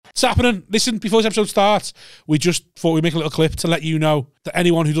It's happening. Listen, before this episode starts, we just thought we'd make a little clip to let you know that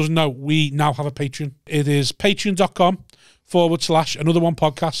anyone who doesn't know, we now have a Patreon. It is patreon.com/another one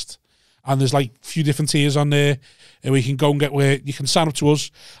podcast. And there's like a few different tiers on there where you can go and get where you can sign up to us,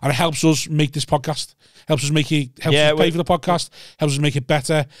 and it helps us make this podcast. Helps us pay for the podcast, helps us make it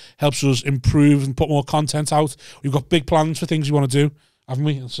better, helps us improve and put more content out. We've got big plans for things we want to do, haven't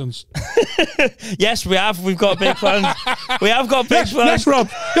we? Since yes, we have. We've got big plans. We have got big plans. Yes, Rob.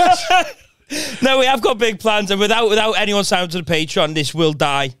 Yes. No, we have got big plans, and without anyone signing up to the Patreon, this will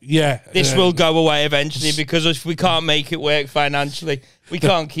die. Yeah. This will go away eventually, because if we can't make it work financially, we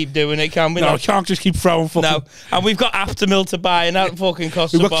can't keep doing it, can we? No, we can't just keep throwing fucking... No, and we've got Aftermill to buy, and that fucking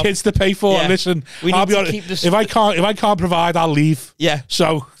costs We've got kids to pay for. Yeah. Listen, we I'll need be to honest, keep this... if I can't provide, I'll leave. Yeah.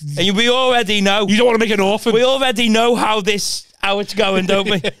 So... And we already know. You don't want to make an orphan. We already know how it's going, don't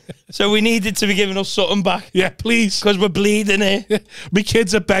we? So we needed to be giving us something back. Yeah, please. Because we're bleeding here. My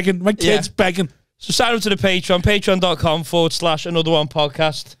kids are begging. My kids begging. So sign up to the Patreon, patreon.com/another one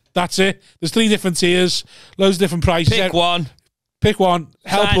podcast. That's it. There's 3 different tiers, loads of different prices. Pick one. Help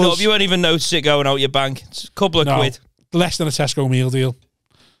Sign us. up. You won't even notice it going out your bank. It's a couple of quid. Less than a Tesco meal deal.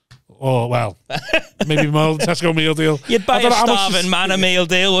 Or, well, maybe more than a Tesco meal deal. You'd buy a starving man a meal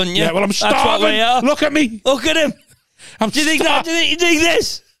deal, wouldn't you? Yeah, well, I'm starving. That's what we are. Look at me. Look at him. Do you think that? Do you think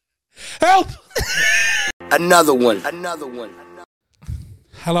this? Help. Another one.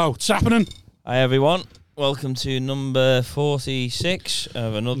 Hello, it's happening. Hi, everyone. Welcome to number 46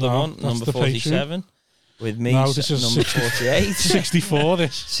 of another one. Number 47. With me, this is number 48. 64,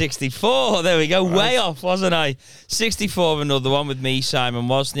 this. 64, there we go. Right. Way off, wasn't I? 64 of another one with me, Simon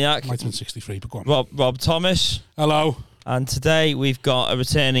Wozniak. Might have been 63, but go on. Rob Thomas. Hello. And today we've got a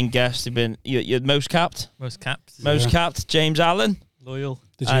returning guest. You've been you're most capped. Most capped, James Allen. Loyal.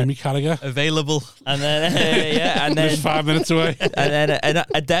 The Jamie Carragher. Available. And then, and then... Just 5 minutes away. And then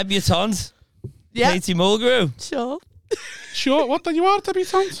a debutante. Yeah. Katie Mulgrew. Sure, what? You are a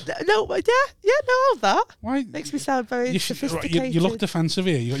debutante? No, all of that. Why? Makes me sound very sophisticated. You look defensive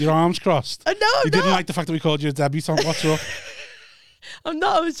here. You got your arms crossed. No, You didn't like the fact that we called you a debutante. What's up? I'm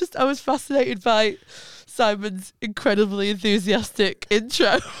not. I was fascinated by Simon's incredibly enthusiastic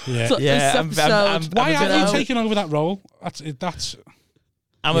intro. Yeah. Why are you taking over that role? That's.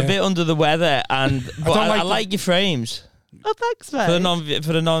 I'm a bit under the weather, but I like your frames. Oh, thanks, mate.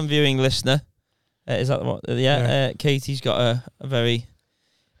 For the non-viewing listener, is that what? Yeah. Katie's got a very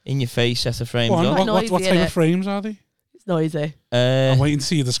in-your-face set of frames. What type of frames are they? It's noisy. I'm waiting to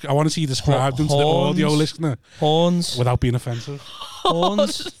see you. I want to see you describe them to the audio listener. Horns. Without being offensive.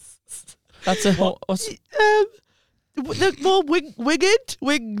 Horns. That's a what's they're more winged.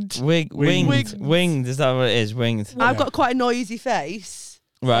 Winged. Is that what it is? Winged. I've got quite a noisy face.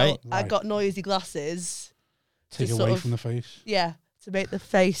 Right. So I got noisy glasses. Take away from the face. Yeah, to make the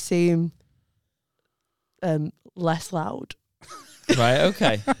face seem less loud. Right,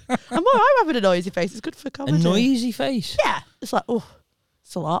 okay. I'm all right having a noisy face. It's good for comedy. A noisy face? Yeah. It's like,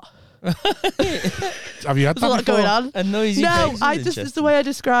 it's a lot. Have you had There's a lot going on. A noisy face? It's the way I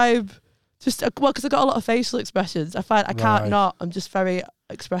describe, because I've got a lot of facial expressions. I find I can't not. I'm just very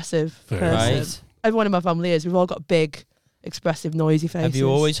expressive person. Right. Everyone in my family is. We've all got big, expressive, noisy faces. Have you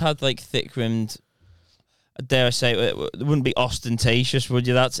always had like thick-rimmed? Dare I say it wouldn't be ostentatious, would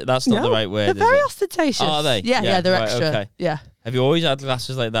you? That's not the right word. They're very ostentatious. Are they? Yeah, they're right, extra. Okay. Yeah. Have you always had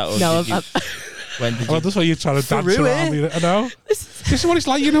glasses like that? Or no, when did you? That's why you're trying to dance around me. I know. This is what he's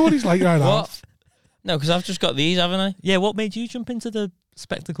like. You know what he's like right now. What? No, because I've just got these, haven't I? Yeah. What made you jump into the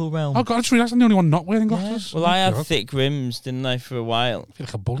spectacle realm? Oh God, I just realised I'm the only one not wearing glasses. Yeah. Well, I had thick rims, didn't I, for a while? I feel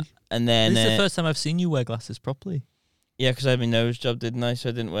like a bully. And then this is the first time I've seen you wear glasses properly. Yeah, because I had my nose job, didn't I? So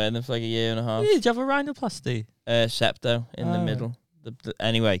I didn't wear them for like a year and a half. Yeah, did you have a rhinoplasty? Septo in the middle.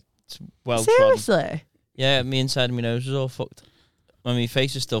 Anyway, it's well Seriously? Trodden. Yeah, me inside of my nose was all fucked. My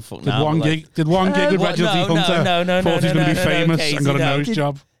face is still fucked Did now. One gig with Reginald D. Hunter? No. Thought he was going to be famous Katie, and got a nose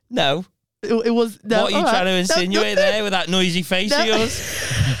job. No. It was. No, what are you trying to insinuate there with that noisy face of yours?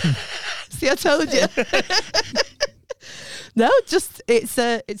 See, I told you. No, just it's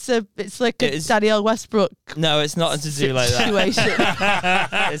like Danielle Westbrook. No, it's not to do like that. Situation.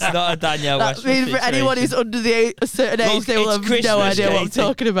 It's not a Danielle Westbrook situation. For anyone who's under a certain age, they will have no idea what I'm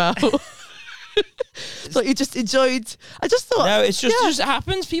talking about. So you just enjoyed. I just thought. No, it's just it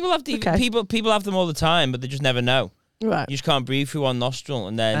happens. People have people have them all the time, but they just never know. Right. You just can't breathe through one nostril,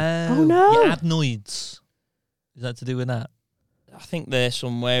 and then oh no, your adenoids. Is that to do with that? I think they're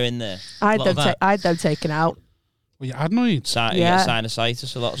somewhere in there. I had them taken out. Well, you adenoids? You get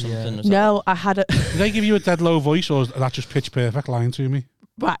sinusitis a lot or something. Yeah. No, I had a... Did they give you a dead low voice, or is that just pitch perfect lying to me?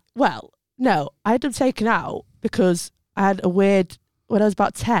 Right, well, no, I had them taken out because I had a weird when I was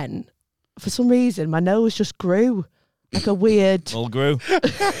about 10, for some reason, my nose just grew like a weird. All grew.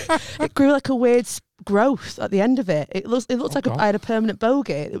 It grew like a weird growth at the end of it. It looked like I had a permanent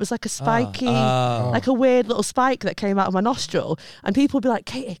bogey. It was like a spiky, like a weird little spike that came out of my nostril. And people would be like,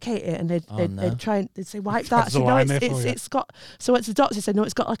 Katie, and they'd try and they'd say, wipe that. That's So the no, line there for you. it's got. So I went to the doctor. He said, no,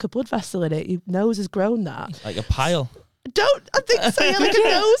 it's got like a blood vessel in it. Your nose has grown that. Like a pile. I think so, yeah, like a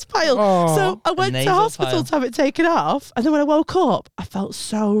nose pile. Oh. So I went to hospital pile. to have it taken off, and then when I woke up, I felt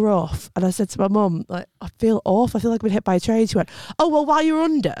so rough, and I said to my mum, like, I feel awful. I feel like I've been hit by a train. She went, oh, well, while you're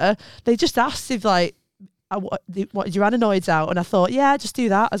under, they just asked if, like, I wanted your adenoids out, and I thought, yeah, just do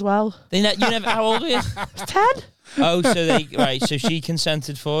that as well. You never, how old were you? 10? Oh, so she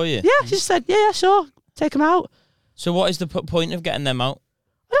consented for you? Yeah, she just said, yeah, sure, take them out. So what is the point of getting them out?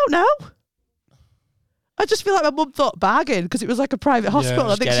 I don't know. I just feel like my mum thought bargain because it was like a private hospital.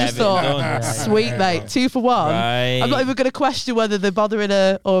 I think get she thought, everything done. sweet, mate, 2 for 1. Right. I'm not even going to question whether they're bothering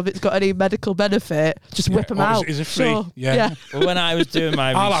her or if it's got any medical benefit. Just whip them Or out. is it free? Sure. Yeah. Well, when I was doing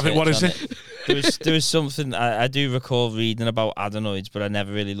my I'll have it. What is research it? on there was something I do recall reading about adenoids, but I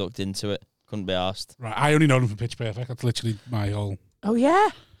never really looked into it. Couldn't be asked. Right, I only know them from Pitch Perfect. That's literally my whole. Oh yeah.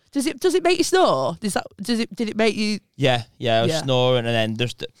 Does it make you snore? Did it make you? Yeah, I was Yeah. snoring, and then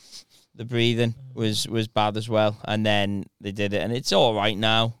just the breathing was bad as well. And then they did it, and it's all right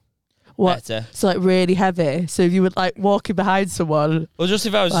now. What? Better. So like really heavy. So if you were like walking behind someone. Well, just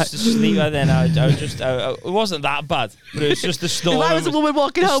if I was just asleep, then I would just. It wasn't that bad, but it was just the snoring. If I was a woman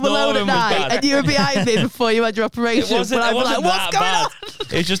walking the home alone at snoring was night bad. and you were behind me before you had your operation, It wasn't I'd be like, what's that going bad. on?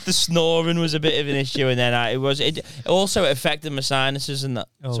 It was just the snoring was a bit of an issue, and then it also affected my sinuses and that.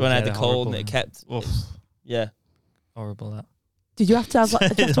 Oh, so when I had yeah, the cold, and horrible. it kept. Yeah, Horrible that. Did you have to have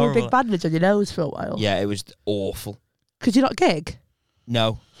like, a big Horrible. bandage on your nose for a while? yeah, it was awful. Could you not gig?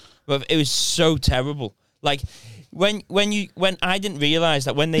 No, but it was so terrible. Like when I didn't realise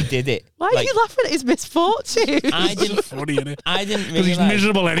that when they did it. Why are you laughing at his misfortune? I didn't. Funny, isn't it? I didn't Because he's realise.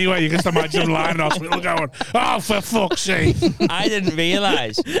 miserable anyway. You can just imagine him lying in hospital going, oh, for fuck's sake. I didn't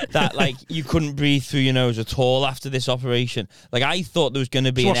realise that like you couldn't breathe through your nose at all after this operation. Like I thought there was going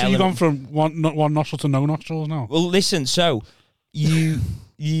to be So an you've gone element. from one nostril to no nostrils now? Well, listen. So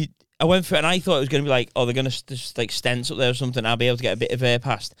I went for it, and I thought it was going to be like, oh, they're going to just like stents up there or something. I'll be able to get a bit of air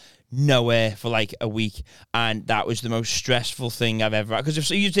past. No air for like a week, and that was the most stressful thing I've ever had. Because if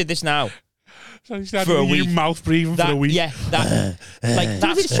you did this now, So you started for a you week. mouth breathing for a week? Yeah, that like Was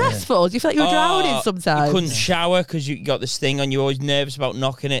that's it stressful? Do you feel like you were drowning sometimes? You couldn't shower because you got this thing on. You're always nervous about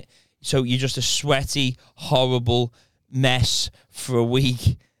knocking it, so you're just a sweaty, horrible mess for a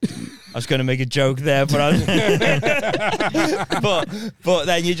week. I was going to make a joke there, but but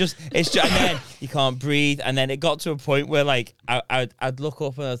then and then you can't breathe, and then it got to a point where like I'd look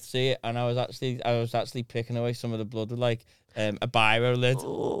up and I'd see it, and I was actually picking away some of the blood with like a biro lid.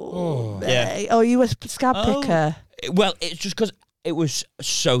 Yeah. Oh, you were a scab picker. Well, it's just because it was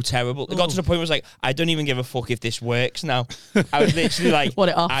so terrible. It got to the point where I was like, I don't even give a fuck if this works now. I was literally like, Want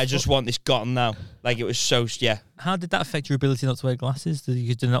it off. I just want this gone now. Like it was so How did that affect your ability not to wear glasses? Did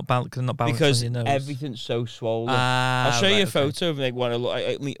you not balance because on your nose? everything's so swollen. Ah, I'll show you a right, okay. photo of like when I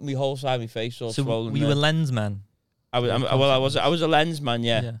look, my whole side of my face all So swollen. were you a lens man? I was a lens man,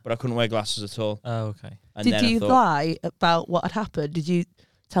 yeah, but I couldn't wear glasses at all. Oh, okay. And Did then I you thought, lie about what had happened? Did you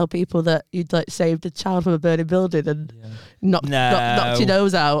tell people that you'd like saved a child from a burning building and knocked your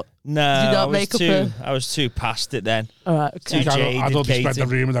nose out? No, Did you not make up I was too past it then. All right, okay. Too jaded, I thought he spent Katie.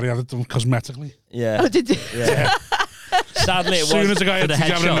 the room that he had it done cosmetically. Yeah, Oh, did you? yeah. Sadly, it As soon was. as the guy had the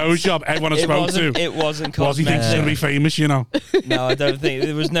having a headshots. nose job, everyone I spoke to It wasn't was he thinks he's going to be cosmetic. famous, you know. No, I don't think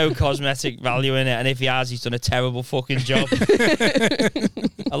there was no cosmetic value in it, and if he has, he's done a terrible fucking job.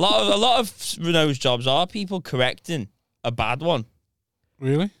 a lot of nose jobs are people correcting a bad one.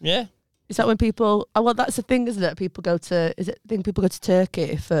 Really? Yeah, Is that when people? Oh, well, that's the thing, isn't it? People go to. Is it the thing people go to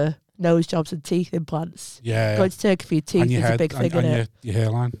Turkey for nose jobs and teeth implants? Yeah. Going to Turkey for your teeth and your is head a big thing, and isn't it? your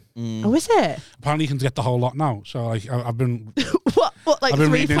hairline. Oh, is it? Apparently, you can get the whole lot now. So like, I've been. What? Like I've been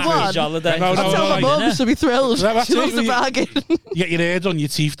 3 reading for into it. one? holiday. No, I'll tell my like, mum. She'll be thrilled. That's She it, loves the you- bargain. You get your hair done, your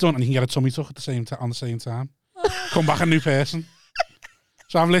teeth done, and you can get a tummy tuck at the same on the same time. Come back a new person.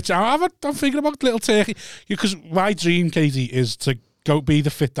 So I'm thinking about little Turkey because my dream, Katie, is to go be the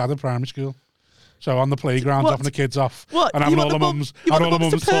fit dad in primary school. So on the playground, What? dropping the kids off, What? and You having want all the the mum- mums, you and want all the the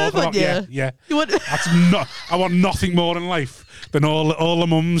mums mums to perv talking on about, you? yeah. You want? That's not. I want nothing more in life than all the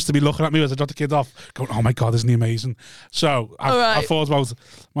mums to be looking at me as I drop the kids off, going, "Oh my god, isn't he amazing?" So All right. I thought about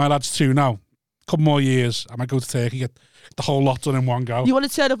my lads too now. Couple more years, I might go to Turkey, get the whole lot done in one go. You want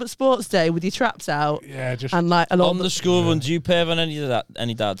to turn up at sports day with your traps out Yeah, just and like and all On the school run, do you perv on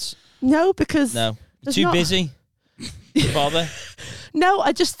any dads? No, because No, There's too not- busy. Bother? No,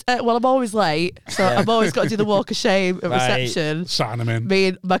 I just I'm always late, so I've always got to do the walk of shame at Right. reception. Sign him in. Me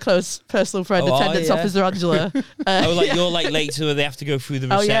and my close personal friend, Oh, attendance yeah. officer Angela. Oh, like you're like late, so they have to go through the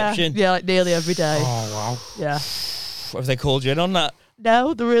reception. yeah, like nearly every day. Oh, wow. Yeah. Have they called you in on that?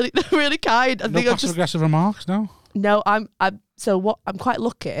 No, they're really kind. I No think I'm passive just aggressive remarks, no? no. I'm quite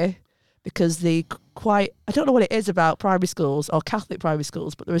lucky because the quite. I don't know what it is about primary schools or Catholic primary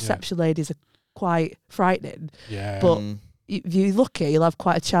schools, but the reception ladies are quite frightening. Yeah. But if you're lucky, you'll have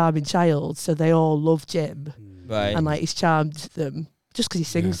quite a charming child, so they all love Jim, Right. and like he's charmed them just because he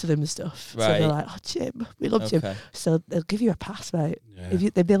sings to them and stuff. So Right. they're like, "Oh, Jim, we love Jim." Okay. So they'll give you a pass, mate. Yeah.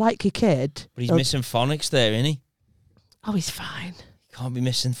 If they like your kid, But he's they'll- missing phonics there, isn't he? Oh, he's fine. Can't be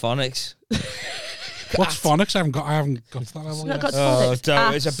missing phonics. What's phonics? I haven't got to that level Not yet. got Oh, phonics.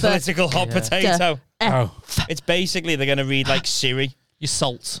 don't. It's a Ah, political hot Yeah. potato. Oh. It's basically they're going to read like Siri. Your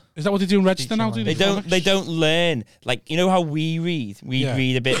salt. Is that what they do in register now? Teaching Do They don't learn. Like, you know how we read? We Yeah.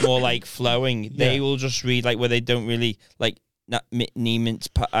 read a bit more like flowing. They Yeah. will just read like where they don't really like Neiman's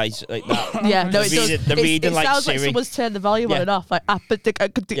eyes like that. Yeah, no, it They does. read it- they're reading it like sounds like Siri. someone's turned the volume on Yeah. and off. Like,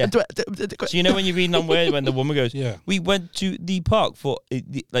 Yeah. So you know when you're reading on Word when the woman goes, Yeah. we went to the park for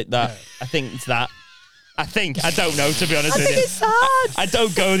like that. Yeah. I think it's that. I don't know, to be honest I with think you. it's sad. I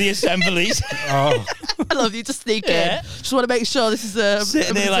don't go to the assemblies. Oh. I love you to sneak Yeah. in. Just want to make sure this is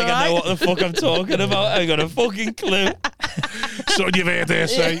Sitting there like I know what the fuck I'm talking about. I ain't got a fucking clue. Something you've heard her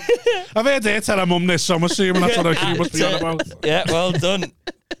say. I've heard her tell her mum this, so I'm assuming that's what she must be on about. Yeah, well done.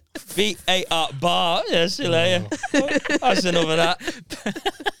 VAR bar. Yeah, see you later. That's enough of that.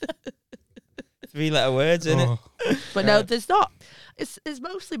 3-letter words, innit? Oh. But no, there's not. It's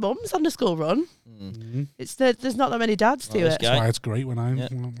mostly mums on the school run. There's not that many dads do this it. guy. That's why it's great when I'm. Yeah.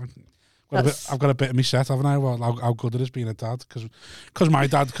 I've got a bit of me set, haven't I? Well, how good it is being a dad, because my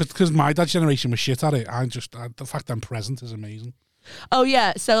dad's generation was shit at it. The fact I'm present is amazing. Oh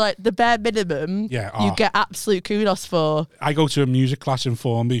yeah, so like the bare minimum, Yeah, you oh. get absolute kudos for. I go to a music class in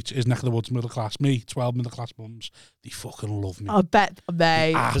Formby, which is neck of the woods middle class. Me, 12 middle class mums, they fucking love me. I bet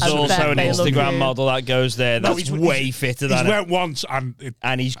they. There's I bet also an they love Instagram you. model that goes there No, that's he's- way fitter He than him. went once and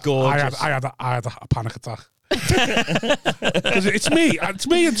And he's gorgeous. I had a panic attack. Because it's me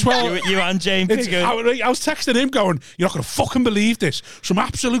and 12. You and Jane It's, Pickett. I was texting him going, you're not going to fucking believe this. Some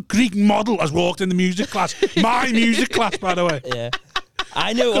absolute Greek model has walked in the music class. My music class, by the way. Yeah.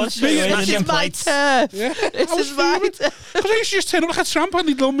 I know what's me, true. This is my turf. Yeah, This is my turf. Because I used to just turn up like a tramp and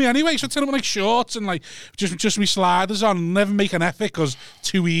he'd love me anyway. So I'd turn up with like shorts and like just me sliders on and never make an effort because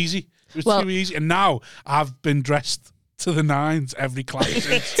too easy. It was too easy. And now I've been dressed to the nines every class.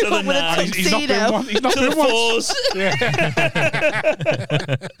 To the With a nine. And he's not been one. He's not To been the one. fours.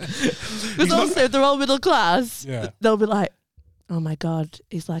 Because also, if they're all middle class, Yeah. they'll be like, oh my God,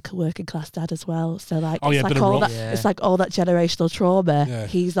 he's like a working class dad as well. So like, Oh, it's yeah, like bit of all rough. that. Yeah. It's like all that generational trauma. Yeah.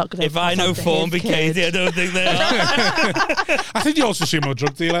 He's not going to. If I know Formby Katie, I don't think they are. I think they also assume I'm a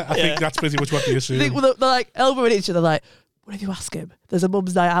drug dealer. I think that's pretty much what they assume. They're like elbowing each other, like, what if you ask him? There's a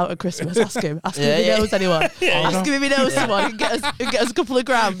mum's night out at Christmas. Ask him. Ask him if he knows anyone. Ask him if he knows someone. And get us a couple of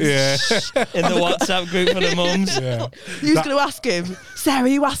grams. Yeah. In the WhatsApp group for the mums. Yeah. Who's going to ask him? Sarah,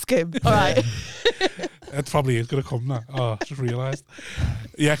 you ask him. All right. It probably is going to come now. Oh, I just realised.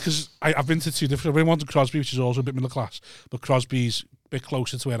 Yeah, because I've been to two different. I've been one to Crosby, which is also a bit middle class, but Crosby's a bit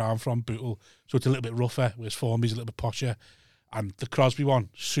closer to where I'm from, Bootle, so it's a little bit rougher, whereas Formby's a little bit posher. And the Crosby one,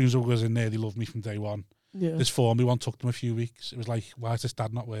 as soon as I was in there, they loved me from day one. Yeah. This Formby one took them a few weeks. It was like, why is this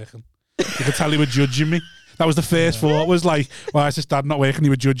dad not working? You could tell they were judging me. That was the first thought, was like, why is this dad not working? They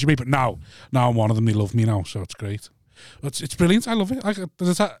were judging me, but now I'm one of them. They love me now, so it's great. It's brilliant. I love it.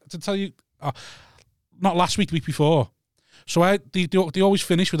 To tell you, not last week, the week before. So they always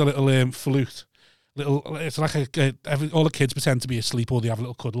finish with a little flute. It's like all the kids pretend to be asleep or they have a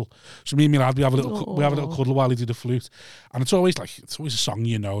little cuddle. So me and my lad, we have a little cuddle while they do the flute, and it's always a song,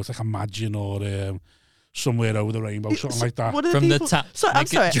 you know. It's like Imagine or Somewhere Over the Rainbow, something like that. One of From the people, tap. Sorry, I'm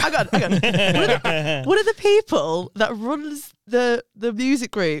sorry. Hang on. One of the people that runs the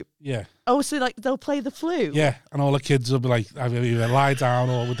music group. Yeah, Oh, so like they'll play the flute. yeah, and all the kids will be like either lie down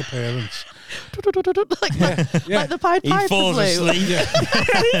or with the parents. like, Yeah. like the Pied He Piper falls flute. asleep.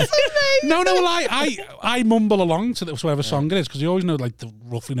 No, well, I mumble along to whatever song it is because you always know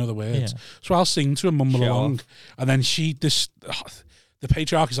roughly know the words. Yeah. So I'll sing to and mumble Show along, and then the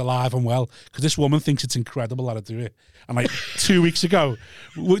patriarch is alive and well because this woman thinks it's incredible that I do it. And like 2 weeks ago,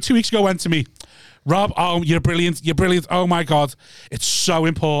 went to me, Rob, oh, you're brilliant. Oh my God. It's so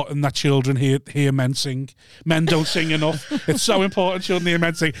important that children hear men sing. Men don't sing enough. It's so important children hear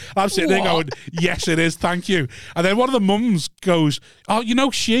men sing. I'm sitting there going, yes, it is. Thank you. And then one of the mums goes, oh, you know,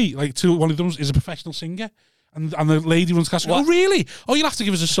 to one of them is a professional singer. And the lady runs past, oh, really? Oh, you'll have to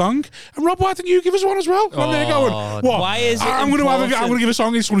give us a song. And Rob, why didn't you give us one as well? And I'm there going, what? Why is it I'm going to give a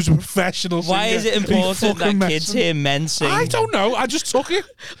song to someone who's a professional singer. Why is it important that kids hear men sing? I don't know. I just took it.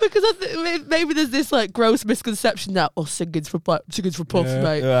 Because maybe there's this like gross misconception that singing's for puff,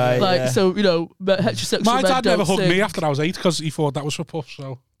 mate. Right, like so, you know, heterosexual My men dad don't never hugged sing. me after I was 8 because he thought that was for puff.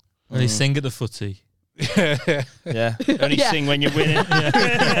 So When they sing at the footy. Yeah, only sing when you're winning.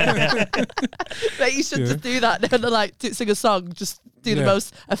 Like, you should just do that. Never like sing a song. Just do the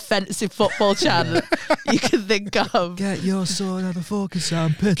most offensive football chant you can think of. Get your sword out of the fucking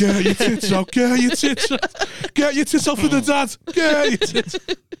sandpit. Get your tits out. Get your tits out. Get your tits out for the dad. Get your tits.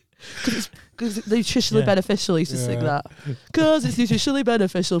 Because it's nutritionally beneficial. You should sing that. Because it's nutritionally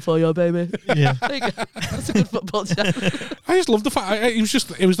beneficial for your baby. Yeah. There you go. That's a good football chant. I just love the fact.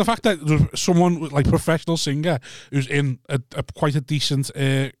 It was the fact that there was someone with, like, professional singer who's in a quite a decent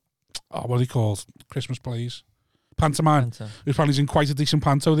what are they called? Christmas plays. Pantomime. Who's probably in quite a decent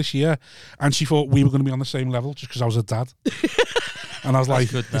panto this year, and she thought we were going to be on the same level just because I was a dad. And I was like,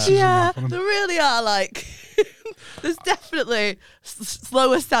 this isn't happening. There really are like. There's definitely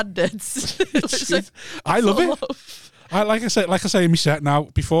slower standards. I love it. Like I say in my set now,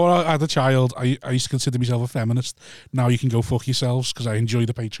 before I had a child, I used to consider myself a feminist. Now you can go fuck yourselves because I enjoy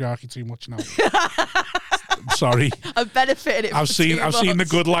the patriarchy too much now. I'm sorry. I've benefited it. I've seen the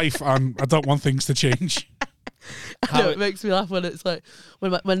good life, and I don't want things to change. No, it makes me laugh when it's like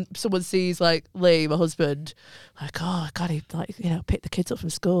when someone sees like Lee, my husband, like, oh God, he like, you know, picked the kids up from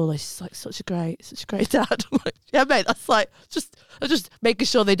school. He's like such a great dad. I'm like, yeah, mate, that's like just making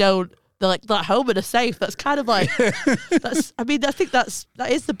sure they're like at home and are safe. That's kind of like that's. I mean, I think that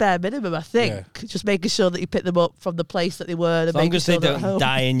is the bare minimum. I think just making sure that you pick them up from the place that they were. As long as they don't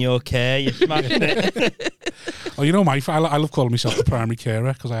die in your care, you're smashing it. Oh, you know, I love calling myself the primary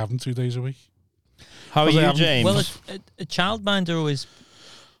carer because I have them 2 days a week. How are you, James? Well, a childminder always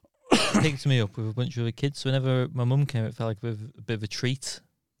picked me up with a bunch of other kids. So whenever my mum came, it felt like a bit of a treat.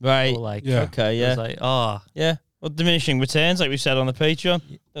 Right. Or like, okay, yeah. I was like, yeah. Well, diminishing returns, like we said on the Patreon.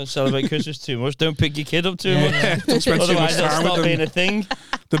 Don't celebrate Christmas too much. Don't pick your kid up too much. Don't spend too much Otherwise, it'll time with stop being them. a thing.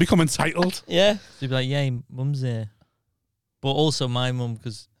 They become entitled. Yeah. So you'd be like, yeah, mum's here. But also my mum,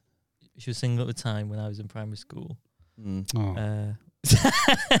 because she was single at the time when I was in primary school.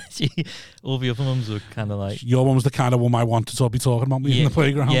 All the other mums were kind of like... Your mum's the kind of woman I wanted to be talking about me in the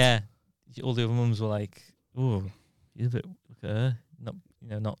playground. Yeah. All the other mums were like, oh, you're a bit like her.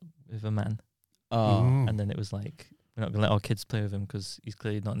 Not with a man. And then it was like, we're not going to let our kids play with him because he's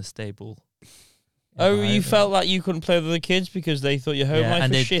clearly not in a stable... Oh, you felt like you couldn't play with other kids because they thought your home life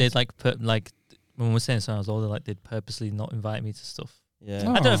was shit? they'd like, when we were saying so I was older, like they'd purposely not invite me to stuff. Yeah.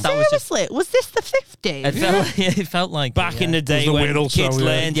 I don't know if that was just... Seriously, was this the 50s? It felt like back in the day the when Whittle, kids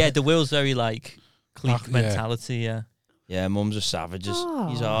learned. Yeah, the Will's very like clique mentality. Yeah, mums are savages.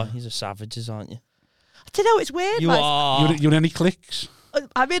 He's a savages, aren't you? I don't know. It's weird. You are. You in any cliques?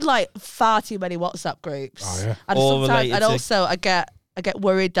 I'm in like far too many WhatsApp groups. Oh yeah. And All sometimes, related and to- also I get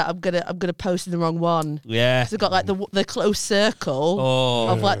worried that I'm gonna post in the wrong one. Yeah. So I've got like the close circle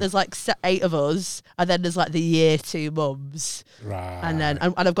of like there's like 8 of us, and then there's like the year 2 mums, Right. and then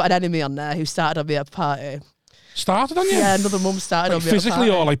and I've got an enemy on there who started on me at a party. Started on you? Yeah, another mum started Like on me physically at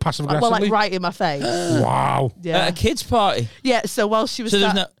a party. or like passive Well, aggressively? like right in my face. Wow. Yeah. At a kids' party. Yeah, so while she was So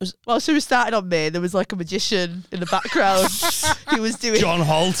there's while she was starting on me, there was like a magician in the background who was doing John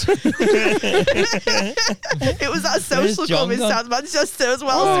Holt. it was at a social John club in gone? South Manchester as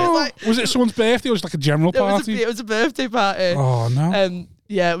well. So it was like Was it someone's birthday or was it like a general party? it was a birthday party. Oh no.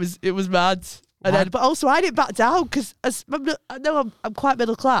 Yeah, it was mad. And then, but also I didn't back down because I know I'm quite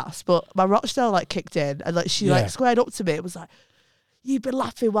middle class, but my Rochdale like kicked in and like she like squared up to me. It was like, you've been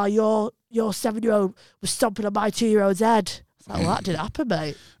laughing while your 7-year-old was stomping on my 2-year-old's head. It's like, well, that didn't happen,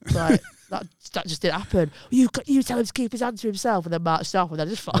 mate. It's like that just didn't happen. You tell him to keep his hands to himself, and then marched off, and I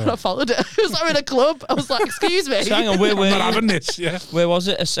just followed it. It was like in a club. I was like, excuse me. So hang on, where I'm not having this. Yeah. Where was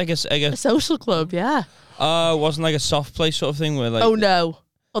it? A social club, yeah. Oh, it wasn't like a soft play sort of thing where like. Oh no.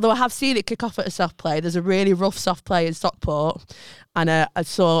 Although I have seen it kick off at a soft play. There's a really rough soft play in Stockport, and I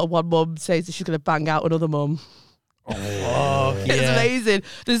saw one mum say that she's going to bang out another mum. Oh, It's amazing.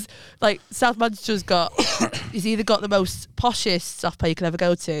 There's like South Manchester's he's either got the most poshest soft play you can ever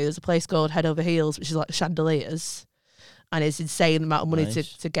go to. There's a place called Head Over Heels, which is like chandeliers, and it's insane amount of money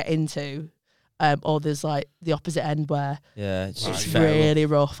to get into. Or there's like the opposite end where it's really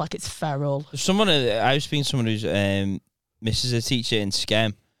rough, like it's feral. Someone I've seen someone who's missus a teacher in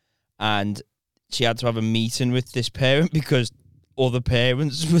SCEM, and she had to have a meeting with this parent because other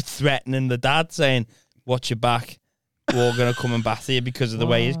parents were threatening the dad, saying, "Watch your back. We're all going to come and batter you because of the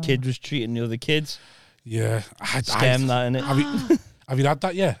way his kid was treating the other kids." Yeah. Scam that, innit? Have you had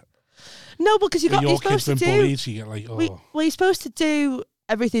that yet? No, because you're Your supposed kid's to been do. bullied, so you get like, oh. Well, you're supposed to do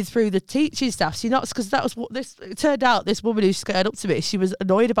everything through the teaching staff. So you're not, because that was what this. It turned out this woman who scared up to me, she was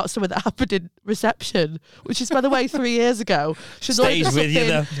annoyed about something that happened in reception, which is, by the way, 3 years ago. She was annoyed Stays with you,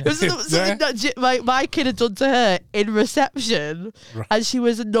 though. It was something that my kid had done to her in reception, Right. and she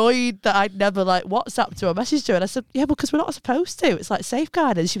was annoyed that I'd never like WhatsApped her or messaged her. And I said, yeah, because we're not supposed to. It's like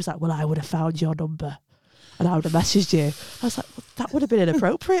safeguarding. And she was like, well, I would have found your number and I would have messaged you. I was like, well, that would have been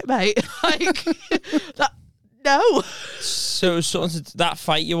inappropriate, mate. Like that. No. So it was something that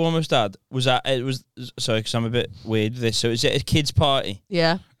fight you almost had, was that, it was, sorry, because I'm a bit weird with this. So is it a kid's party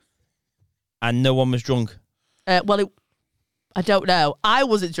Yeah. and no one was drunk? I don't know. I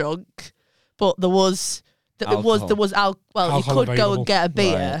wasn't drunk, but there was you Alcohol could go available. and get a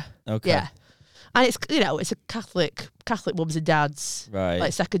beer. Right. Okay. Yeah. And it's, it's a Catholic mums and dads, Right.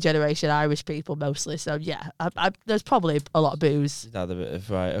 like second generation Irish people mostly. So yeah, there's probably a lot of booze. Had a bit of,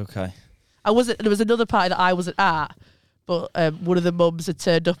 right, okay. There was another party that I wasn't at, but one of the mums had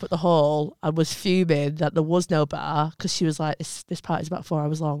turned up at the hall and was fuming that there was no bar, because she was like, this party's about 4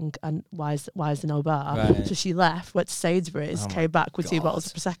 hours long and why is there no bar? Right. So she left, went to Sainsbury's, came back with 2 bottles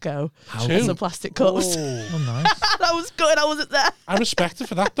of Prosecco Two? and some plastic cups. Oh, nice. That was good. I wasn't there. I respect her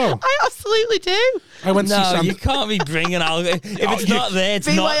for that, though. I absolutely do. I went to see No, Santa. you can't be bringing alcohol. If it's not there, it's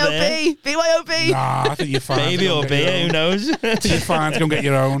not there. BYOB. Nah, I think you're fine. Maybe to go or and get your beer, who own. knows? I think you're fine to go and get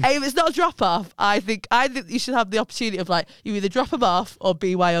your own. Hey, if it's not a drop off, I think you should have the opportunity of like, you either drop them off or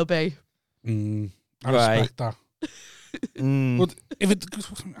BYOB. I respect that. But if it,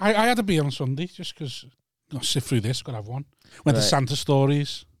 I had a beer on Sunday just because I'll sit through this. Got to have one. Went to Right. Santa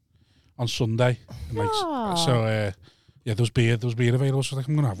Stories on Sunday. And Ah. yeah, there was beer available. So I was like,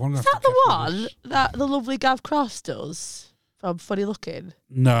 I'm gonna have one. Is that the one that the lovely Gav Cross does from Funny Looking?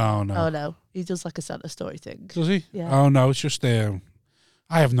 No. Oh no, he does like a Santa story thing. Does he? Yeah. Oh no, it's just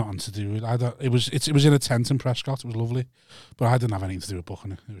I have nothing to do with it. It was in a tent in Prescott. It was lovely, but I didn't have anything to do with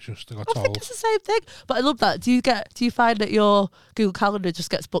booking it. It was just I got I think told. it's the same thing, but I love that. Do you find that your Google Calendar just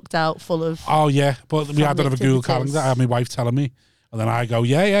gets booked out full of? Oh yeah, but we had to have a Google activities. Calendar. I had my wife telling me, and then I go,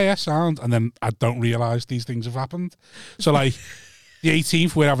 yeah, sound, and then I don't realise these things have happened. So like the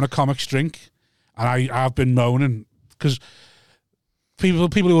 18th, we're having a comics drink, and I've been moaning because people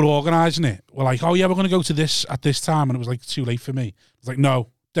who were organising it were like, oh yeah, we're going to go to this at this time, and it was like too late for me. It's like, no,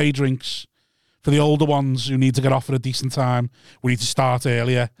 day drinks for the older ones who need to get off at a decent time. We need to start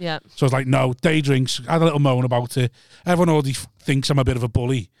earlier. Yeah. So I was like, no, day drinks. I had a little moan about it. Everyone already thinks I'm a bit of a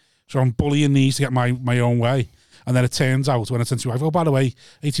bully, so I'm bullying these to get my own way. And then it turns out when I sent to my wife, oh, by the way,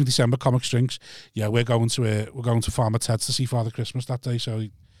 18th December, comics drinks. Yeah, we're going to Farmer Ted's to see Father Christmas that day, so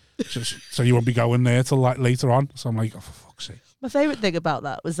you won't be going there till later on. So I'm like, oh, for fuck's sake. My favourite thing about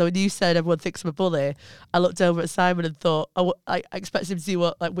that was when you said everyone thinks I'm a bully, I looked over at Simon and thought, I expected him to do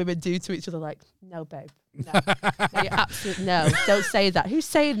what like women do to each other, like, no, babe, no, you're absolutely no, don't say that. Who's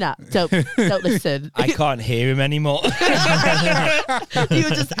saying that? Don't listen. I can't hear him anymore. You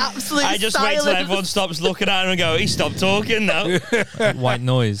were just absolutely I just wait till silent. everyone stops looking at him and go, he stopped talking now. White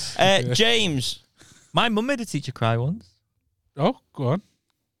noise. James. My mum made a teacher cry once. Oh, go on.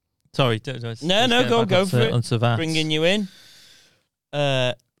 Sorry. Go for it. Onto that. Bringing you in.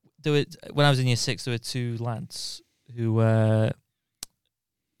 When I was in year 6, there were 2 lads who I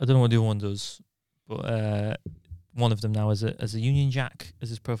don't know what the other one does, but one of them now has a Union Jack as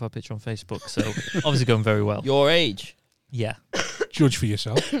his profile picture on Facebook. So obviously going very well. Your age. Yeah. Judge for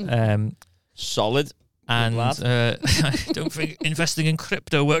yourself. Solid. And I don't think investing in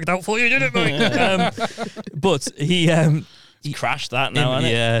crypto worked out for you, did it, mate? But he crashed that now,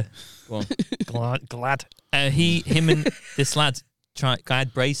 hasn't it? Yeah. Go on. Glad. Him and this lad I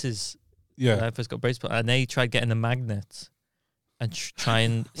had braces. Yeah. I first got braces, and they tried getting a magnet and try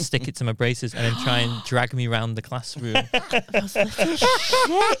and stick it to my braces, and then try and drag me around the classroom.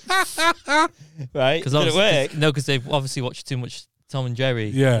 Right? Did it work? No, because they've obviously watched too much Tom and Jerry.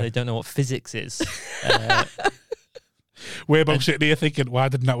 Yeah. And they don't know what physics is. We're both sitting here thinking, why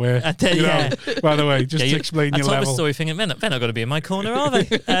didn't that work? Yeah. By the way, just to explain I your told level. the story thinking, they're not going to be in my corner, are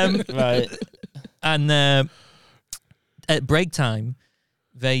they? Right. And at break time,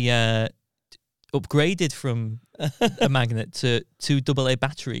 they upgraded from a magnet to 2 AA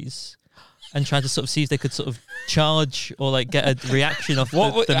batteries and tried to sort of see if they could sort of charge or like get a reaction off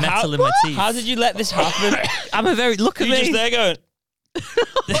the metal in my teeth. How did you let this happen? I'm a very... Look at You're me. just there going...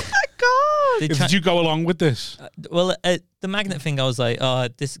 Oh my god! Did you go along with this? Well, the magnet thing, I was like, oh,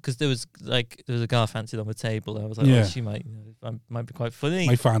 this, because there was a girl I fancied on the table. And I was like, Yeah. oh, she might be quite funny.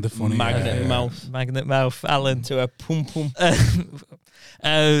 I find it funny. Magnet mouth. Magnet mouth, Alan. To a pum pum.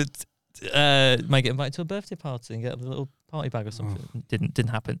 might get invited to a birthday party and get a little party bag or something. Didn't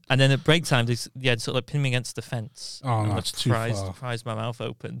happen. And then at break time, they sort of like pinned me against the fence. Oh, and that's too far. Prized my mouth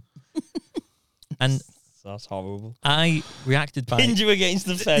open. And that's horrible. I reacted by Pinned you against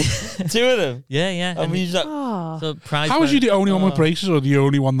the fence. 2 of them. Yeah. I mean, Oh. So prized How was by- you the only one with braces, or the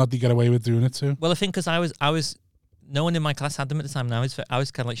only one that they get away with doing it to? Well, I think because I was, no one in my class had them at the time. Now I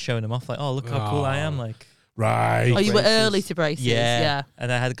was kind of like showing them off, like, oh, look how cool I am, like. Right. Oh, you were braces. early to braces. Yeah.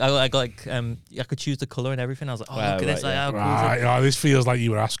 And I got like I could choose the color and everything. I was like, oh, Wow, look at this, right, like, yeah. how cool is it? Right. Oh, this feels like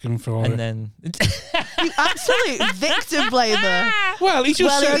you were asking for And it. then You absolute victim blamer. Well, he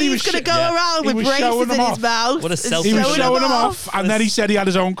just said he was going to go yeah. around He with was braces showing in them his off. mouth. What a and selfish He was showing showing them off, and then he said he had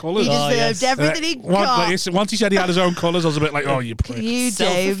his own colours. He deserved everything he got. Once he said he had his own colours, I was a bit like, oh, you prick. You,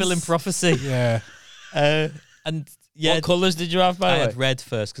 self-fulfilling James. prophecy. Yeah. And yeah, what colours did you have, by I the way? had red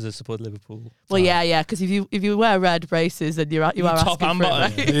first because I support Liverpool. Well, yeah, because if you wear red braces, then you are top asking and for it,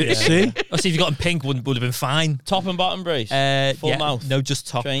 bottom. right? Yeah. See? Oh, see, if you got in pink, would have been fine. Top and bottom brace? Full yeah, mouth? No, just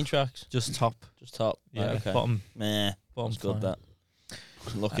top. Train tracks? Just top. Just top? Yeah, Right, okay. bottom. Meh. Bottom's That's good, fine. that.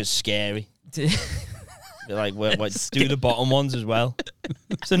 Doesn't look as scary. D- Be like, do the bottom ones as well.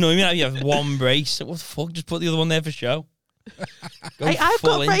 It's annoying me that you have one brace. What the fuck? Just put the other one there for show. Go Hey, I've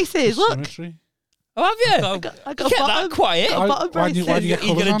full got in. braces. Look, Symmetry. Oh, have you? I got Get bottom. that quiet. Got bottom Why do you braces. get You're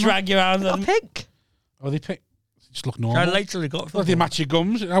colours going on to drag your arms Got on. pink. Oh, they pick. Just look I normal. literally got. Well, they match your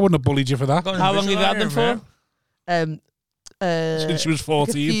gums. I wouldn't have bullied you for that. How long have you had them for? Since she was A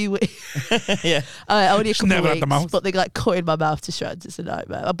 14. few Yeah. only a couple never of had them weeks, out. but they like cutting my mouth to shreds. It's a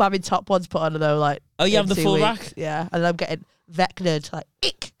nightmare. I'm having top ones put on though, like. Oh, you have in the 2 full weeks. rack? Yeah, and I'm getting vecned like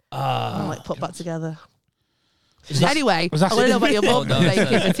ick. And like put back together. Anyway, was that I want to know about your Oh, mum no, making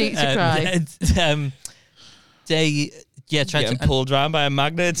sorry. the teacher cry. They tried Getting to. pulled round by a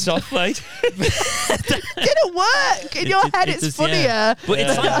magnet soft plate. Didn't work. In your head, it's does, funnier. yeah. But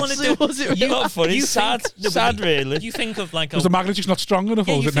it's Yeah. like one of Actually, the. wasn't You real. not funny. You Sad. think- no, but Sad, you- really. You think of like Was the magnet just not strong enough,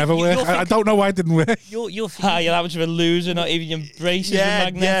 or Yeah, was you it never think- work? you'll I think- don't know why it didn't work. you're You're thinking, that much of a loser, not even your braces are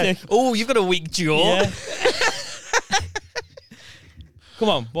magnetic. Oh, you've got a weak jaw. Yeah. Come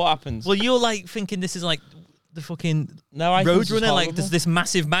on, what happens? Well, you're like thinking this is like the fucking No, I think this is Roadrunner. Like horrible. there's this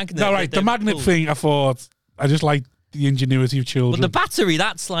massive magnet. No, that right. The they magnet pull. thing, I thought, I just like the ingenuity of But children. the battery,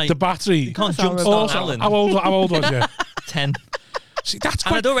 that's like The battery. you can't That's jump horrible. start Also, Alan. how old was you? 10. See, that's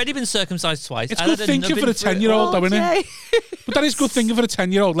And quite. I'd already been circumcised twice. It's and good I'd thinking for a been through it 10-year-old, though, isn't it? Okay. But that is good thinking for a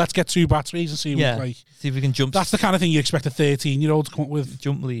 10-year-old. Let's get 2 batteries and see what Yeah. it's like. See if we can jump. That's the kind of thing you expect a 13-year-old to come up with.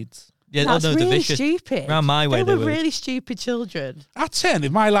 jump leads. Yeah, That's oh no, really they're vicious. stupid. Round my way, they they were were. really stupid children. At 10,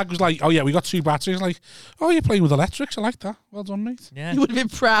 if my lad was like, oh yeah, we got 2 batteries, like, oh, you're playing with electrics. I like that. Well done, mate. Yeah. You would have been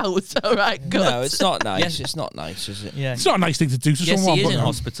proud. All right, good. No, it's not nice. Yes. It's not nice, is it? Yeah. It's not a nice thing to do to Yes, someone. he is but in no.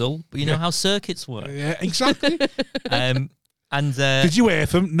 hospital, but you know Yeah. how circuits work. Yeah, exactly. And Did you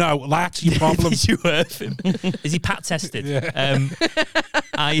earth him? No, that's your problem. Did you earth him? Is he pat tested? Yeah.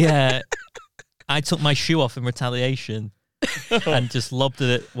 I took my shoe off in retaliation and just lobbed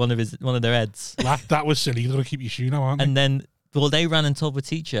it at one of their heads. That was silly. You've got to keep your shoe now, aren't you? And then, well, they ran and told the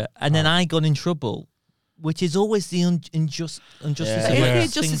teacher, and then I got in trouble, which is always the injustice. Yeah. It is of the Yeah.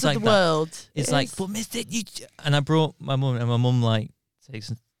 injustice things of like the that. world. It's It like, is. but mister, you... And I brought my mum, and my mum, like,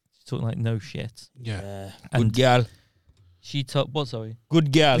 takes talking like no shit. Yeah. And Good gal. she took, what, sorry?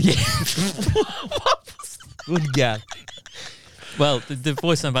 Good gal. Yeah. Good gal. Well, the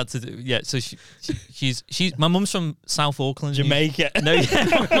voice I'm about to do, yeah, so she's my mum's from South Auckland. Jamaica. No, yeah.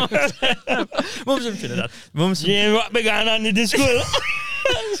 Mum's from Trinidad. Mum's from Yeah, what began on the school?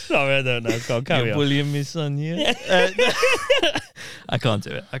 Sorry, I don't know. Go on, carry yeah, on. William, my son, yeah. I can't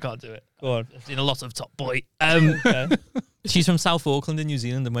do it. Go on. I've seen a lot of Top Boy. She's from South Auckland in New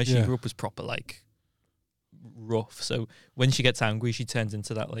Zealand, and where she Yeah. grew up was proper, like, rough. So when she gets angry, she turns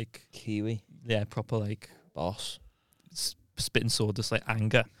into that, like, Kiwi. yeah, proper, like, Boss. spitting sawdust, like,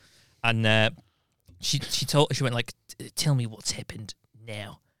 anger. And she went, like, tell me what's happened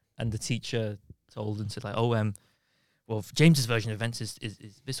now. And the teacher told and said, like, oh, well, James's version of events is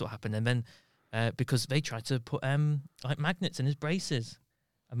this what happened. And then because they tried to put, like, magnets in his braces.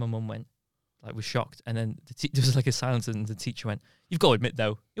 And my mum went, like, was shocked. And then there was, like, a silence, and the teacher went, you've got to admit,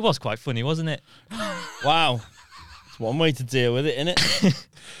 though, it was quite funny, wasn't it? Wow. It's one way to deal with it, innit?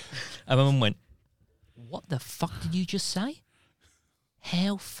 And my mum went, what the fuck did you just say?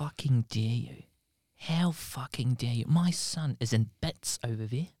 How fucking dare you? How fucking dare you? My son is in bits over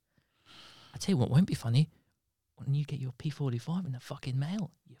there. I tell you what won't be funny. When you get your P45 in the fucking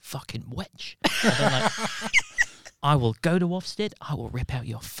mail, you fucking witch. And I'm like, I will go to Ofsted. I will rip out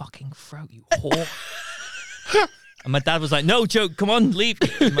your fucking throat, you whore. And my dad was like, no joke, come on, leave.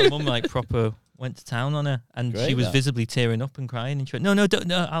 And my mum like proper went to town on her, and Great, she was that. visibly tearing up and crying. And she went, "No, don't,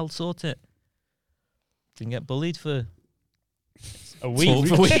 no, I'll sort it." Didn't get bullied for A week.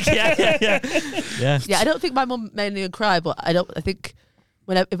 For a week. yeah. Yeah, I don't think my mum made me cry, but I think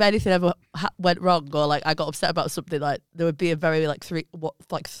if anything ever went wrong or like I got upset about something, like there would be a very like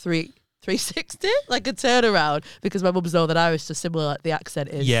 360, like a turnaround, because my mum's Northern Irish, so similar like the accent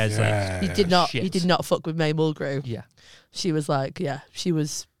is. Yeah, it's like You did not fuck with May Mulgrew. yeah. She was like, she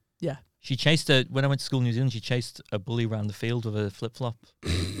was. She chased her when I went to school in New Zealand. She chased a bully around the field with a flip flop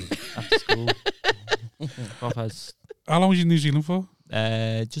after school. Rob has How long was you in New Zealand for?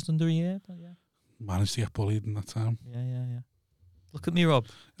 just under a year. But yeah, Managed to get bullied in that time. yeah. Look at me, Rob.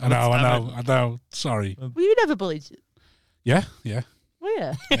 I know. Sorry. Well, you never bullied. Yeah. Well,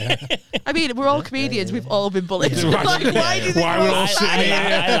 yeah. I mean, we're all comedians. We've all been bullied. Yeah. Like, why do you think Why we're all I sitting here?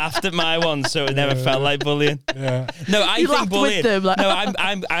 laughed at my one, so it never felt like bullying. Yeah. No, I You think laughed with bullying. them, like-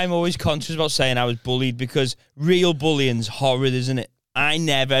 No, I'm always conscious about saying I was bullied, because real bullying's horrid, isn't it? I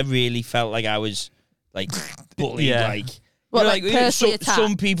never really felt like I was like bullied. Yeah. Like, What, you know, like personally some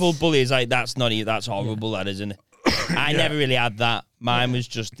attacked? people bully is like that's horrible, that isn't it? I never really had that. Mine was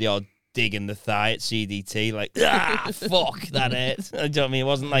just the odd dig in the thigh at CDT, like fuck that hurts. Do you know what I mean? It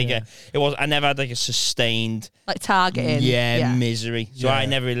wasn't like I never had like a sustained like targeting? misery. So Yeah. I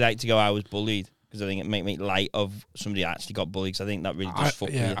never really like to go I was bullied, because I think it make me light of somebody that actually got bullied, because I think that really does fuck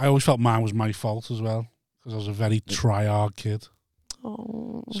with you. I always felt mine was my fault as well, because I was a very try-hard kid.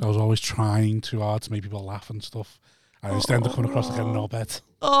 Oh. So I was always trying too hard to make people laugh and stuff. I just ended up coming across like a knobhead.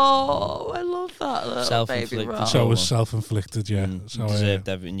 Oh, I love that little baby Self-inflicted. Rob. So it was self-inflicted, yeah. So Deserved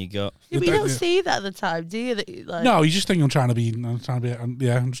everything you got. Yeah, but you don't see that at the time, do you? That you, like, no, you just think I'm trying to be.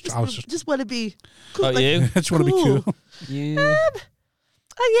 Yeah. I was just want to be cool. About like, you? I just want to be cool. You.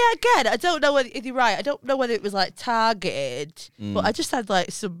 Oh, yeah, again, I don't know whether if you're right. I don't know whether it was like targeted, but I just had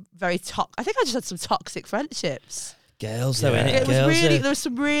like some very I think I just had some toxic friendships. Girls, though, Yeah. innit? It was Girls, really there was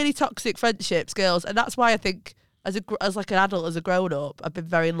some really toxic friendships, girls, and that's why I think as like an adult, as a grown up, I've been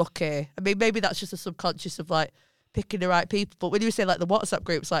very lucky. I mean, maybe that's just a subconscious of like picking the right people. But when you say like the WhatsApp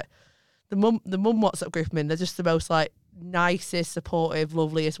groups, like the mum WhatsApp group, I mean, they're just the most like nicest, supportive,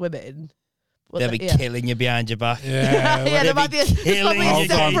 loveliest women. But They'll be killing you behind your back. Yeah. Yeah, there might be there's probably a Oh,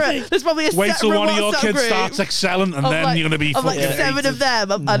 God. separate. There's probably a Wait till separate one of your WhatsApp kids group starts excelling, and of then like- you're going to be of like fucking 7 of hated.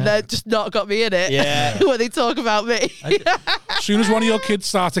 them, and they're just not got me in it. Yeah. when they talk about me. As soon as one of your kids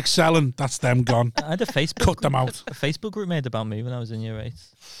starts excelling, that's them gone. I had a Facebook. Cut them out. A Facebook group made about me when I was in year 8.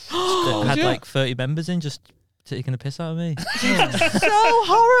 Oh, It had yeah. like 30 members in, just taking a piss out of me. so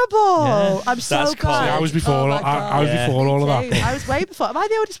horrible. Yeah. I'm so That's glad. cold. I was before. Oh my I was God. before all of that. I was way before. Am I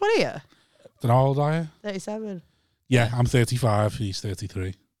the oldest one here? Then how old are you? 37. Yeah, I'm 35. He's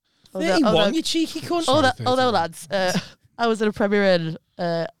 33. 31, you cheeky cunt. Sorry, Although 31. lads, I was in a premiere in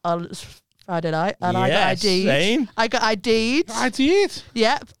on Friday night, and I got Yes, ID'd. same. I got ID'd. I did.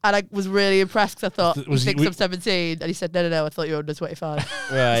 Yep, and I was really impressed because I thought he Was he- thinks I'm 17, and he said, "No, I thought you were under 25." I was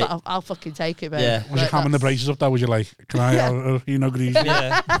Right. like, I'll fucking take it, man. Yeah. Was you hamming the braces up there? Was you like, can I, you know, grease?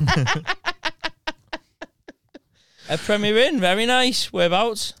 Yeah. A Premier Inn, very nice.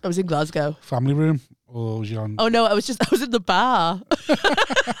 Whereabouts? I was in Glasgow. Family room? Or was you on? Oh no, I was in the bar.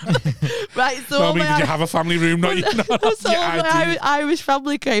 Right, so No, I all mean, my did you have a family room? Not, not so your all my ID. Irish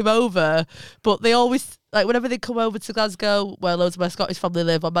family came over, but they always, like, whenever they come over to Glasgow, where loads of my Scottish family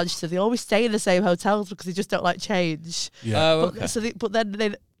live, or Manchester, they always stay in the same hotels because they just don't like change. Yeah. Oh, But, but then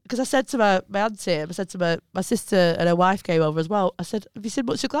they, because I said to my auntie, I said to my sister and her wife came over as well. I said, "Have you seen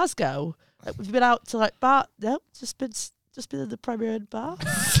much of Glasgow? Like, have you been out to like bar? No, just been in the Premier Inn bar."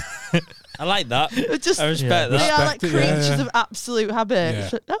 I like that. It just I respect they that. are like Respect it, yeah, creatures yeah. of absolute habit. Yeah.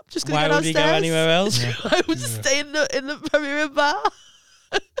 It's like, no, just gonna Why go would he downstairs. go anywhere else? I would just stay in the Premier Inn bar.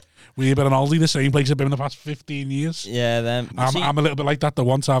 We've been an Aldi, the same place I've been in the past 15 years. Yeah, then. I'm a little bit like that. Though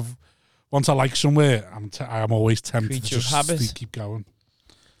once I like somewhere, I'm always tempted to Creature of just habit. keep going.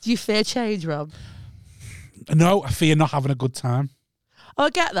 Do you fear change, Rob? No, I fear not having a good time. Oh, I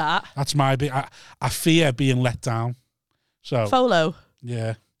get that. That's my big. I fear being let down. So Folo.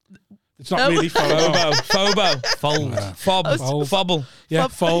 yeah, it's not No. really photo. Phobo. Fold. Yeah. Fob. Fold. Fobble. Yeah,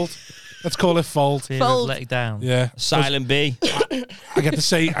 fold. Let's call it fold. Fear Fold. of letting down. Yeah, Silent B. I get the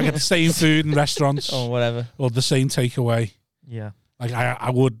same food in restaurants Or whatever. or the same takeaway. Yeah. Like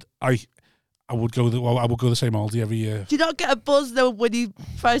I would go the same Aldi every year. Do you not get a buzz though when you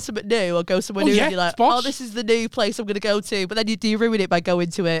find something new or go somewhere Oh, new yeah, and you're like, boss. "Oh, this is the new place I'm going to go to," but then you ruin it by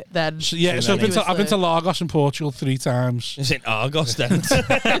going to it then? So, yeah, so I've been to Lagos in Portugal 3 times. It's in Argos then.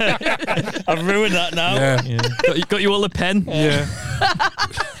 I've ruined that now. Yeah, Yeah. got you all a pen. yeah.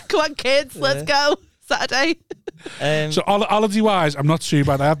 Come on, kids, let's go Saturday. So holiday wise, I'm not too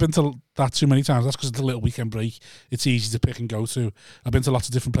bad. I have been to that too many times. That's because it's a little weekend break. It's easy to pick and go to. I've been to lots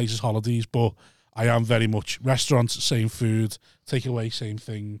of different places, holidays, but I am very much restaurants, same food, takeaway, same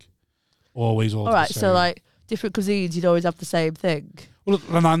thing. Always all right, the same. so like different cuisines, you'd always have the same thing. Well,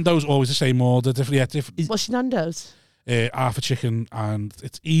 Nando's always the same order. Different. What's your Nando's? Half a chicken, and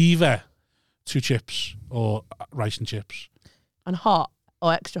it's either 2 chips or rice and chips. And hot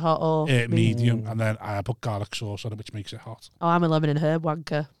or extra hot or medium, and then I put garlic sauce on it, which makes it hot. Oh, I'm a lemon and herb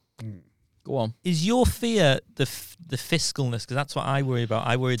wanker. Go on. Is your fear the fiscalness? Because that's what I worry about.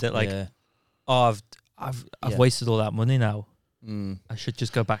 I worry that I've wasted all that money now. I should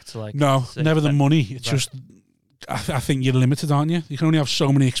just go back to like no, never the money. It's just I think you're limited, aren't you? You can only have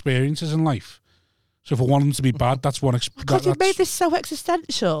so many experiences in life. So if I want them to be bad, that's one. God, you've made this so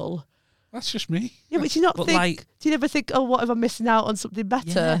existential. That's just me. Yeah, but do you not think? Do you never think, oh, what if I'm missing out on something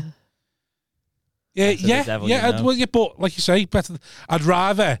better? Yeah. Well, yeah, but like you say, better. I'd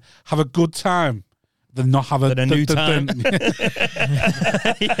rather have a good time than not have a new time.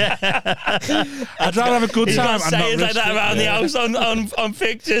 I'd rather have a good time. He's got sayings like that around the house on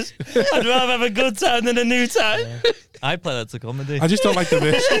pictures. I'd rather have a good time than a new time. Yeah. I'd play that to comedy. I just don't like the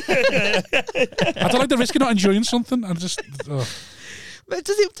risk. I don't like the risk of not enjoying something. I'm just. But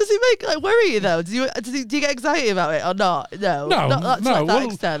does it make like worry you though? Do you get anxiety about it or not? No, not to that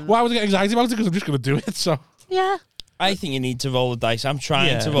extent. Why would I get anxiety about it? Because I'm just going to do it. So yeah. I think you need to roll the dice. I'm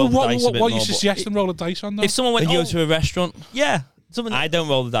trying to roll the dice a bit more. What are you suggesting roll the dice on? Though? If someone went, when you go to a restaurant, I don't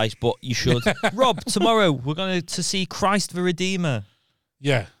roll the dice, but you should. Rob, tomorrow we're going to see Christ the Redeemer.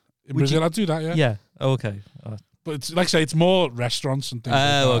 Yeah, in Brazil I'd do that. Yeah. Yeah. Oh, okay. But it's, like I say, it's more restaurants and things.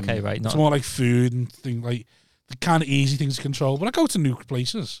 Oh, like that. okay, right. It's more like food and things like the kind of easy things to control. But I go to new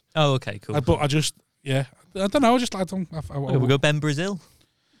places. Oh, okay, cool. But I just, I don't know. We'll go Ben Brazil.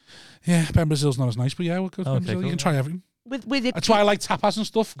 Yeah, Ben Brazil's not as nice, but yeah, we'll go to Ben Brazil. Cool. You can try everything. That's why I like tapas and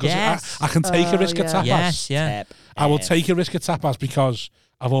stuff, because I can take a risk at tapas. Yes, yeah. I will take a risk at tapas because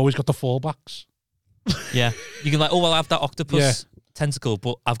I've always got the fallbacks. Yeah. You can like, I'll have that octopus tentacle,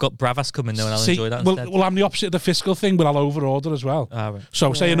 but I've got Bravas coming now and I'll enjoy that instead. Well, I'm the opposite of the fiscal thing, but I'll over-order as well. Right.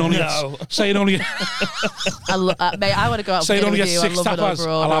 So saying only... mate, I want to go out saying only with get you. 6 tapas,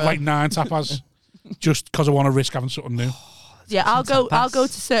 I'll have like 9 tapas just because I want to risk having something new. Yeah, I'll go to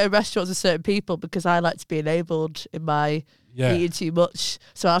certain restaurants with certain people because I like to be enabled in my eating too much.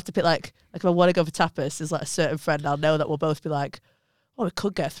 So I have to pick like if I want to go for tapas, there's like a certain friend I'll know that we'll both be like, oh, we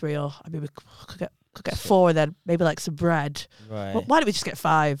could get 3, or I mean we could get 4, and then maybe like some bread. Right. Well, why don't we just get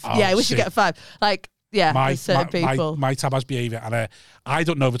 5? Oh, we should get 5. Like, there's certain people. My tapas behaviour, and I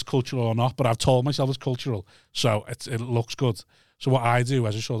don't know if it's cultural or not, but I've told myself it's cultural, so it looks good. So what I do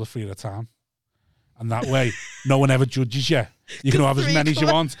is I just order 3 at a time. And that way, no one ever judges you. You can have as many as you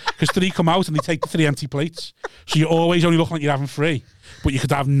want. Because 3 come out and they take the 3 empty plates. So you always only look like you're having 3. But you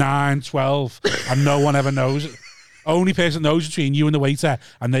could have 9, 12, and no one ever knows it. Only person knows between you and the waiter,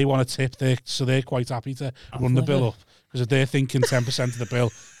 and they want a tip, so they're quite happy to run the bill up. Because if they're thinking 10% of the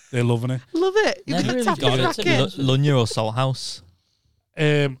bill, they're loving it. Love it. You can tap your racket. Lunya or Salt House?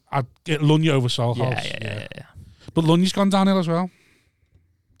 I'd get Lunya over Salt House. Yeah. But Lunya's gone downhill as well.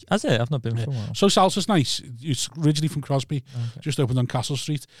 Has it? I've not been for a while. So Salsa's nice. It's originally from Crosby, just opened on Castle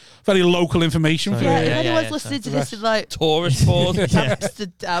Street. Very local information for you. If anyone's listening to this in like tourist board,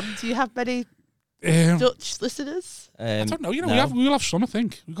 Amsterdam, do you have many Dutch listeners? I don't know. We'll have some. I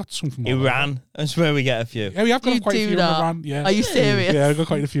think we've got some from Iran. That's where we get a few. Yeah, we have got quite a few in Iran. Yeah. Are you serious? Yeah, we've got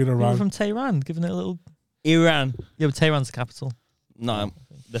quite a few in Iran. From Tehran, giving it a little. Iran. Yeah, but Tehran's the capital. No,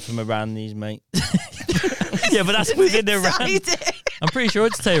 they're from Iran. These mate. Yeah, but that's within Iran. I'm pretty sure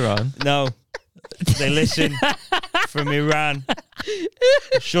it's Tehran. No, they listen from Iran.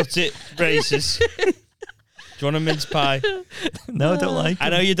 Shut it, racist. Do you want a mince pie? No, I don't like it. I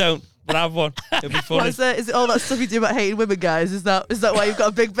know you don't, but have one. It'll be funny. Is it all that stuff you do about hating women, guys? Is that why you've got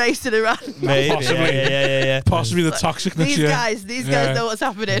a big base in Iran? Maybe. Possibly. Yeah. Possibly the toxicness. These guys know what's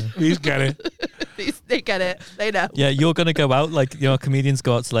happening. These get it. They get it. They know. Yeah, you're going to go out like, comedians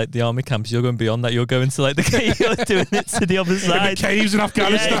go out to like the army camps. You're going beyond that. You're going to like you're doing it to the other side. In the caves in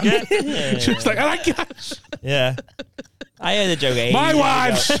Afghanistan. Yeah. Just like, I like guys. Yeah. I heard a joke ages My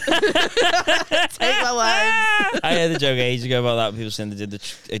wives. Take my wives. I heard a joke ages ago about that. People saying they did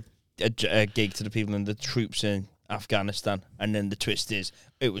a gig to the people and the troops in Afghanistan, and then the twist is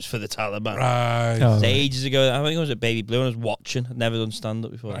it was for the Taliban. Right. Oh, It's ages ago. I think it was at Baby Blue, and I was watching. I'd never done stand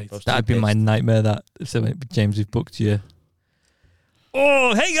up before. Right. That'd be my nightmare. That so James, we've booked you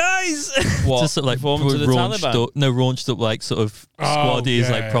oh, hey guys. What? Just sort of like Performing to the Taliban? raunched up like sort of squaddies,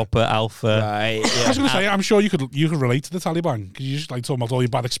 yeah. like proper alpha. Right. I was Yeah. going to say, I'm sure you could relate to the Taliban because you just like talking about all your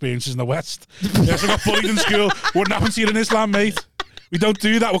bad experiences in the West. Yes, I got bullied in school. Wouldn't happen to you in Islam, mate. We don't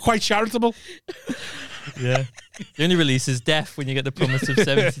do that. We're quite charitable. Yeah. The only release is death when you get the promise of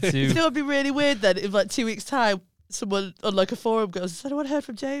 72. You know, it'd be really weird then if like 2 weeks' time, someone on like a forum goes, "Has anyone heard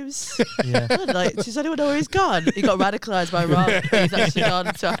from James? Yeah. Like, does anyone know where he's gone? He got radicalised by Rob. He's actually gone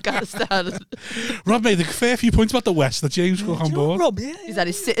to Afghanistan. Rob made a fair few points about the West that James got on board. Rob, yeah. He's had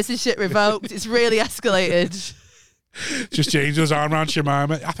his citizenship revoked. It's really escalated. Just James with his arm around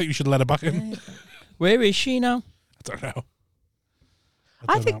Shemima. I think we should let her back in. Where is she now? I don't know.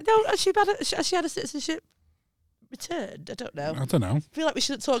 I think no. Has she had a citizenship returned? I don't know. I don't know. I feel like we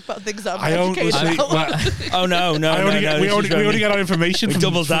shouldn't talk about things that I'm I only, educated about. Oh no, we only get our information. We from,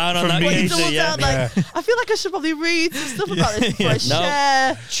 double down on from that me. game. Someone Yeah. down, like, I feel like I should probably read some stuff about this before I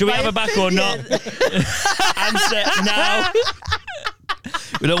share. Should we my have her back or not? opinion. Answer now.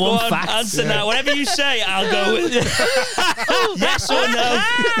 We don't Go want on, facts. answer now. Whatever you say, I'll go with yes or no.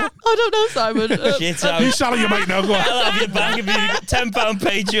 I don't know, Simon. Shit You out. Sally, you might know. Go on. I'll have your back if you £10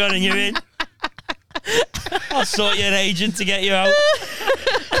 Patreon and you're in. I'll sort you an agent to get you out.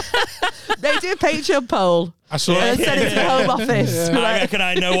 They do a Patreon poll I saw and it. send it to the Home Office. I reckon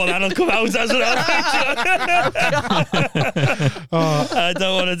I know what that'll come out as an I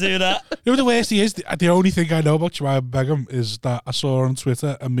don't want to do that. You know the worst he is? The only thing I know about Jemima Begum is that I saw her on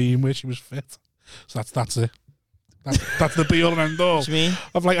Twitter a meme where she was fit. So that's it. That's the be all and end all. What do you mean?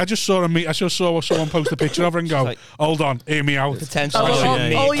 Of like, I just saw someone post a picture of her and go, Like- hold on, hear me out.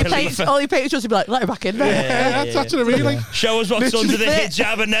 Potentially. All your patrons will be like, let her back in. That's what I mean. Like, Show us what's under the Literally.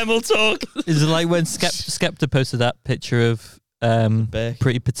 hijab and then we'll talk. Is it like when Skepta posted that picture of Beck.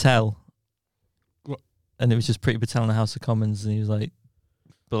 Priti Patel? What? And it was just Priti Patel in the House of Commons, and he was like,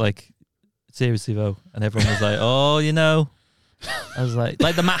 but like, seriously though. And everyone was like, oh, you know. I was like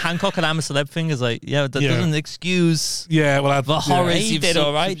the Matt Hancock and I'm a Celeb thing is like, yeah, that doesn't excuse yeah, well, the horrors. He you've did seen-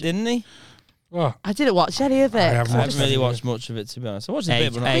 all right, didn't he? Well, I didn't watch any of it. I haven't I watched haven't really it. watched much of it, to be honest. I watched a Hey,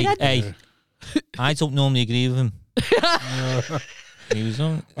 bit, but not hey, I don't normally agree with him. He was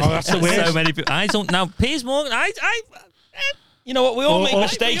on. Oh, that's the worst. So many people. I don't now. Piers Morgan. You know what? We all Oh, make oh.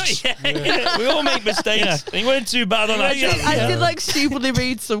 mistakes. We all make mistakes. He weren't too bad on that. I did like stupidly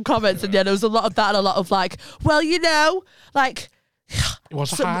read some comments, and yeah, there was a lot of that and a lot of like, well, you know, like. It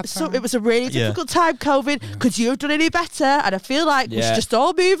was a hard time. It was a really Yeah. difficult time, COVID. Could you have done any better? And I feel like we Yeah. should just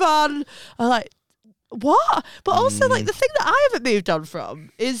all move on. I'm like, what? But also, like, the thing that I haven't moved on from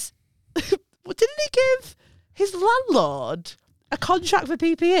is, didn't he give his landlord a contract for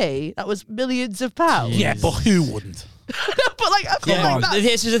PPE that was millions of pounds? Yeah, but who wouldn't? But like, I feel Yeah, like that.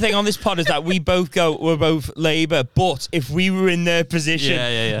 this is the thing on this pod is that we're both Labour, but if we were in their position,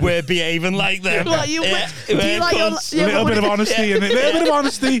 Yeah. we're behaving like them. Like, you, Yeah, do we're you like your, cunts. A yeah, little but bit of what- honesty in it. A little bit of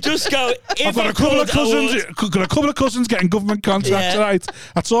honesty. Just go. If I've got a couple of cousins getting government contracts, Yeah. right?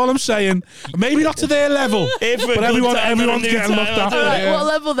 That's all I'm saying. Maybe not to their level, but everyone's getting looked after. All right, Yeah. what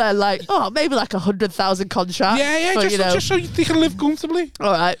level then? Like, maybe like 100,000 contracts. Yeah, but, just so they can live comfortably.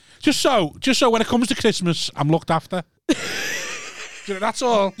 all right. Just so when it comes to Christmas, I'm looked after. That's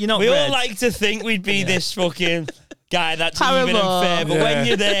all. You're not We red. all like to think we'd be this fucking guy that's even and Paramore. fair, but Yeah. when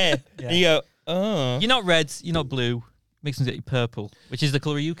you're there, and you go, oh. You're not red. You're not blue. Makes them get you purple, which is the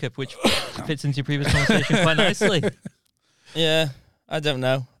colour of UKIP, which fits into your previous conversation quite nicely. Yeah, I don't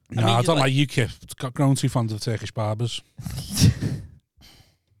know. No, I don't like UKIP. It's got grown too fond of Turkish barbers.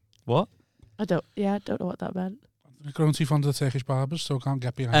 What? I don't know what that meant. I've grown too fond of the Turkish barbers, so I can't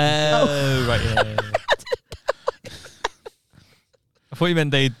get behind Oh, right. Yeah. I thought you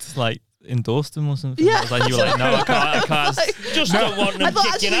meant they'd like endorsed them or something. Yeah. I was like, you were like, no, I can't. Just don't want them I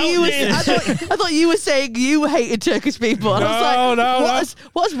thought kicking actually out. you were. dude. I thought you were saying you hated Turkish people. And I was No, like, no.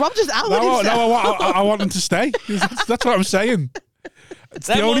 what's Rob just outed No, himself? I want them to stay. That's what I'm saying. It's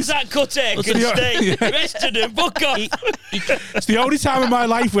the Them only ones that cut hair can the- stay. yeah. The rest of them, fuck off. It's the only time in my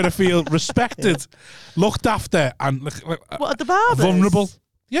life where I feel respected, looked after, and What are the barbers? vulnerable.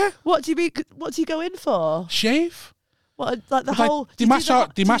 Yeah, What do you mean? What do you go in for? shave. What like the Like, whole? they do you do the massage.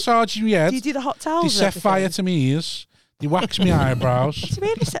 hot- They massage your Do head. you do the hot They towels? and set everything? fire to my ears. They wax my eyebrows. What do you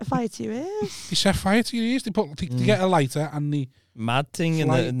mean they set fire to your ears? They set fire to your ears. They get a lighter and they Mad thing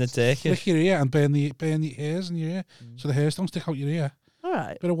in the Turkish. flick your ear and burn the hairs in your ear, so the hairs don't stick out your ear. All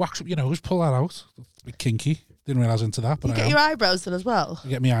right. Bit of wax up your nose, pull that out. It's a bit kinky. Didn't realise into that, but You I get am. your eyebrows done as well. I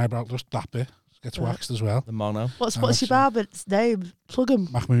get my eyebrow, just that bit gets Right. waxed as well. The mono. What's Oh, your that's- barber's name? Plug 'em.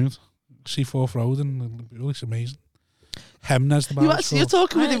 Mahmood, C4th Road, and it's amazing. Hemnes the You're barber's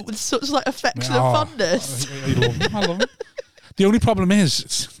talking with him with such like affection and fondness. I love him. I love him. The only problem is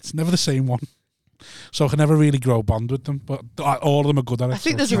it's never the same one. So I can never really grow a bond with them, but all of them are good at it. I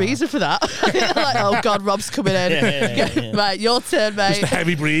think so there's a reason for that. Like, oh God, Rob's coming in. Yeah. Right, your turn, mate. Just the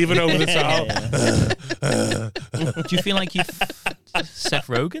heavy breathing over the towel. Do you feel like you've Seth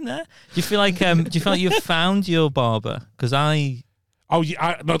Rogen there? Do you feel like you've found your barber? Because I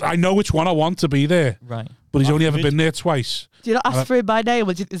know which one I want to be there, right, but he's only ever been there twice. Do you not ask for him by name?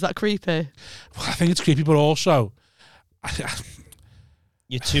 Is that creepy? Well, I think it's creepy, but also,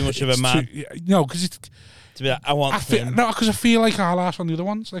 You're too much of a man no, because it's. to be like, I want him. No, because I feel like I'll ask on the other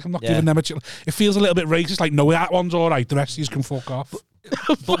ones. Like I'm not Yeah. giving them a. It feels a little bit racist. Like no, that one's all right. The rest of you can fuck off.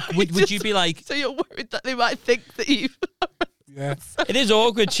 but would you be like? So you're worried that they might think that you? Yeah, It is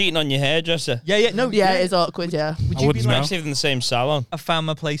awkward cheating on your hairdresser. Yeah, no, Yeah, it is awkward. Yeah. Would I you be wouldn't like? know. Especially if in the same salon. I found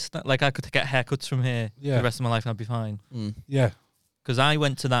my place. Like I could get haircuts from here for Yeah. the rest of my life, and I'd be fine. yeah. Because I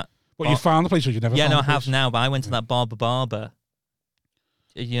went to that. But you found the place where you never. Yeah, found no, I the have place? now. But I went to that barber.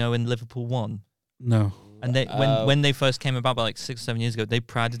 You know, in Liverpool 1. No. And they when they first came about like 6 or 7 years ago, they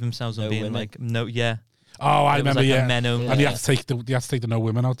prided themselves on No being women. like no, yeah. Oh, I It was remember. like a Yeah, men only. and you have to take the no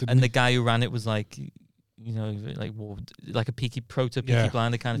women out. Didn't And you? the guy who ran it was like, you know, like a Peaky Yeah.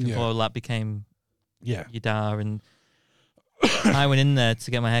 Blinder kind of thing. Yeah. Before that became Yeah. Yadar, and I went in there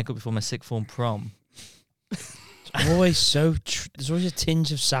to get my haircut before my sixth form prom. Always there's always a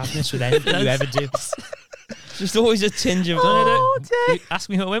tinge of sadness with anything you ever do. Just always a tinge of. Oh, dear. You ask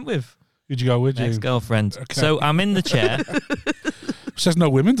me who I went with. Who'd you go with? Ex girlfriend. Okay. So I'm in the chair. It says no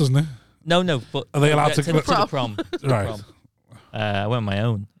women, doesn't it? No, but Are they allowed to the go- prom? Right. Prom. I went on my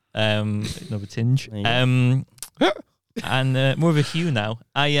own. Another tinge. There you And more of a hue now.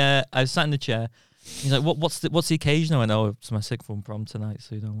 I sat in the chair. He's like, what's the occasion? I went, oh, it's my sixth form prom tonight,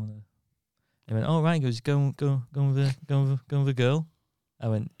 so you don't want to. He went, oh right. He goes, go with a girl. I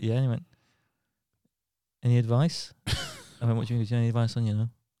went, yeah. And he went, any advice? I went, what do you mean? Do you have any advice on, you know?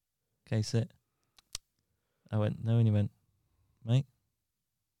 Okay, sit. I went, no. And he went, mate.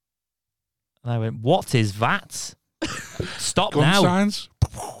 And I went, what is that? Stop Gun now. signs.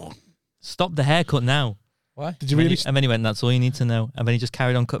 Stop the haircut now. Why? Did you really? And then he went, that's all you need to know. And then he just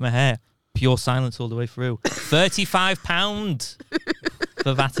carried on cutting my hair. Pure silence all the way through. £35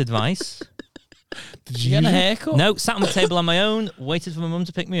 for that advice. Did Did you get a use it? haircut? No, sat on the table on my own, waited for my mum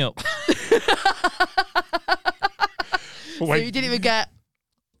to pick me up. So Wait. you didn't even get.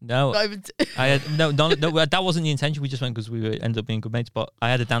 No, Not even I had no, that wasn't the intention. We just went because we ended up being good mates. But I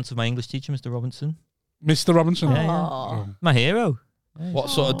had a dance with my English teacher, Mr. Robinson, Mr. Robinson. Yeah, yeah. Oh. my hero. What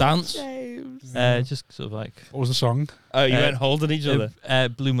sort of dance? James. Just sort of like What was the song? Oh, you Uh, went holding each other.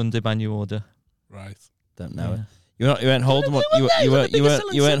 Blue Monday by New Order. Right. Don't know it. Yeah. You weren't holding. Blue You Mondays are the biggest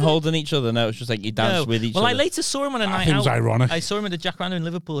weren't selling holding each other. No, it's just like you danced with each Well, other. I later saw him on a I night think it was out. ironic. I saw him at the Jack Random in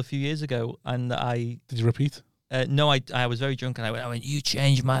Liverpool a few years ago, and I Did you repeat? no, I was very drunk, and I went, you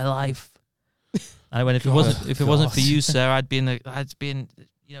changed my life. And I went, if it God, wasn't for God. you, sir, I'd been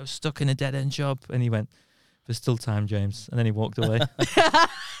stuck in a dead end job. And he went, there's still time, James. And then he walked away.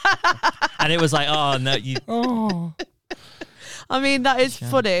 And it was like, oh no, you. Oh. I mean, that is Yeah.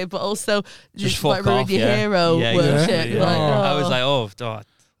 funny, but also Just just like fuck ruin off, your yeah. hero Yeah, worship. yeah. You're like, Oh. I was oh. like,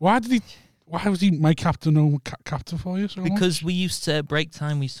 oh, Why was he my captain captain for you so much? because we used to break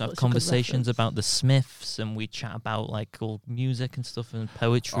time. We used to have Such a good conversations reference. about the Smiths, and we chat about like old music and stuff and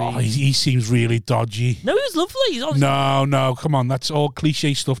poetry. Oh, he seems really dodgy. No, he was lovely. He's honest. No, come on. That's all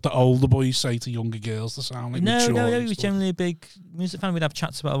cliche stuff that older boys say to younger girls to sound like No, mature he and was stuff. generally a big music fan. We'd have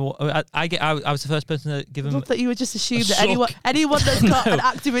chats about. I was the first person to give I him. love that you would just assume A that suck. anyone that's got No. an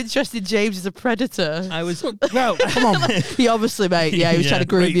active interest in James is a predator. I was. Well, come on. He obviously, mate. Yeah, he was Yeah. trying to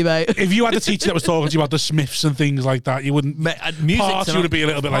groom Wait, you, mate. If you had a teacher that was talking to you about the Smiths and things like that, you wouldn't. Music Part to you would be a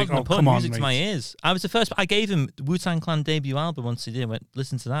little bit like, pardon oh, the pun, come on, music to mate. my ears. I was the first. I gave him the Wu-Tang Clan debut album once he did. Went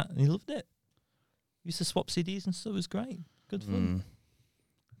listen to that, and he loved it. We used to swap CDs and stuff. It was great, good fun.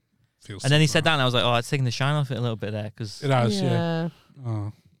 Feels And then he so said bad. that, and I was like, oh, it's taking the shine off it a little bit there because It has, yeah.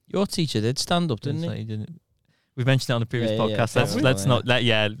 Oh. Your teacher did stand up, didn't he? didn't. We've mentioned it on the previous Yeah, yeah, podcast. fair Let's enough. let's not.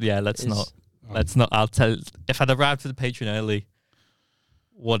 Let's It's- not. Oh. Let's not. I'll tell. If I'd arrived for the Patreon early,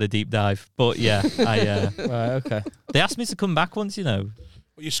 what a deep dive. But yeah, Right. Okay. they asked me to come back once. You know.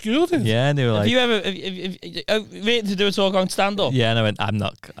 But you schooled it? Yeah, and they were Have like, you ever written to do a talk on stand up? yeah, and I went, I'm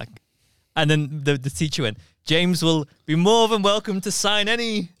not. And then the teacher went, James will be more than welcome to sign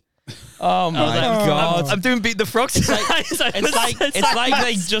any. Oh I my was like, god! I'm doing Beat the Frog tonight. It's like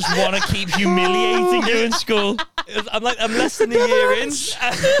they just want to keep humiliating you in school. I'm less than a year in.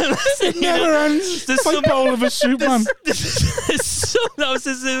 It never ends. There's It's like some- bowl of a soup, man.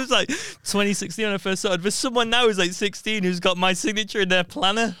 It was like 2016 when I first started. There's someone now who's like 16 who's got my signature in their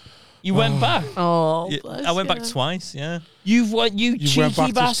planner. You went back. Oh, Yeah, bless I went back you. twice. Yeah. You went cheeky back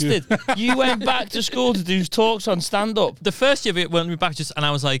to bastard. You went back to school to do talks on stand-up. The first year of it went me back and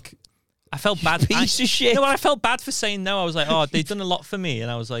I was like, I felt bad. Piece of shit. No, I felt bad for saying no. I was like, oh, they've done a lot for me,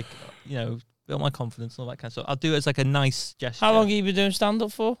 and I was like, build my confidence and all that kind of stuff. I'll do it as like a nice gesture. How long have you been doing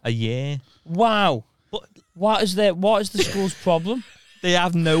stand-up for? A year. Wow. But What is the school's problem? they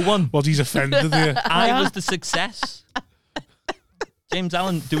have no one. Well, he's offended here. I was the success. James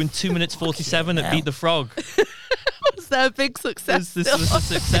Allen doing 2 minutes 47 at Beat the Frog. Was there a big success? This was a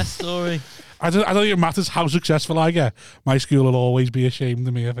success story. I don't think it matters how successful I get. My school will always be ashamed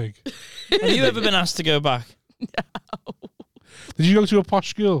of me, I think. Have you ever been asked to go back? Did you go to a posh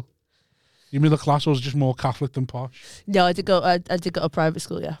school? You middle class, or was it just more Catholic than posh? No, I did go. I did go to private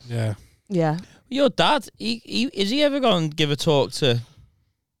school. Yeah. Yeah. Yeah. Your dad, is he ever going to give a talk to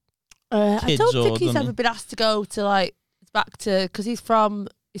I kids don't or think he's dummy? ever been asked to go to like back to because he's from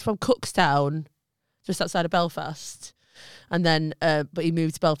Cookstown, just outside of Belfast, and then but he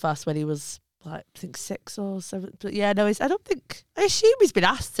moved to Belfast when he was like I think 6 or 7. But yeah, no, I assume he's been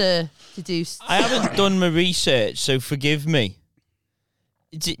asked to do. I haven't done my research, so forgive me.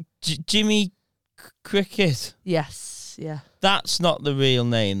 Jimmy Cricket. Yes. Yeah. That's not the real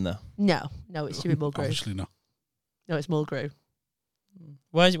name, though. No, it's Jimmy Mulgrew. Obviously not. No, it's Mulgrew.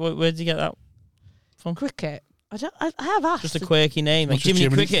 Where did you get that from? Cricket. I have asked. Just a quirky name, like Not just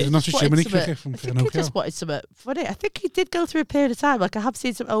Jimmy Cricket. Not just Wanted Jiminy something- Cricket from I think he Pinocchio. just wanted something funny. I think he did go through a period of time. Like I have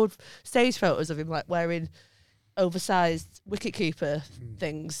seen some old stage photos of him like wearing oversized wicketkeeper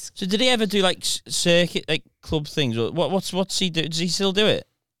things. So did he ever do like circuit, like club things? Or what's he do? Does he still do it?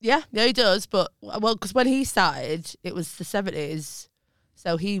 Yeah, he does. But well, because when he started, it was the 70s,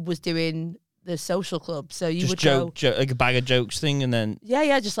 so he was doing the social club. So you Just would go, joke, like a bag of jokes thing, and then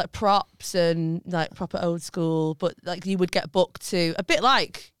yeah, just like props and like proper old school. But like you would get booked to a bit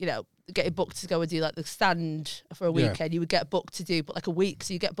like getting booked to go and do like the stand for a Yeah. weekend. You would get booked to do but like a week.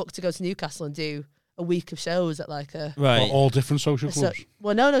 So you get booked to go to Newcastle and do a week of shows at like a. right. All different social So, clubs.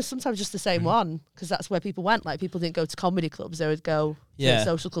 well, no, sometimes just the same one because that's where people went. Like people didn't go to comedy clubs; they would go Yeah. to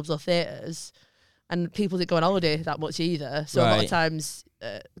social clubs or theatres, and people didn't go on holiday that much either. So a lot Right. of times,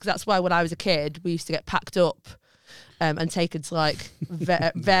 because that's why when I was a kid, we used to get packed up and taken to like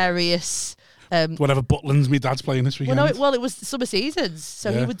various. Whatever Butlins my dad's playing this weekend. It was summer seasons.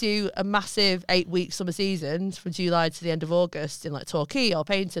 So he Yeah. would do a massive 8-week summer season from July to the end of August in like Torquay or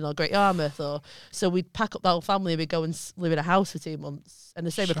Paynton or Great Yarmouth. So we'd pack up the whole family and we'd go and live in a house for 2 months. And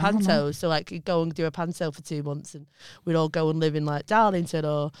the same with Sound pantos. So like you'd go and do a panto for 2 months and we'd all go and live in like Darlington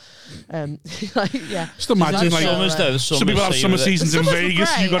or like yeah. Just imagine The like summers though. The some summers, people have so you summer were there. seasons in Summers were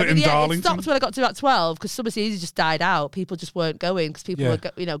Vegas. great. You got I it mean, in yeah, It Darlington. stopped when I got to about 12 because summer seasons just died out. People just weren't going because people Yeah.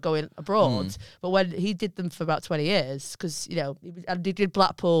 were going abroad. But when he did them for about 20 years, because and he did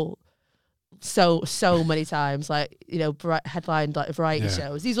Blackpool so many times, like headlined like variety Yeah.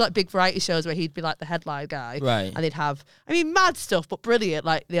 shows. These were like big variety shows where he'd be like the headline guy, Right. and they'd have mad stuff but brilliant.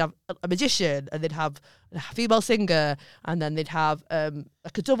 Like they have a magician and they'd have a female singer and then they'd have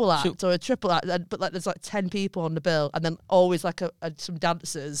like a double act or a triple act, but like there's like 10 people on the bill and then always like some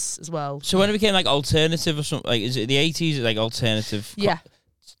dancers as well. So when it became like alternative or something, like is it the 80s? Like alternative? Yeah.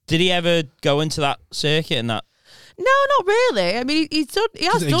 Did he ever go into that circuit and that? No, not really. I mean, he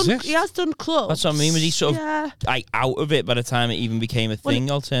has done clubs. That's what I mean. Was he sort of Yeah. like out of it by the time it even became a thing?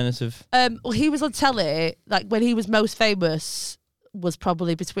 Alternative. Well, he was on telly, like when he was most famous was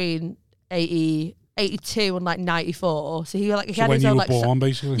probably between 82 and like 94. So he So had when his you own were like born,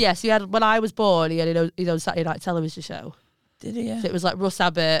 basically. yes, when I was born, he had his own Saturday night television show. Did he? Yeah. So it was like Russ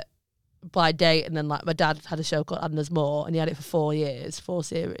Abbott, Blind Date, and then like my dad had a show called And There's More, and he had it for 4 years, 4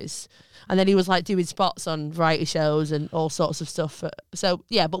 series. And then he was like doing spots on variety shows and all sorts of stuff. So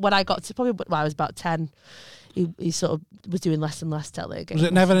yeah, but when I got to probably when I was about 10, he sort of was doing less and less telly. Was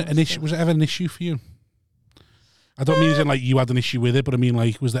it never an issue? Was it ever an issue for you? I don't mean as in like you had an issue with it, but I mean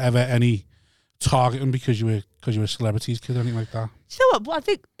like was there ever any targeting because you were a celebrities kid or anything like that? Do you know what? Well, I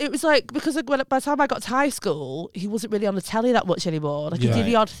think it was like because by the time I got to high school, he wasn't really on the telly that much anymore. Like he Yeah. did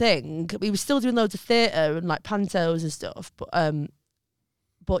the odd thing. He was still doing loads of theatre and like pantos and stuff.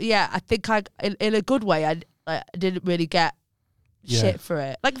 But yeah, I think in a good way, I didn't really get shit for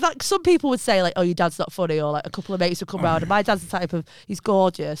it. Like some people would say like, oh, your dad's not funny, or like a couple of mates would come round. And my dad's the type of he's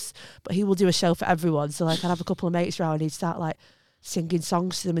gorgeous, but he will do a show for everyone. So like I'd have a couple of mates round, and he'd start like singing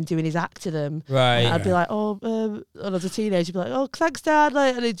songs to them and doing his act to them. Right. And I'd be like, when I was a teenager, I'd be like, oh, thanks, Dad.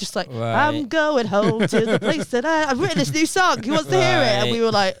 Like, and he'd just like, Right. I'm going home to the place that I've written this new song. Who wants to hear it? And we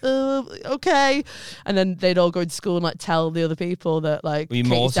were like, okay. And then they'd all go into school and like tell the other people that like Were you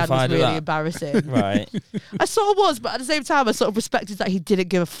Katie's dad was mortified of really that? embarrassing. Right. I sort of was, but at the same time, I sort of respected that he didn't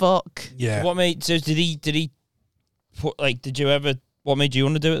give a fuck. Yeah. What made? So did he? Put, like, did you ever? What made you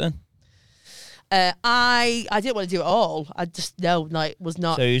want to do it then? I didn't want to do it all. I just was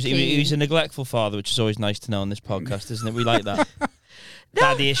not. So he keen. was a neglectful father, which is always nice to know on this podcast, isn't it? We like that.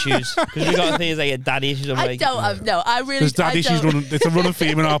 Daddy issues, because we got things like daddy issues. I don't have I really. There's dad I issues don't- running. It's a running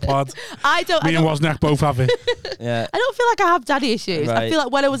theme in our pod. I don't. Me and Wozniak both have it. Yeah. I don't feel like I have daddy issues. I Right. feel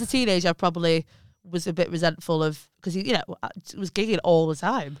like when I was a teenager, I probably was a bit resentful of because he, I was gigging all the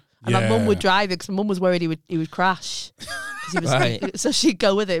time, and my mum would Yeah. drive it because my mum was worried he would crash. 'Cause he was, Right. So she'd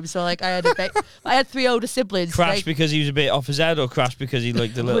go with him. So like I had 3 older siblings. Crash They- because he was a bit off his head, or crash because he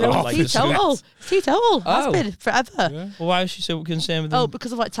liked the little. Well, like, teetotal. Teetotal. Has Oh. been forever. Yeah. well, why was she so concerned with him? Oh,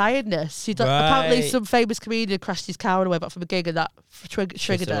 because of like tiredness. She'd apparently Right. some famous comedian crashed his car on the way back from a gig, and that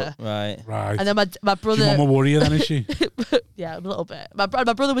triggered her. Right. Right. And then my Is your brother, mum a worrier then, is she? yeah, a little bit. My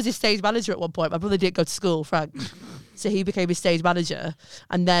brother was his stage manager at one point. My brother didn't go to school, Frank, so he became his stage manager,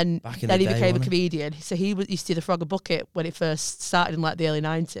 and then Back in he the day, became a wasn't he? comedian. So he used to do the Frog and Bucket when it first started in like the early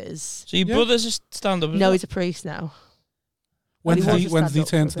 90s. So your Yeah. brother's a stand-up. No, he's a priest now. When he did was he, a when did he stand-up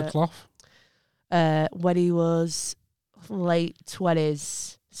turn for to a the bit. cloth? When he was late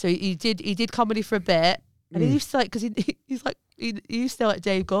 20s. So he did comedy for a bit, and he used to like because he used to like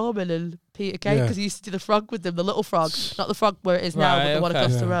Dave Gorman and Peter Kay Yeah. because he used to do the Frog with them, the little frog, not the frog where it is now, but Right, the one okay.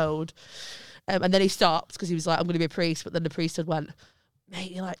 across the Yeah. road. And then he stopped because he was like, I'm going to be a priest. But then the priesthood went,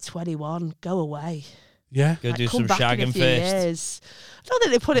 mate, you're like 21, go away. Yeah. Go Like, do come some back in a shagging few first. years. I don't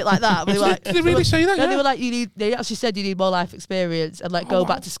think they put it like that. But they were like, Did they really say that? no, they Yeah. were like, they actually said you need more life experience and like go wow.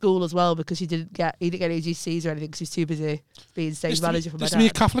 back to school as well because he didn't get any GCSEs or anything because he's too busy being stage Used manager for my to be a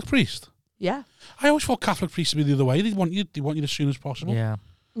dad. Catholic priest. Yeah. I always thought Catholic priests would be the other way. They want you as soon as possible. Yeah.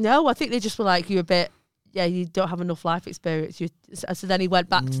 No, I think they just were like, you're a bit, you don't have enough life experience. So then he went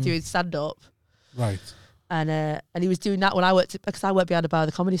back to doing stand up. Right. And he was doing that when I worked, because I worked behind the bar of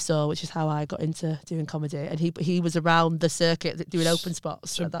the Comedy Store, which is how I got into doing comedy. And he was around the circuit doing open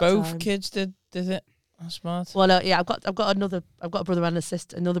spots So at that both time. kids did it. That's smart. Well, yeah, I've got a brother and a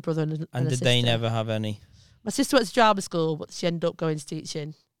sister, another brother and a And did sister. they never have any? My sister went to drama school, but she ended up going to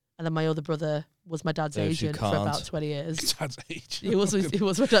teaching. And then my other brother was my dad's Those who agent for can't. about 20 years. Dad's age. He was my dad's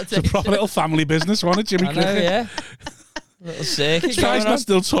It's a agent. proper little family business, wasn't it, Jimmy I know, Cricket? yeah. Little circuit This guy's going on. not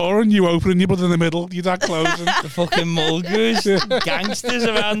still touring, you opening your brother in the middle, your dad closing. The fucking mulgrews, gangsters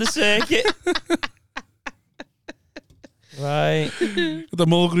around the circuit. Right. The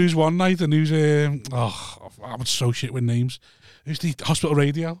Mulgrews one night, and who's I'm so shit with names. Who's the Hospital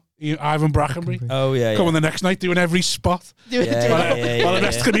Radio? Ivan Brackenbury. Oh yeah. Coming the next night doing every spot. Doing- Yeah, While yeah, the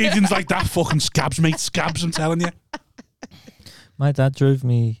rest of comedians like that, fucking scabs, mate, scabs. I'm telling you. My dad drove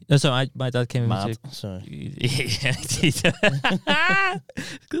me. No, sorry, my dad came Mad. into. Sorry. Yeah,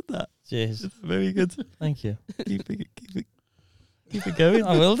 good that. Cheers. Very good. Thank you. Keep it going.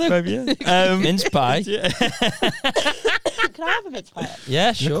 I will do. 5 years. Mince pie. Can I have a bit of it? Yeah,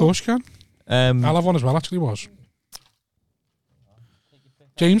 Yeah, sure. of course you can. I'll have one as well, actually, was.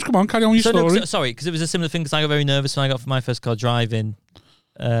 James, come on, carry on your story. Sorry, because it was a similar thing. Because I got very nervous when I got for my first car driving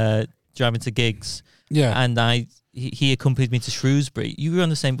to gigs, Yeah. and he accompanied me to Shrewsbury. We were on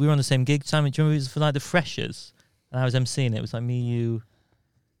the same gig, Simon. Do you remember it was for like the freshers, and I was emceeing it. It was like me, you,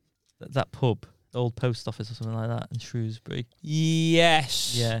 that pub, the old post office or something like that in Shrewsbury.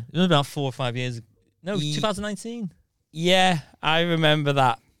 Yes. Yeah, it was about 4 or 5 years ago. No, Ye- 2019. Yeah, I remember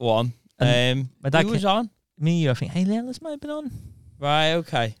that one. My dad Who was on? Me, you. I think Haley Ellis might have been on. Right.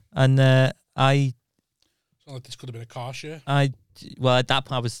 Okay. And It's not like this could have been a car share. well, at that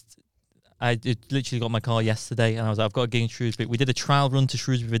point, I literally got my car yesterday, and I was like, I've got a gig in Shrewsbury. We did a trial run to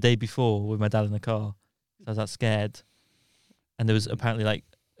Shrewsbury the day before with my dad in the car. So I was that scared, and there was apparently like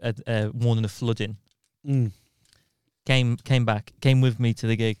a warning of flooding. Came with me to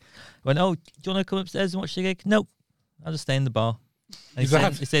the gig. Went, oh, do you want to come upstairs and watch the gig? Nope, I'll just stay in the bar. And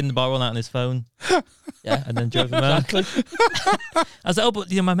he stayed in the bar all night on his phone. Yeah. And then drove him around. I was like, oh,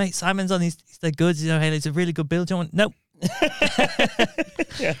 but my mate Simon's on. He's they're good. Haley, it's a really good build. Do you want? Nope.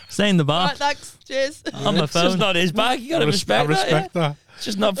 Stay in the bar. Right, thanks. Cheers. On my It's just phone. not his bag. You gotta I respect that. respect Yeah? that. It's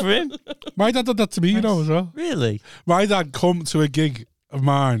just not for him. My dad did that to me, you know, as well. Really? My dad come to a gig of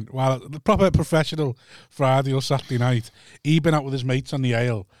mine, the proper professional Friday or Saturday night. He'd been out with his mates on the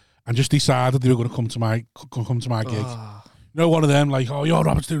ale and just decided they were going to come to my gig. You know, one of them, like, oh, you're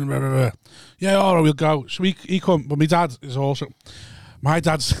Robert's doing blah, blah, blah. Yeah, all right, we'll go. So he come, but my dad is also, my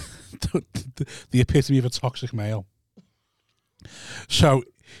dad's the epitome of a toxic male. So,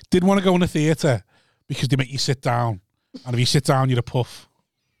 didn't want to go in the theatre because they make you sit down. And if you sit down, you're a puff.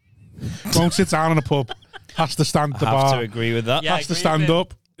 Don't sit down in a pub. Has to stand at the I have bar. to agree with that. Yeah, Has to stand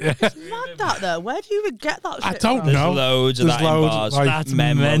up. Yeah. Mad that though. Where do you even get that shit I don't from? know. There's loads of There's that in loads, bars. like- That's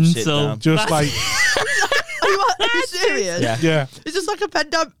Men won't sit mental. down. Just like, Are you serious? Yeah. yeah. It's just like a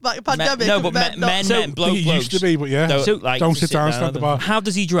pandemic. No, of but men I bloke think it used to be, but yeah. Don't, like Don't to sit down, stand at at the them. bar. How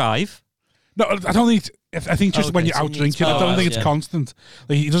does he drive? No, I don't think. I think just Okay, when you're so out he drinking, I needs- don't Oh, think it's yeah. constant.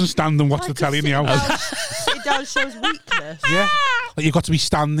 Like, he doesn't stand and watch the telly in the house. Sitting down shows weakness. Yeah, like you've got to be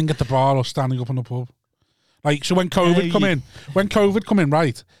standing at the bar or standing up in the pub. Like, so when COVID come in,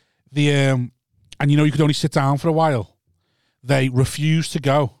 right? The and you know you could only sit down for a while. They refused to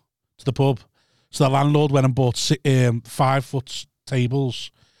go to the pub, so the landlord went and bought 5-foot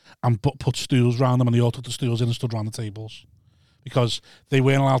tables and put stools around them, and they all took the stools in and stood around the tables because they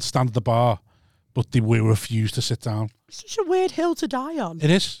weren't allowed to stand at the bar, but they were refused to sit down. It's such a weird hill to die on. It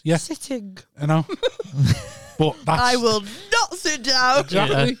is, yeah, Sitting. I know. But that's I will not sit down.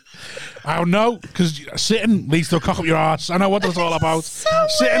 exactly. I don't know, because sitting leads to a cock up your arse. I know what that's all about.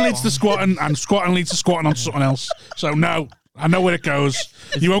 Sitting leads to squatting, and squatting leads to squatting on something else. So no, I know where it goes.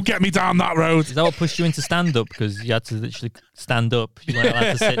 You won't get me down that road. Is that what pushed you into stand up? Because you had to literally stand up. You weren't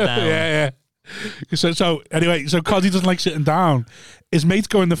allowed to sit down. Yeah. So anyway, so because he doesn't like sitting down, his mates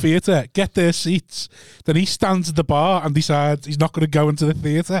go in the theatre, get their seats, then he stands at the bar and decides he's not going to go into the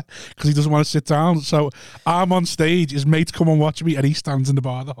theatre because he doesn't want to sit down. So I'm on stage, his mates come and watch me, and he stands in the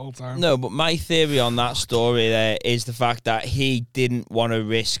bar the whole time. No, but my theory on that story there is the fact that he didn't want to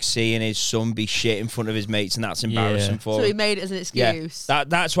risk seeing his son be shit in front of his mates, and that's embarrassing for So him. he made it as an excuse.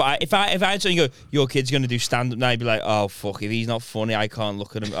 That's what if I had something go, your kid's going to do stand up now, I'd be like, oh fuck, if he's not funny, I can't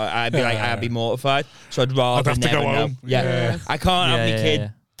look at him. I'd be like, I'd be mortified. So I'd rather I'd have to never go know. home. Yeah. I can't have my kid yeah.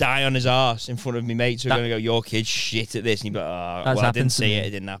 die on his arse in front of me mates who are going to go, your kid's shit at this, and you'd be like, oh, That's well, I happened didn't to see me.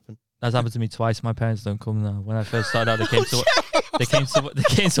 it didn't happen. That's happened to me twice. My parents don't come now. When I first started out, they came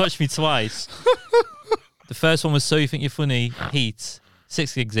to watch me twice. The first one was So You Think You're Funny, Heat,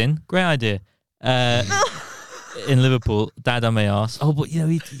 6 gigs in, great idea. In Liverpool, died on my arse. Oh, but you know,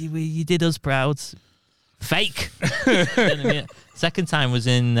 you did us proud. Fake. Second time was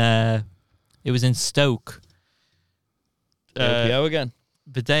in Stoke. Go again.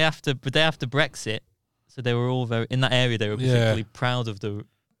 The day after Brexit, so they were all very in that area. They were particularly proud of the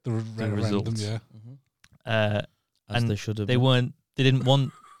referendum, result. yeah. As and they should have. they didn't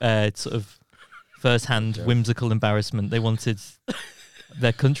want sort of first-hand whimsical embarrassment. They wanted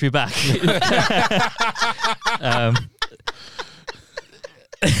their country back.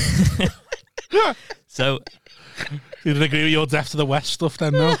 So You didn't agree with your Death to the West stuff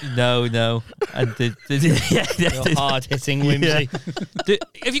then, no? no, and hard hitting whimsy.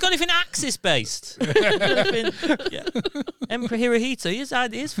 have you got anything Axis based? Emperor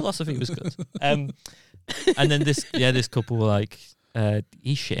Hirohito, his philosophy was good. And then this couple were like,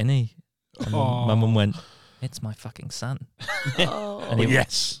 he's shit, isn't he? And my mum went, it's my fucking son. And he,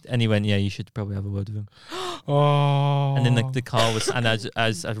 Yes. and he went, yeah, you should probably have a word with him. Oh. And then the car was, and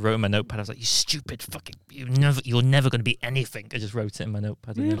as I wrote in my notepad, I was like, you stupid fucking, you're never going to be anything. I just wrote it in my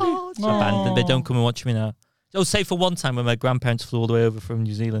notepad. Again. Oh, So abandoned. They don't come and watch me now. Oh, say for one time when my grandparents flew all the way over from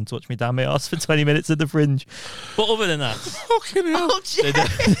New Zealand to watch me down my arse for 20 minutes at the Fringe. But other than that, Fucking hell. Oh, Jay.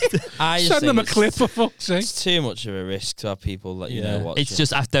 I just Send think them a it's- clip for fuck's sake. It's too much of a risk to have people that you know watch. it's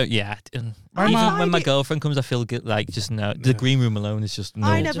just I don't. Yeah, and I even find when my it- girlfriend comes, I feel like just no. The green room alone is just no.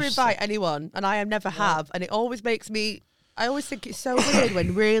 I never Just- invite anyone, and I never have, and it always makes me. I always think it's so weird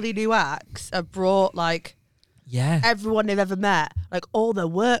when really new acts are brought like Yeah, everyone they've ever met, like all their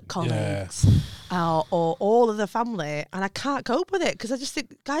work colleagues, or all of their family, and I can't cope with it because I just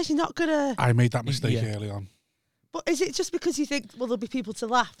think, guys, you're not gonna. I made that mistake Yeah. early on. But is it just because you think, well, there'll be people to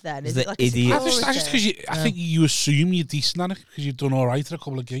laugh then? Is The it like idiot. I just because I think you assume you're decent at it because you've done all right at a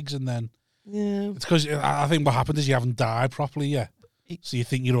couple of gigs, and then Yeah. it's because I think what happened is you haven't died properly yet, so you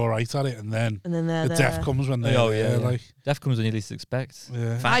think you're all right at it, and then And then the they're death there. comes when they're yeah. like, death comes when you least expect.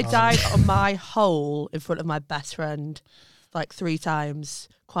 yeah. I died on my hole in front of my best friend like 3 times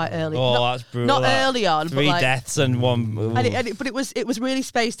quite early. Oh, not that's brutal. not that. early on, 3 but like. deaths and one. But it was really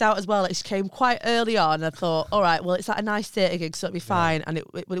spaced out as well. It came quite early on. I thought, all right, well, it's like a nice theatre gig, so it'll be fine. And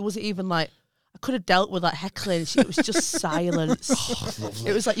it wasn't even like I could have dealt with like heckling. It was just silence.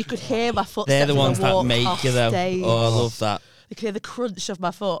 It was like you could hear my footsteps. They're the ones when I that walked make off you though. stage. Oh, I love that. You could hear the crunch of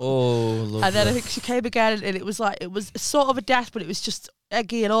my foot. Oh, love And then I that. think she came again, and it was like it was sort of a death, but it was just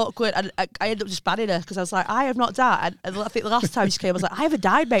eggy and awkward, and I ended up just banning her because I was like, I have not died. And I think the last time she came, I was like, I haven't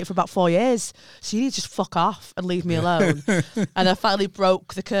died, mate, for about 4 years. So you need to just fuck off and leave me alone. And I finally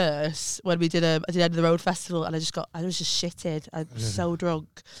broke the curse when we did I did End of the Road Festival, and I was just shitted. I was so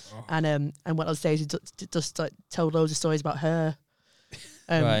drunk, and went on stage and just like told loads of stories about her.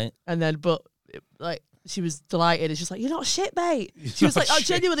 Right. And then, but like, she was delighted. And she's like, "You're not shit, mate." She was like, "I'm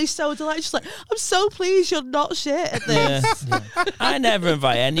genuinely so delighted." She's like, "I'm so pleased you're not shit at this." Yeah. I never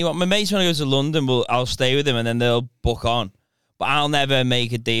invite anyone. My mates want to go to London, I'll stay with them and then they'll book on. But I'll never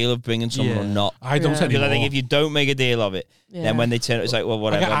make a deal of bringing someone or not. I don't Yeah. Because I think if you don't make a deal of it, then when they turn, it's like, well, I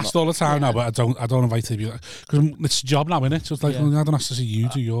whatever. get asked all the time now, but I don't invite people because it's a job now, innit? So it's like, well, I don't have to see you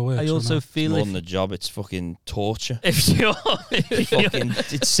do your work. I so also no. It's feel more if, than a job, it's fucking torture. if you're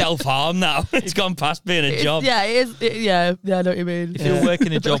It's self-harm now. It's gone past being a job. Yeah, it is. I know what you mean. if you're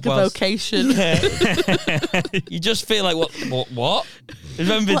working a It's job like a whilst vocation. You just feel like, what?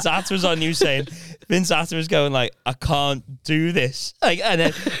 When Vince Atta was on, you saying, Vince Atta was going like, I can't do this. Like, and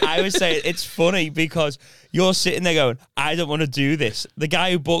then I was saying, it's funny because you're sitting there going, I don't want to do this. The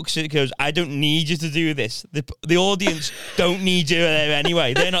guy who books it goes, I don't need you to do this. The audience don't need you there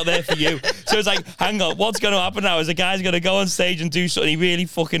anyway. They're not there for you. So it's like, hang on, what's going to happen now is a guy's going to go on stage and do something he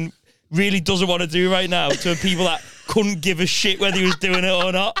really doesn't want to do right now to people that couldn't give a shit whether he was doing it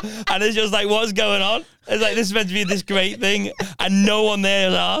or not. And it's just like, what's going on? It's like, this is meant to be this great thing and no one there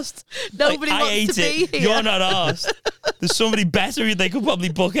is asked. Nobody Like, I wants to hate be it. here. You're not asked. There's somebody better who they could probably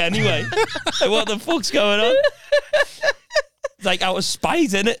book anyway. Like, what the fuck's going on? It's like out of spite,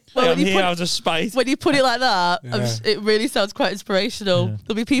 isn't it? Like, Well, I'm when you here put- out of spite. When you put it like that, Yeah. it really sounds quite inspirational. Yeah.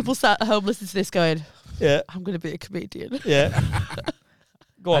 There'll be people sat at home listening to this going, Yeah, I'm going to be a comedian. yeah.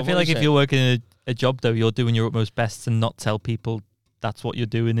 Go on, I feel what like you if saying? you're working a job though, you're doing your utmost best to not tell people that's what you're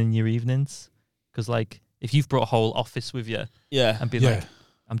doing in your evenings. Because like if you've brought a whole office with you Yeah. and be Yeah. like,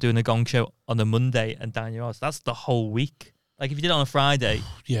 I'm doing a gong show on a Monday and down your arse, that's the whole week. Like if you did it on a Friday,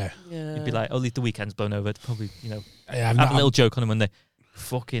 Yeah, you'd be like, oh, leave the weekend's blown over. It's probably, yeah. have a little joke on a Monday.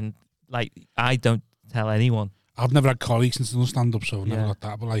 Fucking like I don't tell anyone. I've never had colleagues since done stand up, so I've never Yeah. got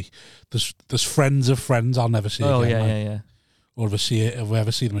that. But like, there's friends of friends I'll never see Oh again. yeah, like, yeah. Or if I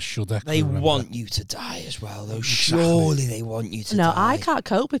ever see them, I shudder. They want you to die as well, though. Exactly. Surely they want you to No, die. I can't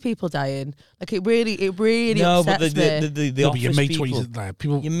cope with people dying. Like it really No, but upsets me. the No, but your office mates people, want you to, like,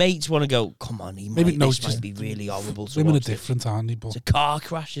 people. your mates want to go, come on, Maybe no, this just- might be really horrible to Women are watch this. different, aren't they? But It's a car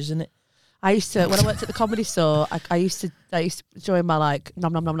crash, isn't it? I used to, when I worked at the Comedy Store, I used to join my like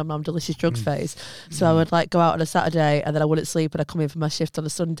nom nom nom nom nom delicious drugs phase. So I would like go out on a Saturday and then I wouldn't sleep and I'd come in for my shift on a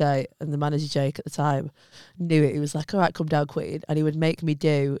Sunday. And the manager Jake at the time knew it. He was like, "All right, come down, Queen," and he would make me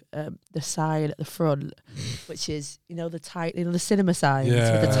do the sign at the front, which is the cinema signs with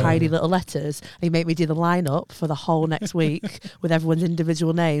the Yeah. tiny little letters. And he'd make me do the lineup for the whole next week with everyone's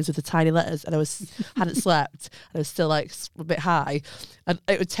individual names with the tiny letters. And I hadn't slept and I was still like a bit high. And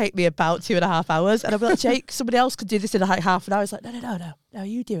it would take me about 2.5 hours. And I'd be like, "Jake, somebody else could do this in like half an hour." He's like, no,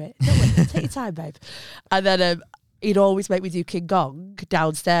 you do it. Don't worry, take your time, babe. And then he'd always make me do King Gong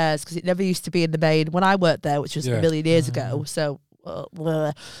downstairs because it never used to be in the main when I worked there, which was Yeah. a million years ago. So,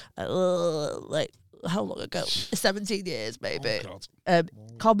 like, how long ago? 17 years, maybe. oh, God.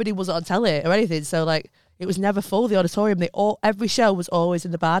 Comedy wasn't on telly or anything. So, like, it was never full, the auditorium. Every show was always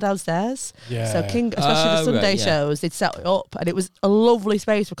in the bar downstairs. Yeah. So especially the Oh, Sunday right, yeah. shows, they'd set it up, and it was a lovely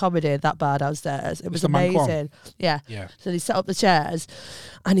space for comedy. That bar downstairs, it was the Man Kwong? amazing. Yeah. Yeah. So they set up the chairs,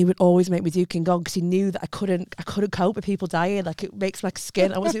 and he would always make me do King Gong because he knew that I couldn't cope with people dying. Like it makes my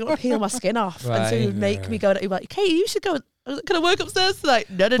skin. I wasn't going to peel my skin off, and so he would make me go. He'd be like, "Kate, you should go. Can I work upstairs tonight?"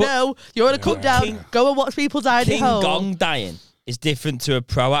 No. You're on a come down. King- Go and watch people die at King home. Gong dying is different to a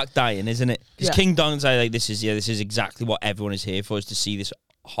pro act dying, isn't it? Because Yeah. King Gong's like, this is exactly what everyone is here for, is to see this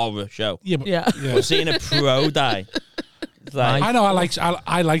horror show. Yeah, but, Yeah. But seeing a pro die, it's like, I know. I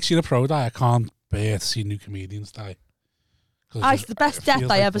like seeing a pro die. I can't bear to see new comedians die. 'Cause The best it death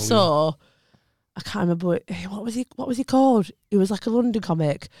feels I like ever bullying. saw. I can't remember what was he called. He was like a London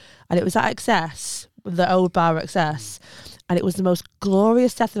comic, and it was at Excess, the old bar Excess, and it was the most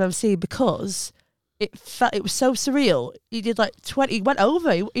glorious death I've ever seen because it was so surreal. He did like 20. He went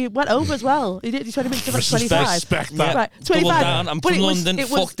over. He went over as well. He did 20 minutes to like 25. Respect yeah, that. Right, double 25. down. I'm But from it was- London. it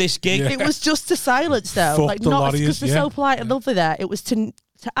was- Fuck this gig. Yeah. It was just to silence though, Fuck like the not lorries, because they're yeah. so polite and lovely there. It was to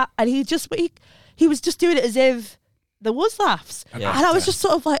and he was just doing it as if there was laughs, Yeah. and I was just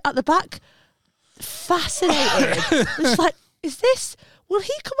sort of like at the back, fascinated. It's like, will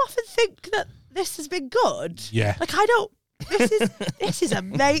he come off and think that this has been good? Yeah. Like I don't. This is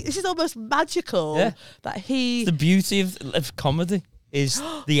amazing. This is almost magical. Yeah. That he The beauty of comedy is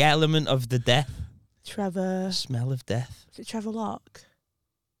the element of the death. Trevor. Smell of death. Is it Trevor Locke?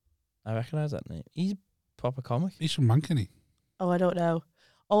 I recognise that name. He's a proper comic. He's from Mankini. Oh, I don't know.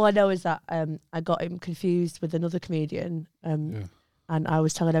 All I know is that I got him confused with another comedian. And I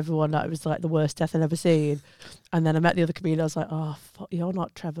was telling everyone that it was like the worst death I'd ever seen. And then I met the other comedian. I was like, "Oh, fuck, you're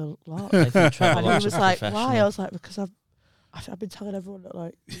not Trevor Lott." I think Trevor And he Lott's was a like, professional. "Why?" I was like, "Because I've been telling everyone that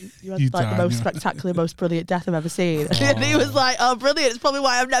like you had You like the died, most yeah. spectacular, most brilliant death I've ever seen." And he was like, "Oh, brilliant! It's probably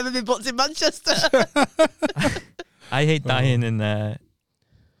why I've never been booked in Manchester." I hate dying in there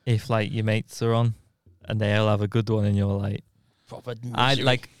if like your mates are on and they all have a good one and you're like, Proper I misery.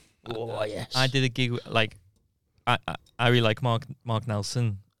 like. Oh, yes. I did a gig like I really like Mark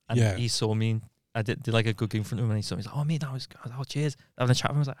Nelson, and Yeah. he saw me. I did like a good gig in front of him, and he saw me. He's like, "Oh, mate, that was good. Oh, cheers." Having a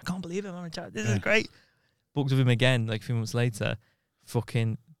chat with him, I was like, "I can't believe it. I'm having a chat. This is great." Booked with him again, like a few months later.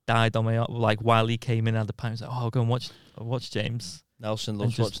 Fucking died on my like while he came in and had the pint. I was like, "Oh, I'll go and watch James." Nelson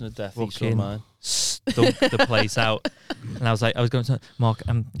loves just watching the death. He saw fucking mine. Stunk the place out, and I was going to Mark.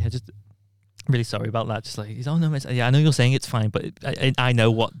 Yeah, just really sorry about that. Just like, he's, "Oh no, yeah, I know you're saying it's fine, but I know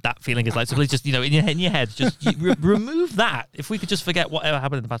what that feeling is like. So please, just in your head, just remove that. If we could just forget whatever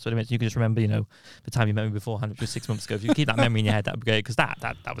happened in the past 20 minutes, you could just remember, the time you met me beforehand, which was 6 months ago. If you keep that memory in your head, that'd be great. Because that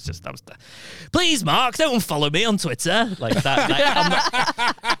was the. Please, Mark, don't follow me on Twitter like that.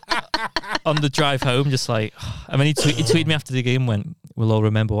 Like, on the drive home, just like, and then he tweeted me after the game, went, "We'll all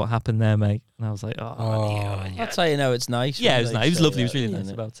remember what happened there, mate." And I was like, "Oh, yeah." That's how you know it's nice. Yeah, when it was they nice. He was say lovely. He was that, really isn't nice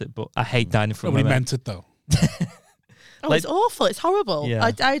it? about it. But I hate dining from Nobody my meant it though. Oh, Like- it's awful. It's horrible.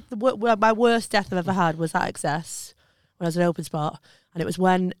 Yeah. My worst death I've ever had was at Excess when I was an open spot. And it was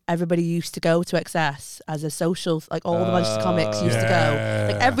when everybody used to go to Excess as a social, like all the Manchester comics used to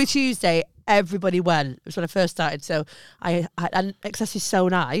go. Like every Tuesday, everybody went. It was when I first started. So and Excess is so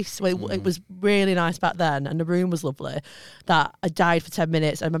nice. Well, it was really nice back then, and the room was lovely. That I died for 10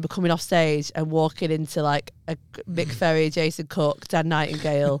 minutes. I remember coming off stage and walking into like a Mick Ferry, Jason Cook, Dan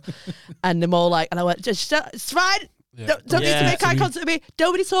Nightingale, and them all like, and I went, "Just it's fine. Yeah. Don't need to make eye contact with me.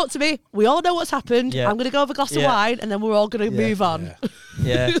 Nobody talk to me. We all know what's happened. Yeah. I'm going to go have a glass of Yeah. wine, and then we're all going to move on."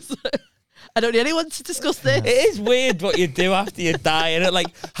 Yeah. Yeah. I don't need anyone to discuss this. It is weird what you do after you die, and it like,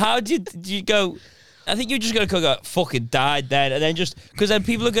 how do you go? I think you're just gonna go fucking died then, and then just because then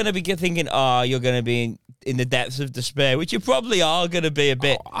people are gonna be thinking, "Oh, you're gonna be in the depths of despair," which you probably are gonna be a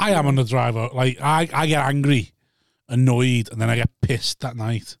bit. I am on the driver. Like I get angry, annoyed, and then I get pissed that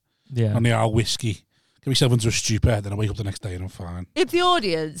night. Yeah. On the old whiskey. Get myself into a stupor, then I wake up the next day and I'm fine. If the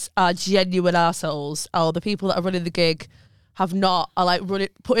audience are genuine assholes, or the people that are running the gig are like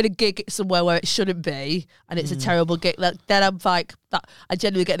putting a gig somewhere where it shouldn't be, and it's a terrible gig, then I'm like, that I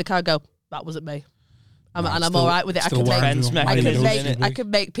genuinely get in the car and go, "That wasn't me." And I'm Still- all right with it. I still can winding Defense up my mechanism, nose, innit? stupid. I can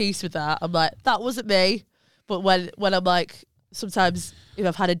make peace with that. I'm like, "That wasn't me." But when I'm like, sometimes if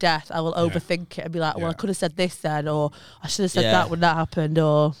I've had a death, I will overthink it and be like, "Well, I Yeah. could have said this then, or I should have said Yeah. that when that happened,"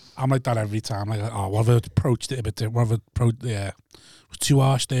 or I'm like that every time. Like, "Oh, what have I approached it a bit different? What have I approached? Yeah, it was too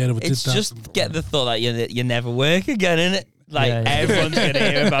harsh there. If I did It's that." just get the thought that you never work again, innit? Like Yeah, yeah. everyone's gonna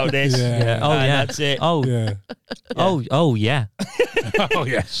hear about this. Yeah. Yeah. Oh And yeah. that's it. Oh. Yeah. Oh yeah. Oh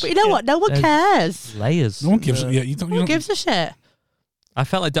yes. but you know what? No one cares. Layers. No one gives. Yeah, you don't. Who You don't gives a shit? I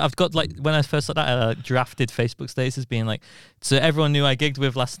felt like I've got like when I first saw that I drafted Facebook statuses being like, so everyone knew I gigged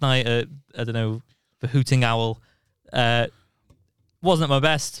with last night at I don't know the Hooting Owl, wasn't at my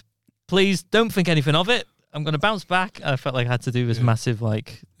best. Please don't think anything of it. I'm gonna bounce back. And I felt like I had to do this massive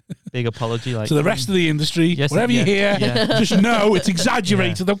like big apology. Like to the rest of the industry, Yes, whatever you yeah, hear, yeah. just know it's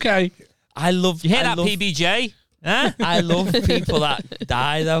exaggerated. Okay. I love. you hear I that love, PBJ? Huh? I love people that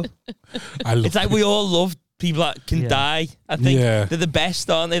die though. I love. It's like we all love people that can Yeah. die. I think Yeah. they're the best,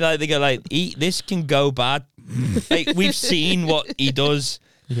 aren't they? Like they go like, this can go bad. Like we've seen what he does.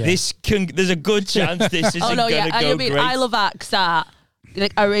 Yeah. There's a good chance this isn't Oh no, gonna yeah. go I mean, great. I love acts that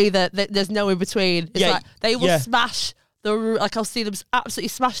like are either there's no in between. It's Yeah, like they will yeah. smash the like I'll see them absolutely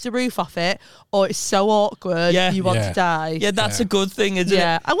smash the roof off it, or it's so awkward Yeah. you want Yeah. to die. yeah, that's a good thing, isn't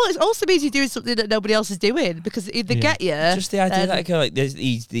Yeah. it? And well, it also means you're doing something that nobody else is doing because if they get you, Just the idea then- that like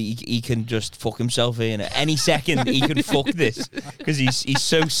he can just fuck himself in at any second. He can fuck this because he's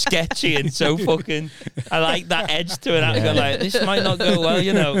so sketchy and so fucking. I like that edge to it. I go like, this might not go well,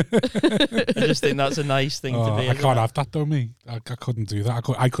 you know. I just think that's a nice thing Oh, to be. I isn't can't it? have that though, me. I couldn't do that.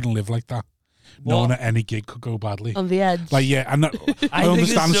 I couldn't live like that. What? Knowing that any gig could go badly. on the edge. Like, yeah, and I think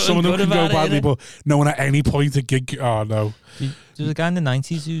understand there's some of them something can go good about it, badly, innit? but knowing at any point a gig, oh no. There was a guy in the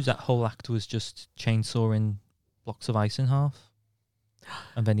 90s whose that whole act was just chainsawing blocks of ice in half,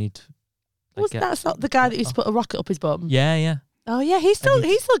 and then he'd. That's not the guy that used to put a rocket up his bum. Yeah, yeah. Oh yeah, he's still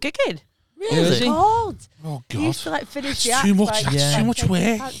gigging. Really? It's cold. Oh He god. used to like finish That's the act too much. by, That's Yeah. too much taking his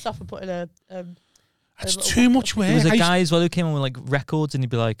work. pants off and putting a It's too much work. There was a guy as well who came on with like records, and he'd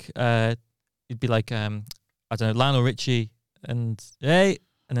be like, I don't know, Lionel Richie, and hey,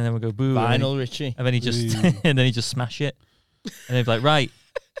 and then we go boo, Lionel Richie, and then he just and then he just smash it, and they'd be like, right,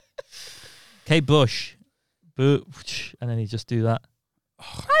 Kate Bush, boo, and then he just do that.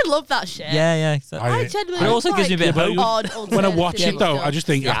 I love that shit. Yeah, exactly. I genuinely. But it also gives me a bit of hope. When I watch it though, I just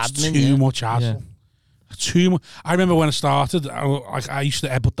think that's too much hassle. Too much. I remember when I started, I used to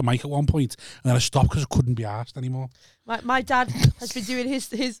headbutt the mic at one point, and then I stopped because I couldn't be arsed anymore. My dad has been doing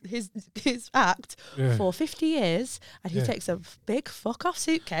his act for 50 years, and he takes a big fuck off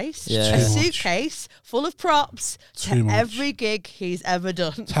suitcase, a suitcase full of props to every gig he's ever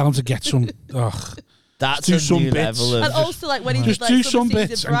done. Tell him to get some. That's a new level of. And also, like when he just did do like some some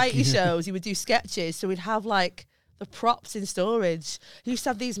bits variety shows, he would do sketches, so we'd have like the props in storage. He used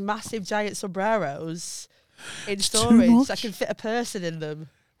to have these massive giant sombreros in storage, so I can fit a person in them.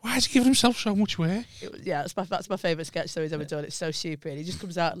 Why is he giving himself so much work? That's my favourite sketch show he's ever done. It's so stupid. He just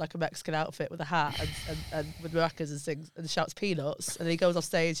comes out in like a Mexican outfit with a hat and with maracas and sings and shouts peanuts, and then he goes off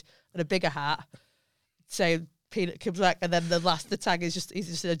stage in a bigger hat saying peanut comes back, and then the tag is he's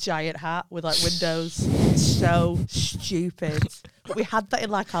just in a giant hat with like windows. It's so stupid. But we had that in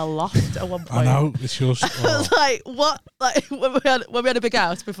like our loft at one point. I know, it's just I was like, what? Like when we had a big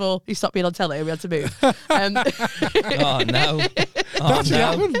house before he stopped being on telly and we had to move. Oh no. That's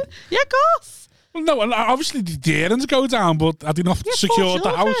happened. Yeah, of course. Well, no, obviously the daring's go down, but I didn't secure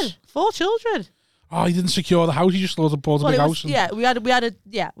the house. 4 children. Oh, he didn't secure the house. He just bought a big house. We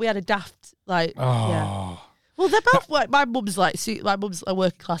had a daft like. Oh. Yeah. Well, they're both like my mum's a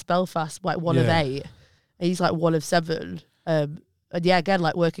working class Belfast, like one of 8. And he's like one of 7. And yeah, again,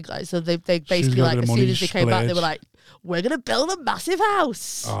 like working class. So they basically like as soon as they came back, they were like, "We're gonna build a massive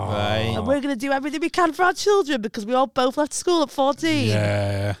house, right? And we're gonna do everything we can for our children because we all both left school at 14."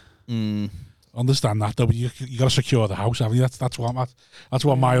 Yeah. Understand that though, but you got to secure the house, haven't you? That's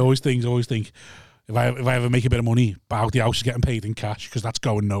what my always think. If I ever make a bit of money, but the house is getting paid in cash because that's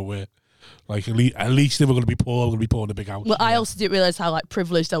going nowhere. Like at least if we're going to be poor, we're going to be poor in a big house. Well, I also didn't realise how like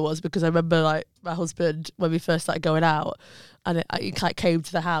privileged I was because I remember like my husband when we first started going out, and he like came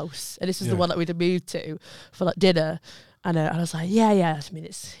to the house, and this was the one that we'd moved to for like dinner, and I was like, yeah. I mean,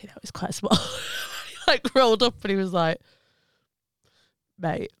 it's it's quite small. He like rolled up and he was like,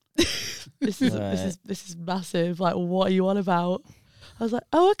 mate, this is massive. Like, what are you on about? I was like,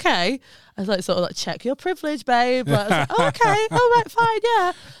 oh, okay. I was like, sort of like, check your privilege, babe. But I was like, oh, okay. Oh, right, fine,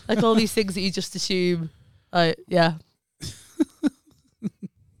 yeah. Like all these things that you just assume, like, yeah.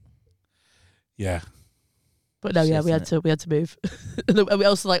 Yeah. But no, we had to move. And we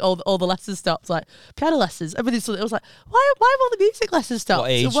also like all the lessons stopped, like piano lessons, everything. So it was like, why have all the music lessons stopped?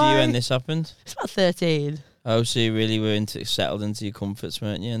 What age were you when this happened? It's about 13. Oh, so you really were settled into your comforts,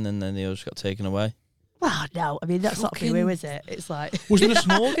 weren't you? And then they all just got taken away. Well, no, I mean that's not new, is it? It's like wasn't there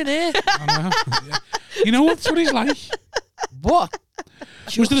smoke in here? I know. Yeah. You know what he's like. What?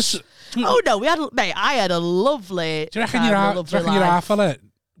 Was there oh no, I had a lovely. Do you reckon your half fella?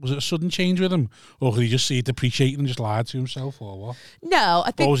 Was it a sudden change with him, or could he just see it depreciating and just lied to himself, or what? No,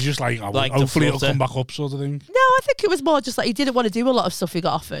 I think. Or was it just like hopefully it'll come back up, sort of thing? No, I think it was more just like he didn't want to do a lot of stuff he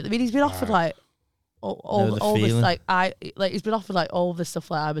got offered. I mean, he's been offered like all this he's been offered like all this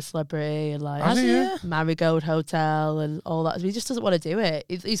stuff like I'm a Celebrity and like Marigold Hotel and all that. So he just doesn't want to do it.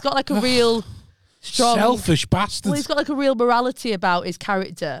 He's got like a real strong selfish bastard. Well, he's got like a real morality about his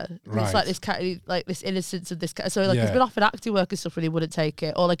character. Right. It's like this innocence of this. So like he's been offered acting work and stuff and he wouldn't take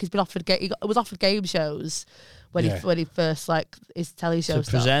it, or like he's been offered was offered game shows when he first like his telly show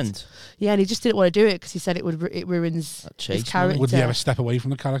to present. Yeah, and he just didn't want to do it because he said it ruins his character. Would he ever step away from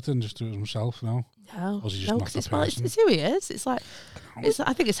the character and just do it himself? No. No, because it's who he is. It's like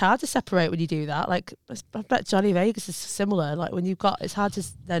I think it's hard to separate when you do that. Like I bet Johnny Vegas is similar. Like when you've got, it's hard to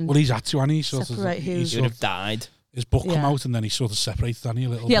then. Well, he's had to, and he sort separate of who he would have died. His book come out, and then he sort of separated Danny a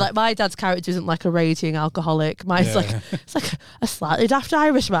little. Yeah, bit. like my dad's character isn't like a raging alcoholic. Mine's like it's like a slightly daft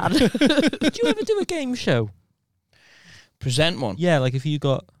Irishman. Did you ever do a game show? Present one? Yeah, like if you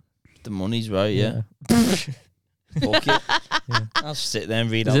got the money's right. Yeah. Fuck it. Yeah. I'll sit there and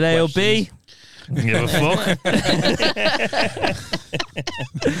read. Is it AOB? Give a fuck.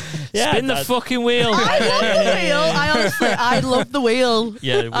 Spin the fucking wheel. I love the wheel. I love the wheel.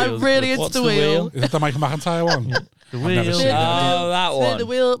 Yeah, I'm really into the wheel. Is it the Michael McIntyre one? The wheel. Oh, that one. The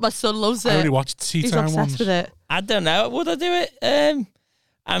wheel. My son loves it. I only watched Tea Time He's obsessed with it. I don't know. Would I do it?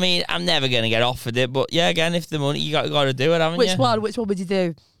 I mean, I'm never going to get offered it, but yeah, again, if the money, you got to do it, haven't you? Which one would you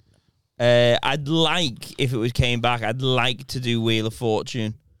do? I'd like, if it came back, I'd like to do Wheel of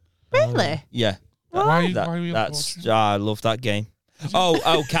Fortune. Really? Yeah. Why I love that game.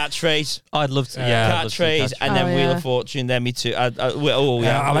 Oh, catchphrase. I'd love to. Yeah, I'd love to do Catchphrase, and then Oh, Wheel yeah. of Fortune. Then me too. I like I like Wheel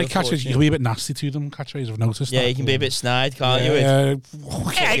of catchphrase. You can Fortune. be a bit nasty to them. Catchphrase, I've noticed. Yeah, that. you can be a bit snide, can't you? Yeah.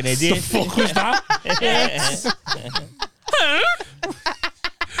 Fucking The idiot. fuck was that?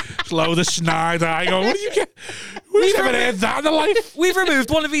 Slow the snide. I go. What do you get? We've never heard that in the life. We've removed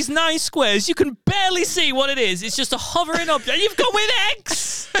one of these 9 squares. You can barely see what it is. It's just a hovering object. You've gone with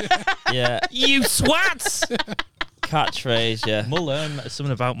X. Yeah, You swats. catchphrase. Yeah, Mullen.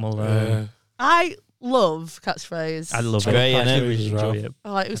 Something about Mullen. I love catchphrase. I love It's great, it. I innit? really enjoy it.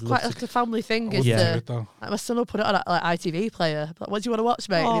 Oh, it was quite like a family thing. Is Yeah. like my son will put it on like ITV player. Like, what do you want to watch,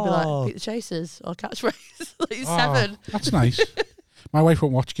 mate? And he'd be like, Oh. Beat the Chasers or Catchphrase. Like, he's Oh, 7. That's nice. My wife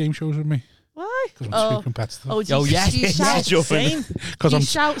won't watch game shows with me Why? because I'm too competitive. Oh, do you, Oh, yes. do you shout? Same. Because Do I'm you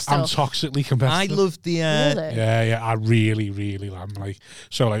shout I'm stuff? toxically competitive. I love the. Really? Yeah, I really am. Like,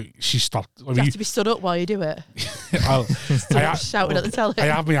 so, like, she stopped. I You mean, have to be stood up while you do it. Shouting at the telly. I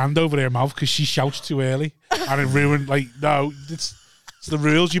have my hand over her mouth because she shouts too early, and it ruined. Like, no, it's the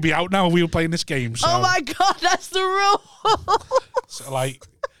rules. You'd be out now. We were playing this game. So, Oh my god, that's the rule. so, like,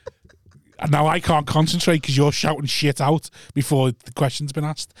 and now I can't concentrate because you're shouting shit out before the question's been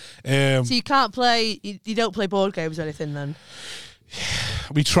asked. So you can't play. You don't play board games or anything then.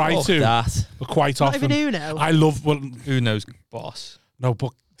 We try Fuck to, that. but quite Not often. even Uno. I love. Well, Uno's boss. no,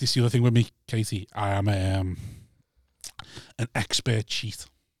 but this is the other thing with me, Katie. I am an expert cheat.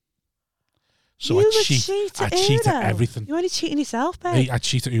 So you I would cheat. cheat I at cheat Uno. at everything. You're only cheating yourself, babe. I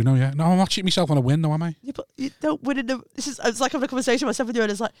cheat at Uno, yeah. No, I'm not cheating myself when I win, though, am I? You don't win in the. It's like having a conversation with myself with you,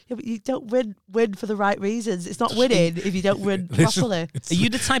 and it's like, yeah, but you don't win for the right reasons. It's not winning if you don't win Listen, properly. it's Are you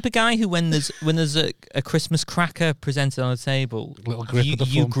the type of guy who, when there's a Christmas cracker presented on a table, little grip you, of the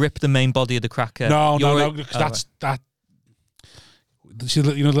you thumb. grip the main body of the cracker? No, You're because oh, that's that. See,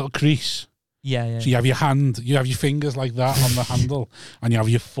 you know, little crease. Yeah, yeah. So you have your hand, you have your fingers like that on the handle, and you have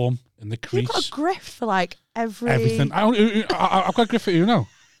your thumb in the crease. You've got a grip for like Everything. I've got a grip for Uno.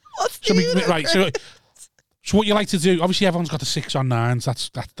 What's So, the Uno? right, so what you like to do? Obviously, everyone's got the 6 on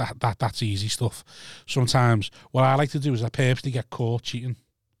 9s. That's easy stuff. Sometimes, what I like to do is I purposely get caught cheating.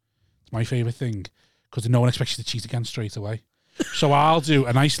 It's my favourite thing because no one expects you to cheat again straight away. So I'll do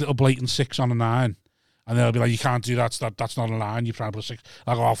a nice little blatant 6 on a 9. And they'll be like, you can't do that. That's not a line. You're trying to put a 6.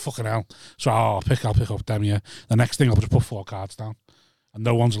 I go, oh, fucking hell. So I'll pick up them, yeah. The next thing, I'll just put 4 cards down. And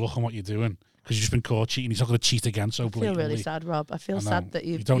no one's looking what you're doing because you've just been caught cheating. He's not going to cheat again so I feel blatantly. really sad, Rob. I feel I know. sad that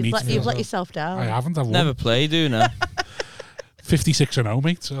You you've, don't you've, need let, to you've feel let sad. yourself down. I haven't. I've won. Never played Uno. 56-0,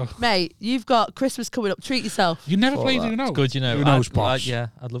 mate. So Mate, you've got Christmas coming up. Treat yourself. you never Oh, played that's Uno. Good, you know. Uno's I'd, boss. yeah,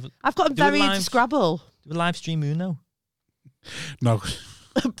 I'd love it. I've gotten Do it very into live. Scrabble. Do a live stream Uno. No,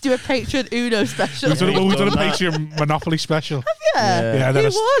 Do a Patreon Uno special. we've done, Yeah, we've done a done that. Patreon Monopoly special. Yeah. Yeah, Who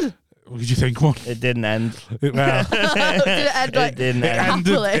then won? What did you think one? It didn't end. Well, Did it end like? It didn't it end.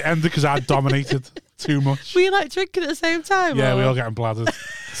 ended because I dominated too much. Were you like drinking at the same time? Yeah, or? we all getting bladdered.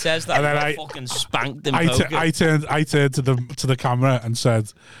 Says that And then I I- fucking spanked him. I turned to the camera and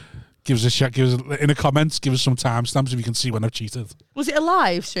said, "Give us a check. Give us in the comments. Give us some timestamps if you can see when I've cheated." Was it a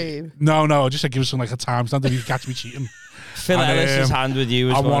live stream? No, I just said give us some like a timestamp if you can catch me cheating. Phil And, Ellis's hand with you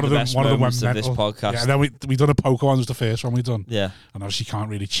is And one of the best one of them went moments of this mental. podcast. Yeah, and then we done a poker one. Was the first one we done. Yeah. And obviously you can't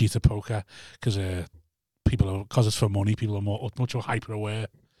really cheat at poker because because it's for money. People are much more hyper aware.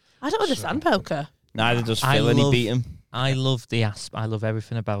 I don't understand poker. Neither does I Phil, and he love- beat him. I love the I love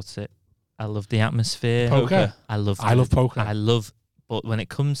everything about it. I love the atmosphere. Poker. I love poker. I love, but when it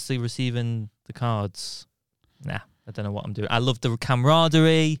comes to receiving the cards, nah, I don't know what I'm doing. I love the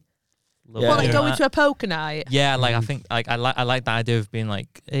camaraderie. Love Yeah. What, like Yeah. going to a poker night? Yeah, like I think like I like the idea of being like,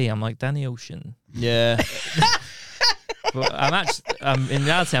 hey, I'm like Danny Ocean. Yeah. But in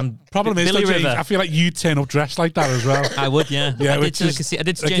reality I'm Problem is, Billy though, James, River. I feel like you turn up dressed like that as well. I would, yeah. Yeah, I did which to the is- casino. I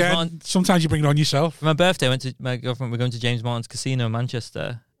did to James Again, Martin. sometimes you bring it on yourself. For my birthday, I went to my girlfriend. We're going to James Martin's casino in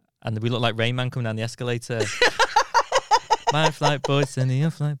Manchester, and we looked like Rain Man coming down the escalator. My flight boy, sending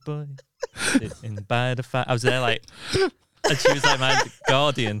your flight boy. Sitting by the fire. I was there like, and she was like my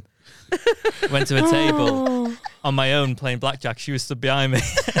guardian. Went to a table on my own playing blackjack. She was stood behind me.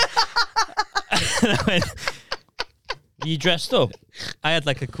 And I went. You dressed up? I had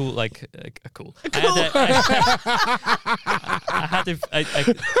like a cool. I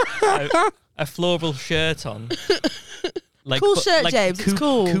had a floral shirt on. Like, Cool shirt, James, it's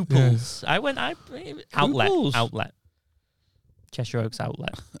cool. Couples. I went. Couples? Outlet. Cheshire Oaks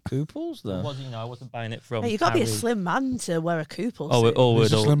outlet. Couples, though. I wasn't buying it from. Hey, you got to be a Harry. slim man to wear a couple. Oh, suit.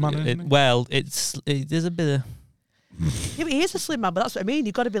 He's a slim man, isn't he? well, there's a bit of Yeah, but he is a slim man, but that's what I mean.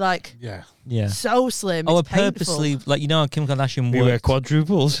 You've got to be like Yeah. so slim. Oh, I it's painful. purposely like Kim Kardashian We wear worked.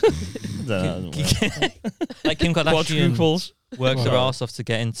 quadruples. Like Kim Kardashian Quadruples. worked their Wow. arse off to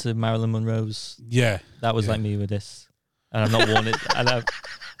get into Marilyn Monroe's. Yeah. That was Yeah. like me with this, and I've not worn it.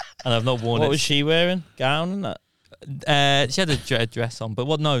 And I've not worn it. What was she wearing? Gown and that? She had a dress on, but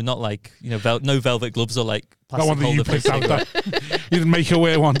no, not like no velvet gloves or like That plastic one that you holder for a picked out. cigarette. That. You didn't make her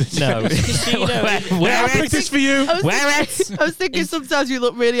wear one, did you? No. Yeah, I picked this for you. I was thinking sometimes you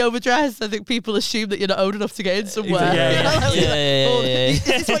look really overdressed. I think people assume that you're not old enough to get in somewhere. Yeah, yeah. Like, Yeah. oh, is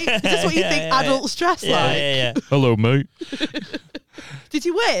this what you think Yeah. adults dress Yeah, like? yeah. Hello, mate. Did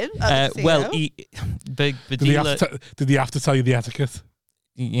you win? at the Well, casino? the Did he, dealer. did he have to tell you the etiquette?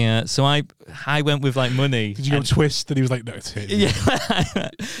 Yeah, so I went with like money. Did you go and- twist? And he was like, no, it's here. Yeah.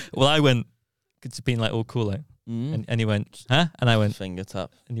 Well, I went to being like all cool, like, Mm. and he went, huh? And I went, Finger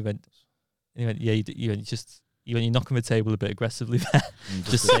tap. and he went, yeah, you knock on the table a bit aggressively there.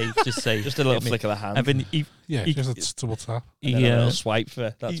 Just say, Just a little hit me. flick of the hand. And then Yeah, He- just a double tap. And then a little swipe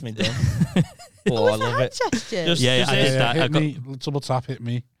for that's me done. Oh, I love it. gesture. Just- Yeah, just I it. did that. I Hit got- me, double tap, hit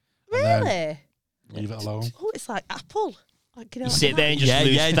me. and then Really? Leave it alone. Oh, it's like Apple. Like, you know, You sit there and just Yeah,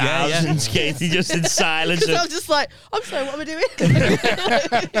 lose yeah, yeah, yeah. thousands, Katie, just in silence. Because I'm just like, I'm sorry, what am I doing?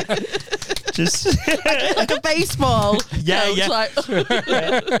 Just like a baseball. Yeah, coach, yeah. Like,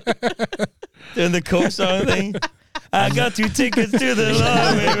 doing the coke song thing. I got 2 tickets to the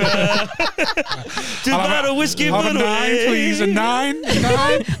long way round. 2 bottle whiskey Have a put 9, away. please. A 9. 9.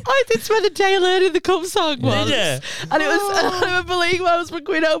 I did spend a day learning the Cup song once. you? And it was, and I remember leaving my husband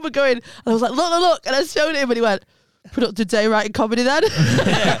going over going, and I was like, look. And I showed him and he went, productive day writing comedy then.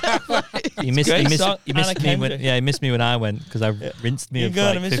 he missed Great me song, Anna when Kendrick. he missed me when I went because I rinsed me You're of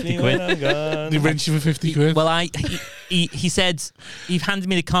gonna like miss 50 me quid. when I'm gone. They rinse you for 50 quid. Well, he said he handed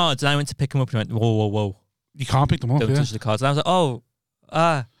me the cards and I went to pick them up and he went, whoa, You can't pick them up, don't yeah. touch the cards. And I was like, oh,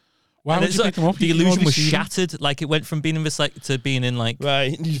 Why and would it's you like, pick them up? the You illusion already was see them. shattered. Like it went from being in this like to being in like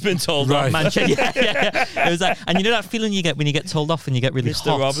Right, you've been told Right. off. Manchester. Yeah. It was like, and you know that feeling you get when you get told off and you get really Mr.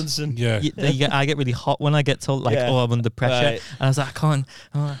 hot. Robinson. Yeah. I get really hot when I get told like, Yeah. oh, I'm under pressure, Right. and I was like, I can't.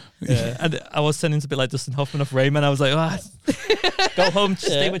 Oh. Yeah. And I was turning to a bit like Dustin Hoffman off Rayman. I was like, go home,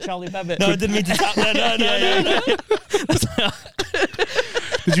 stay with Charlie Babbitt. No, I didn't mean to tap that. No.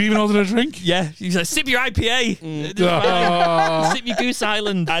 Did you even order a drink? Yeah, he's like, sip your IPA, Oh. sip your Goose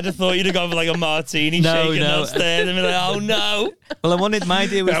Island. I'd have thought you'd have gone for like a martini No, shaking no. downstairs and be like, oh no. Well, I wanted my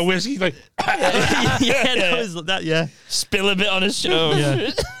idea was Yeah, whiskey, like, yeah, that was that. Yeah, Spill a bit on his show. yeah.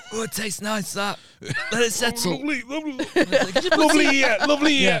 Oh, it tastes nice. That let it settle.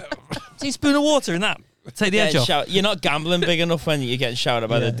 lovely, yeah. Teaspoon of water in that. Take the edge off. You're not gambling big enough when you're getting shouted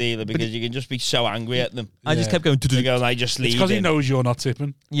by Yeah. the dealer because you can just be so angry at them. I just Yeah. kept going. They go like, just It's leave. because he knows you're not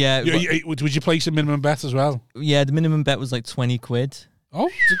tipping. Yeah, Would you place a minimum bet as well? yeah. The minimum bet was like 20 quid. Oh,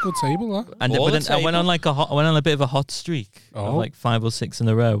 it's a good table, that. And All but the then I went on like I went on a bit of a hot streak of Oh. like 5 or 6 in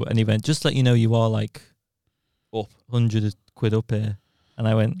a row, and he went, just let you know you are like Up. 100 quid up here, and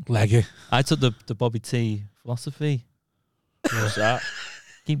I went, Leggy. I took the Bobby T philosophy. What's that?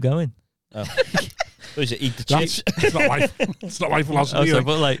 Keep going. Oh. What is it? Eat the That's chips. it's not my philosophy. Oh, sorry, like,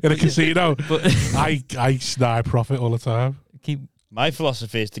 but like, in a casino, but I profit all the time. keep. My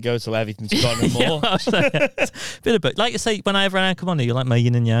philosophy is to go till everything's gone and Yeah, more. I was like, bit of both. Like I say, whenever I come on here, you're like my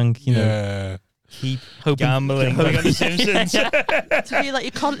yin and yang. You know, Yeah. keep hoping. Gambling, like on The Simpsons. to be like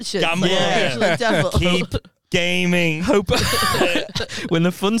your conscience. Gamble. Yeah. The devil. Keep gaming. Hope when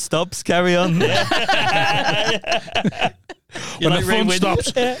the fun stops, carry on. When like the Ray fun Win-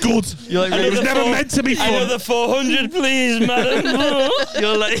 stops, good. You're like I know It was the never four- meant to be fun. Another 400, please, madam.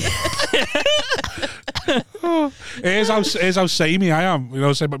 You're like, Here's how samey I am. You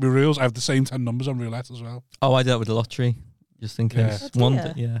know, say about my rules. I have the same 10 numbers on roulette as well. oh, I did that with the lottery, just in case. Yeah. One,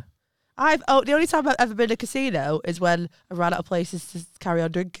 Oh, dear. yeah. The only time I've ever been to a casino is when I ran out of places to carry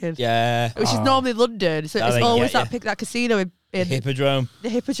on drinking. Yeah. Which is normally London, so Oh, it's they always get you. that casino in Hippodrome. the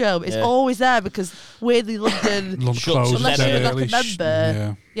Hippodrome. It's Yeah. always there because weirdly London. Lunch Shut- closes unless dead you're like a early.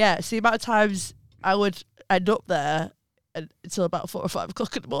 member. Yeah, so the amount of times I would end up there until about 4 or 5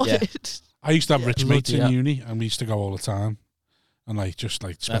 o'clock in the morning. I used to have rich mates Bloody in uni, and we used to go all the time, and like just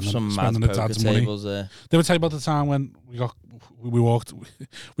like Have some mad spending the poker dad's money. tables there. They would tell you about the time when we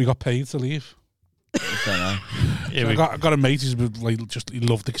got paid to leave. I don't know. So I got a mate who's like he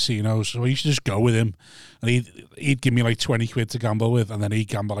loved the casinos, so I used to just go with him, and he'd give me like 20 quid to gamble with, and then he'd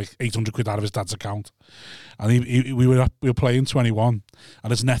gamble like 800 quid out of his dad's account, and we were playing 21,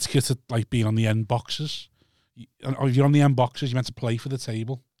 and there's an etiquette to like being on the end boxes. If you're on the end boxes, you're meant to play for the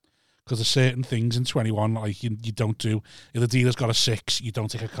table. Because there's certain things in 21 like you don't do. If the dealer's got a 6, you don't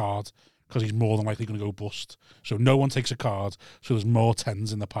take a card because he's more than likely going to go bust. So no one takes a card. So there's more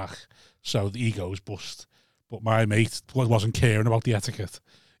 10s in the pack. So the ego is bust. But my mate wasn't caring about the etiquette.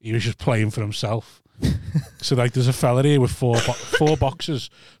 He was just playing for himself. So like, there's a fella here with four boxes,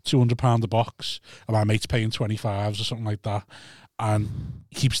 £200 a box, and my mate's paying 25s or something like that, and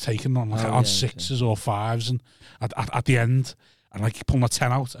he keeps taking on on 6s or 5s, and at the end, and like pulling a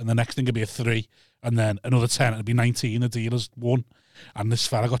 10 out, and the next thing would be a 3, and then another 10, and it'd be 19. The dealer's won, and this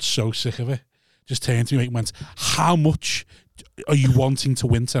fella got so sick of it, just turned to me and went, "How much are you wanting to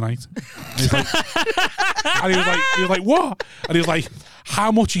win tonight?" And he was like, "What?" And he was like,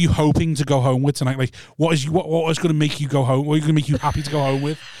 "How much are you hoping to go home with tonight? Like, what is going to make you go home? What are you going to make you happy to go home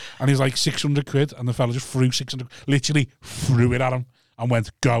with?" And he's like, £600, and the fella just threw 600, literally threw it at him and went,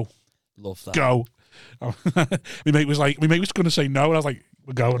 "Go, Love that. go." My mate was going to say no, and I was like,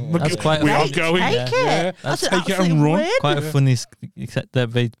 "We're going. That's quite. We are going. Take it. Yeah. That's Take it and run." Quite a funny, except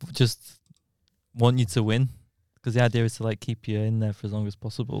that they just want you to win, because the idea is to like keep you in there for as long as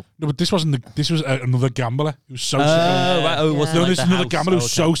possible. No, but this wasn't. This was another gambler who was so sick. Right. Oh, it Yeah. wasn't No, like this the is another house. gambler who was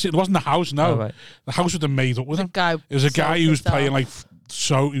okay. so sick. It wasn't the house. No, Oh, right. the house was made up with The him. guy. It was a guy who was pissed off. playing like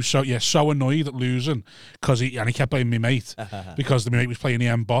so annoyed at losing because he kept playing my mate because the mate was playing the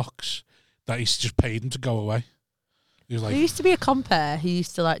M box that he just paid him to go away. He was like, There used to be a compare. He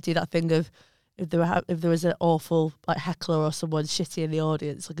used to like do that thing of if there was an awful like heckler or someone shitty in the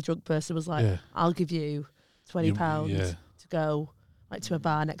audience, like a drunk person was like, Yeah. "I'll give you £20 Yeah. to go like to a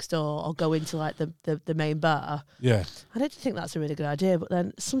bar next door or go into like the main bar." yeah. I don't think that's a really good idea, but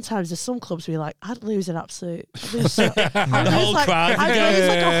then sometimes there's some clubs where you're like, I'd lose an absolute. I'd lose The whole crowd. I'd lose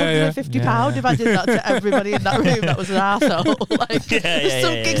like Yeah. £150 if I did that to everybody in that room that was an arsehole. Like, there's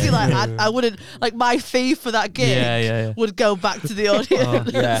some gigs you're like, I wouldn't, like, my fee for that gig Yeah. would go back to the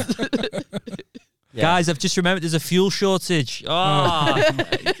audience. Yeah. Guys, I've just remembered there's a fuel shortage. Oh,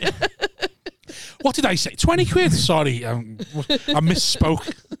 What did I say? £20? Sorry, I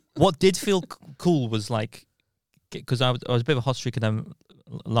misspoke. what did feel cool was like, because I was a bit of a hot streak, and then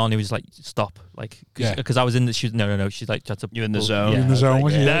Lani was like, "Stop!" Like, Yeah. because I was in the. She was, no. She's like, "Tried to." You in the pull- zone. Yeah, You in the I was zone, like,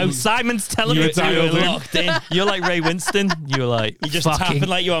 was you? No, Simon's telling You me were dialed in. Locked in. You're like Ray Winston. You were like, You just fucking, tapping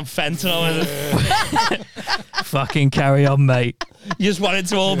like you on fentanyl. fucking carry on, mate. You just want it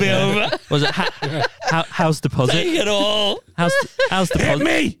to all be over. Was it house deposit? Take it all. House Hit deposit.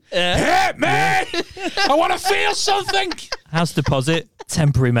 me! Hit me! I want to feel something. House deposit.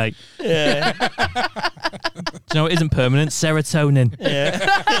 Temporary, mate. Yeah. Do you know it isn't permanent? Serotonin. Yeah.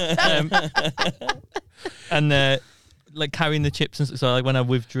 And like carrying the chips and so like when I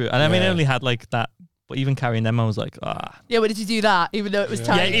withdrew, and I mean I only had like that, but even carrying them I was like, Yeah, but did you do that even though it was yeah,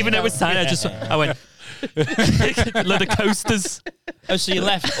 tiny? even though it was tiny, I went load of coasters. Oh, so you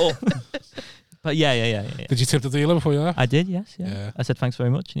left up. But yeah. Did you tip the dealer before you left? I did, yes, yeah. Yeah. I said thanks very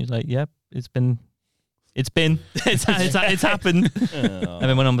much, and he was like, "Yeah, it's happened." And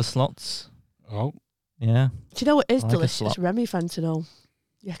then went on the slots. Oh, Yeah, Do you know what is I like a delicious? slop. Remy fentanyl.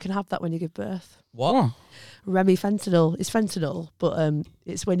 You can have that when you give birth. What? Remy fentanyl is fentanyl, but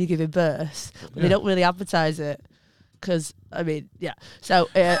it's when you're giving birth. But Yeah. they don't really advertise it because I mean, yeah. So,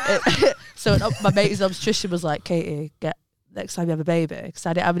 so my mate's obstetrician was like, "Katie, get next time you have a baby," because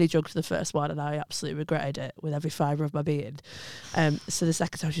I didn't have any drugs for the first one, and I absolutely regretted it with every fibre of my being. So the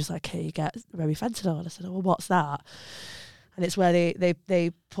second time she was like, "Katie, get Remy fentanyl," and I said, "Oh, well, what's that?" And it's where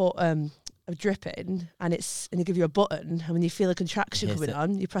they put a drip in, and they give you a button, and when you feel a contraction Hit coming it.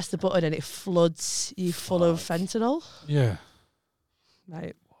 on, you press the button and it floods you full of fentanyl. yeah.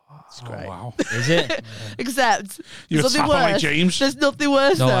 Right, it's Oh, great. wow. Is it? Except You were there's nothing tapping like worse. James. There's nothing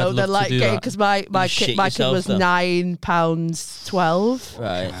worse No, I'd though love than to like do getting that. because my You shit kid yourself, was though. £9.12.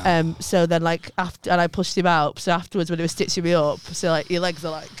 Right. So then like after, and I pushed him out. So afterwards, when they were stitching me up, so like your legs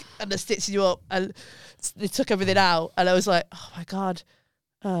are like, and they're stitching you up, and they took everything out, and I was like, oh my god,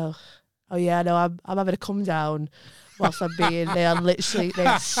 oh yeah, no, I'm having a come down. Whilst I'm being, they're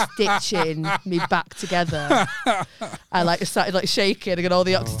stitching me back together. I like started like shaking, and all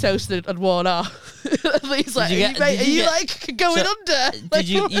the oxytocin had worn off. And he's like, Did you get- are did you you get- like going so, under? Did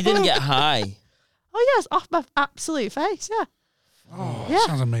you didn't get high? Oh yes, off my absolute face, yeah. Oh, Yeah.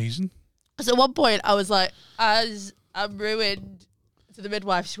 sounds amazing. So at one point I was like, as I'm ruined, to the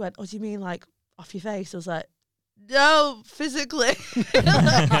midwife, she went, "Oh, do you mean like off your face?" I was like, "No, physically."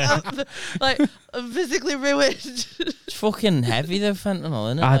 I'm physically ruined. It's fucking heavy though, fentanyl,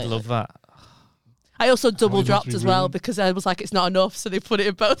 isn't it? I'd Like- love that. I also double must dropped be as well ruined. because I was like, it's not enough, so they put it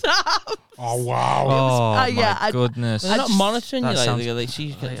in both halves. Oh, wow. Oh my yeah, I- goodness. They're not just- monitoring you that like, sounds- like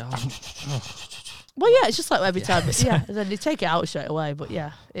she's Well, yeah, it's just like every time, yeah, and then they take it out straight away. But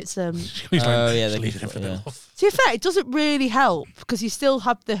yeah, it's He's like, Oh, yeah, just they leave can- it for the yeah. love. to be fair, it doesn't really help because you still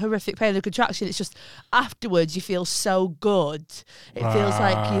have the horrific pain of the contraction. It's just afterwards you feel so good. It feels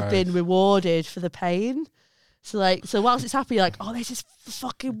like you've Right. been rewarded for the pain. So whilst it's happening, you're like, oh, this is the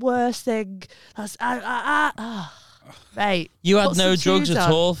fucking worst thing. That's mate. You had put no some drugs shoes at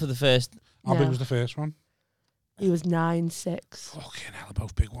on. all for the first. How big Yeah. was the first one? He was 9'6". Fucking hell,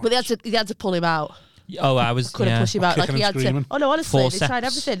 both big ones. But they had to pull him out. Oh, I was. Couldn't Yeah. push him out. Like Kicking he and had screaming. to. Oh no, honestly, they Forceps. tried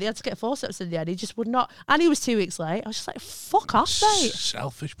everything. They had to get forceps in the end. He just would not. And he was 2 weeks late. I was just like, fuck off, mate.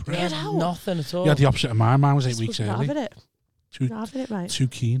 Selfish You prick. had out. nothing at all. You had the opposite of mine. Mine was 8 Just weeks was not early. having it. Too, Not having it, mate. too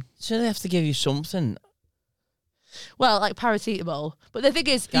keen. So they have to give you something. Well, like paracetamol. But the thing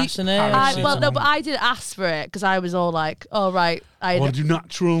is, Gas in Paracetamol. but I didn't ask for it because I was all like, oh right, I want to do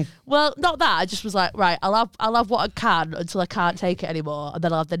natural. well, not that. I just was like, right, I'll have what I can until I can't take it anymore, and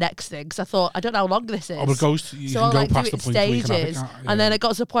then I'll have the next thing. Because I thought I don't know how long this is. Oh, but it goes, you So can I'll go like do past it the in point where you can have it, stages, can't you? and then it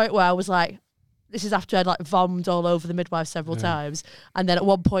got to the point where I was like, this is after I'd like vommed all over the midwife several times, and then at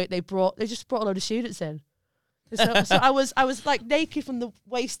one point they just brought a load of students in. So I was like naked from the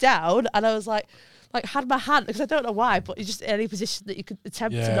waist down, and I was like had my hand, because I don't know why, but you just in any position that you could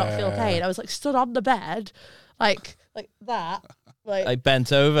attempt to not feel pain. I was like stood on the bed, like that, Like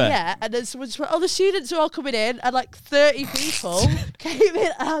bent over. yeah, and then someone just went, oh, the students are all coming in, and like 30 people came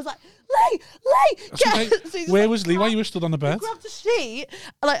in, and I was like, Lee, get. So he just, Where like, was Lee while you were stood on the bed? grabbed a sheet,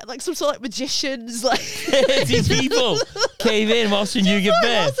 like some sort of magicians, like. 30 people came in watching you give I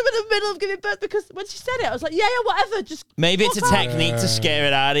birth. was in the middle of giving birth, because when she said it, I was like, yeah, whatever, just. Maybe it's a fuck off. technique to scare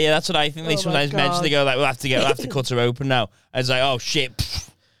it out of you. That's what I think they Oh my sometimes mention. They God. go like, we'll have to cut her open now. I was like, oh shit.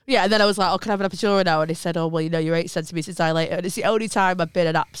 Yeah, and then I was like, oh, can I have an epidural now? And he said, oh, well, you're 8 centimetres dilated. And it's the only time I've been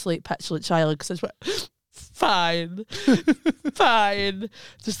an absolute petulant child, because I just went, fine.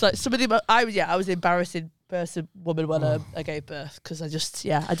 Just like some of them, I was an embarrassing woman when I gave birth, because I did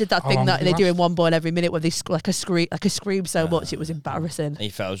that How thing long that did they it do last? in One Born Every Minute, where they scream so much it was embarrassing. And he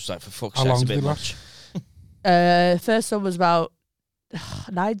felt just like, for fuck's How sake, long it's a did bit it much. First one was about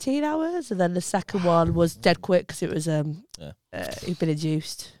 19 hours, and then the second one was dead quick, because it was he'd been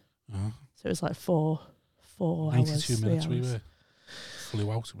induced, Oh, so it was like four 92 hours, 3 minutes we hours. were.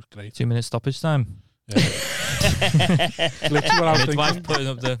 Flew out. It was great. 2 minute stoppage time. Yeah. Literally what I was Midwife thinking. putting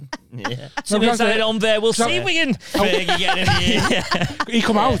up the. Yeah. No, because I- on there. We'll see if we can. Fergie get in here. He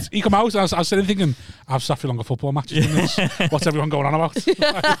come out. I was sitting thinking, I've sat for longer football matches than this. What's everyone going on about?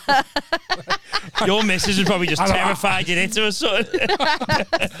 Your missus was probably just I know. terrified you'd hit her or something.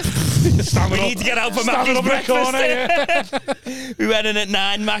 Standing We up, need to get out for standing Mackie's up in the breakfast. corner. Yeah. We went in at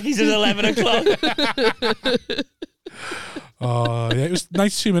 9, Mackie's at 11 o'clock. Oh, yeah, it was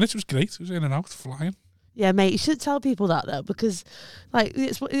 92 minutes. It was great. It was in and out, flying. Yeah, mate, you shouldn't tell people that though, because like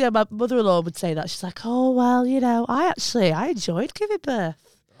my mother-in-law would say that. She's like, oh well, I enjoyed giving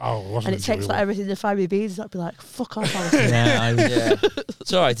birth, Oh, it wasn't and it takes like enjoyable. everything the family beans. I'd be like, fuck off, Alison. Yeah, Yeah.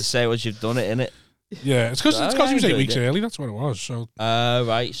 It's all right to say once you've done it, innit? Yeah, it's because Oh, he yeah, was 8 I weeks enjoyed it. early. That's what it was. So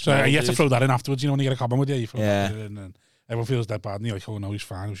Right. you have to dude. throw that in afterwards. When you get a comment with you, you throw Yeah. that in, and everyone feels dead bad. And you're like, oh no, he's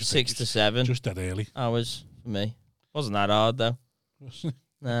fine. It was just 6 to 7 just dead early. hours for me. Wasn't that hard though.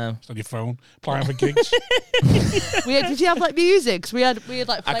 No. It's on your phone, applying for gigs. Did you have like music? 'Cause we had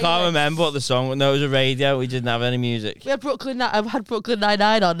like. I can't playlists. remember what the song was. No, it was a radio. We didn't have any music. We had I had Brooklyn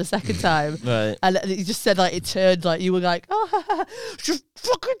Nine-Nine on the second time. Right. And you just said like it turned like you were like, oh, just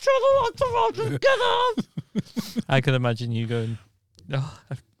fucking tell them what to watch, just get up. I could imagine you going, oh,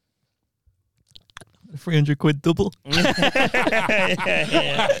 a 300 quid double.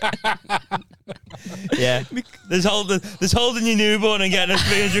 Yeah. There's holding your newborn and getting a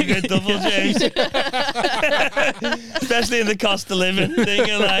 300 quid double, James. Especially in the cost of living thing.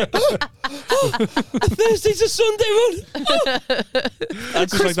 You're like, Thursday to Sunday run.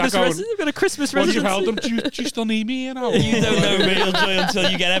 That's just like that going. I've got a Christmas Once you've residency. held them, do you still need me? You know? You don't know real joy until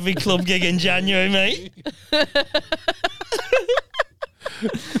you get every club gig in January, mate.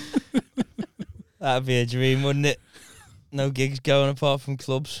 That'd be a dream, wouldn't it? No gigs going apart from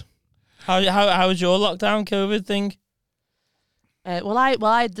clubs. How was your lockdown COVID thing? Well,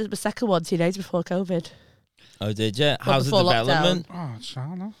 I did my second one 2 days before COVID. Oh, did you? How's the before development? Oh, it's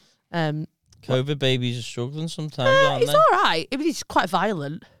sad, no? COVID babies are struggling sometimes, aren't He's they? all right. I mean, he's quite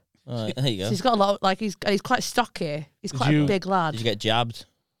violent. All right, there you go. So he's got a lot. Like he's quite stocky. He's quite a big lad. Did you get jabbed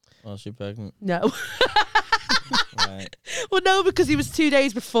whilst you're pregnant? No. Right. Well, no, because he was 2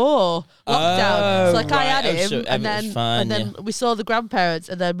 days before lockdown. Oh, So like I right. had Oh, him, so and everything's fine, then we saw the grandparents,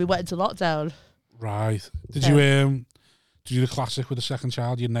 and then we went into lockdown. Right. Did you do the classic with the second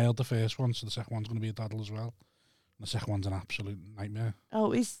child? You nailed the first one, so the second one's going to be a daddle as well. And the second one's an absolute nightmare.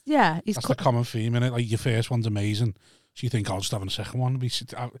 Oh, he's That's the common theme, innit? Like your first one's amazing, so you think I'll just having a second one. I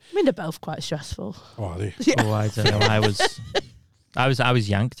mean, they're both quite stressful. Oh, are they? Yeah. Oh, I don't know. I was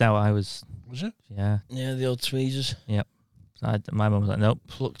yanked out. Was it? Yeah. Yeah, the old tweezers. My mum was like, nope,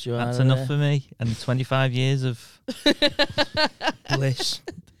 Plucked you that's out of enough there. for me. And 25 years of Bliss.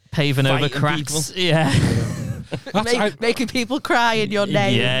 paving over Fighting cracks. Yeah. Making people cry in your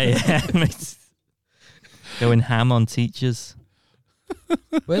name. Yeah. Going ham on teachers.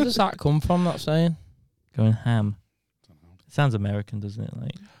 Where does that come from, that saying? Going ham. It sounds American, doesn't it?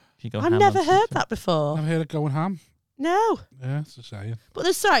 Like, if you go I've ham never on heard teachers. that before. I've heard it going ham. No. Yeah, it's a saying. But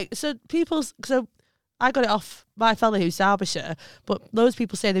there's so I got it off my fella who's Derbyshire, but loads of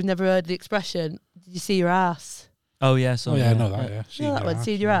people say they've never heard the expression, did you see your ass? Oh, yeah. So, Oh yeah, I know that. Yeah, You know that one, ass,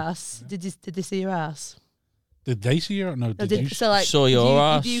 see your yeah. ass? Did they see your ass? Did they see your? No, No, did you? so like, Saw your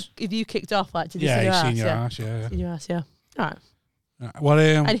ass. If you kicked off, like, did you see Yeah, your he's ass? seen your Yeah. ass. Yeah. Seen your ass, yeah. All right. What?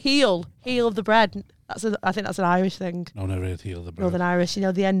 And heel of the bread. I think that's an Irish thing. No, never heard heel of the bread. Northern Irish, you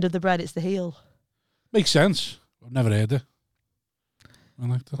know, the end of the bread, it's the heel. Makes sense. I've never heard it. I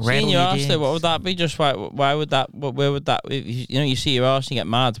like that. Right. Seeing your Rattle ass, your though, what games. would that be? Just why would that? Where would that? You see your ass and you get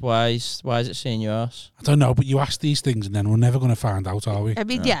mad. Why is it seeing your ass? I don't know, but you ask these things and then we're never going to find out, are we? I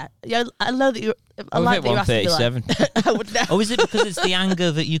mean, yeah. I know that you're. I I've like hit that you're asking me, like, 137. I would never. Oh, is it because it's the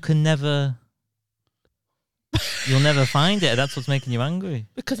anger that you can never... You'll never find it. That's what's making you angry.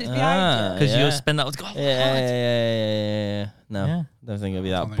 Because it's behind you. Because yeah. you'll spend that... Oh, God. Yeah. No, Yeah. don't think it'll be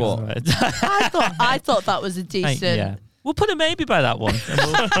that. I But don't think I thought that was a decent. Yeah. We'll put a maybe by that one. And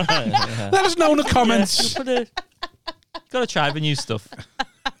we'll, Let us know in the comments. we'll put gotta try the new stuff.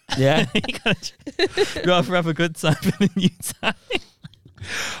 yeah, You gotta rather have a good time than a new time.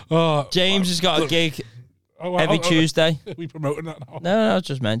 Oh, James has got a gig oh, every Tuesday. Are we promoting that now? No, I was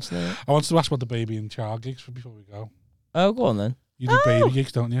just mentioning it. I want to ask what the baby and child gigs for before we go. Oh, go on then. You do baby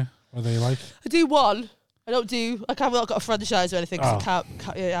gigs, don't you? What are they like? I do one. I don't do. I've not got a franchise or anything because I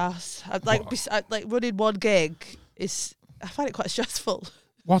can't your ass. Like running one gig is. I find it quite stressful.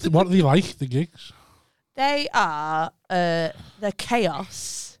 What are they like, the gigs? They are. They're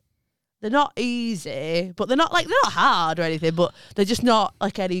chaos. They're not easy, but they're not hard or anything. But they're just not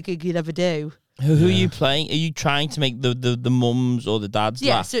like any gig you'd ever do. Who are you playing? Are you trying to make the mums or the dads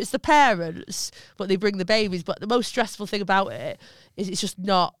Yeah, laugh? so it's the parents, but they bring the babies. But the most stressful thing about it is it's just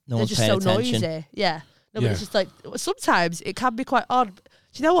not. No they're one's just so paying attention. noisy. Yeah. No, but Yeah. it's just like sometimes it can be quite odd. Do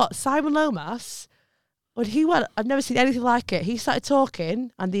you know what? Simon Lomas, when he went, I've never seen anything like it. He started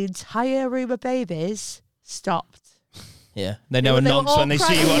talking, and the entire room of babies stopped. Yeah, they know a They were nonce all when they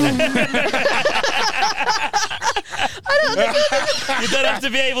see you on You don't have to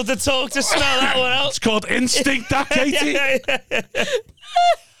be able to talk to smell that one out. It's called instinct, that, Katie.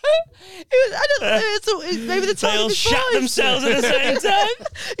 Maybe the time They all of his shat voice. themselves at the same time.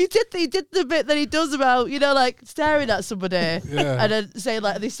 He did the bit that he does about, like staring at somebody Yeah. and then saying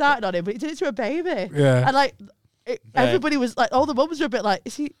like they started on him, but he did it to a baby. Yeah. And like everybody was like, all the mums were a bit like,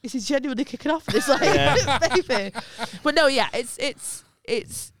 is he genuinely kicking off this like baby? But no, yeah,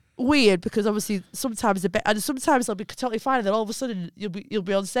 it's weird because obviously sometimes they'll be totally fine, and then all of a sudden you'll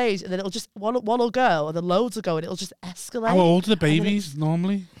be on stage, and then it'll just one will go, and then loads will go, and it'll just escalate. How old are the babies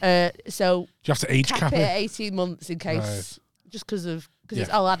normally? So Do you have to age cap it it? at 18 months in case, Right. just because Yeah. it's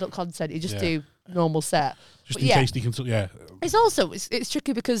all adult content. You just Yeah. do normal set. Just But in yeah. case they can. Yeah. It's also it's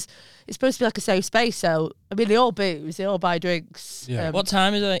tricky because it's supposed to be like a safe space. So I mean, they all booze, they all buy drinks. Yeah. What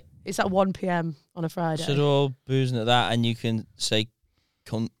time is it? It's at 1 p.m. on a Friday. So they're all boozing at that, and you can say,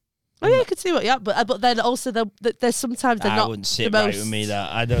 "Cunt." Oh yeah, you can see what. Yeah, but then also there's sometimes they're I not. wouldn't sit the right most, with me.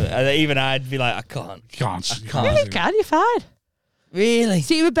 That I don't. Even I'd be like, I can't. Can't. I can't. Yeah, you can. You're fine. Really?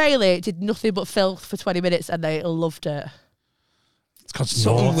 Stephen Bailey did nothing but filth for 20 minutes, and they loved it. It's got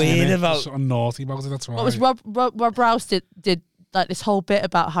Something naughty weird in it. about- There's something naughty about it. That's right. What was Rob Rouse did like this whole bit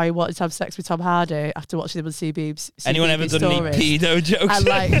about how he wanted to have sex with Tom Hardy after watching him on CBeebies. Anyone ever done stories. any pedo jokes? And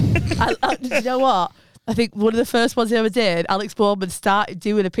like, you know what? I think one of the first ones he ever did, Alex Bournemouth started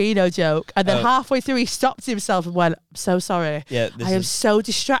doing a pedo joke, and then halfway through he stopped himself and went, "I'm so sorry. Yeah, I am so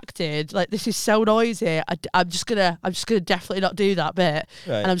distracted. Like this is so noisy. I'm just gonna definitely not do that bit,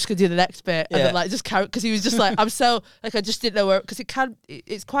 Right. and I'm just gonna do the next bit." And Yeah. then like just carry, because he was just like, I'm so like I just didn't know where, because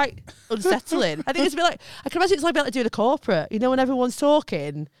it's quite unsettling. I think it's a bit like, I can imagine it's like a bit like doing a corporate. You know, when everyone's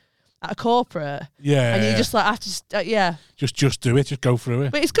talking at a corporate, Yeah. and you just like have to Just do it. Just go through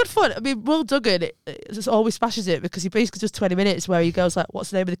it. But it's good fun. I mean, Will Duggan just always smashes it because he basically does 20 minutes where he goes like, "What's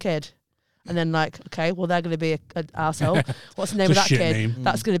the name of the kid?" And then like, okay, well they're going to be an arsehole. What's the name It's of a that shit kid? name.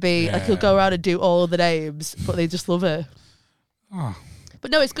 That's going to be like, Yeah. he'll go around and do all the names, but they just love it. Oh, But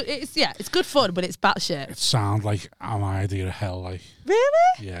no, it's good. It's good fun, but it's batshit. it sounds like my idea of hell. Like, Really?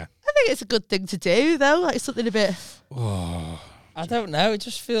 yeah. I think it's a good thing to do though. Like it's something a bit. Oh, I don't know. It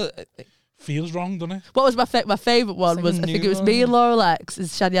just feels. feels wrong, doesn't it? What was my favourite one like was, a I think new it was one. me and Laura Lex and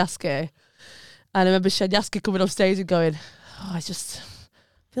Shad Yaski. And I remember Shad Yaski coming off stage and going, it just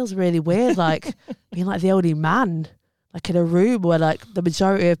feels really weird, like being like the only man, like in a room where like the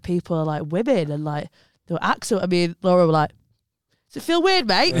majority of people are like women and like the accent. I mean, Laura were like, does it feel weird,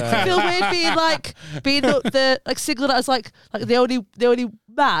 mate? Does it feel weird being the like single as like the only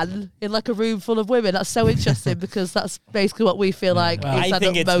man in like a room full of women? That's so interesting because that's basically what we feel like. Well, I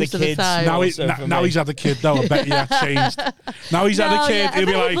think it's most the of the kids time. Now he's had the kid, though. I bet you that changed. Now he's had the kid, yeah, he'll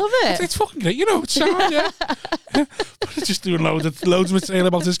be I like, love it. it's fucking great, it's sad, yeah. Just doing loads of material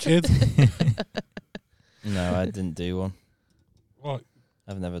about his kid. No, I didn't do one. What?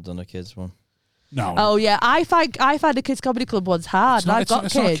 I've never done a kids one. No. Oh yeah, I find the kids comedy club one's hard. I've got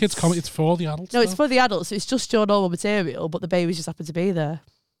it's kids. not kids comedy. It's for the adults. No, it's for the adults. It's just your normal material, but the babies just happen to be there.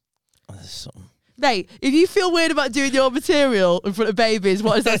 Oh, there's something. Mate, if you feel weird about doing your material in front of babies,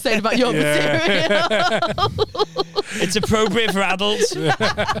 what is that saying about your material? It's appropriate for adults.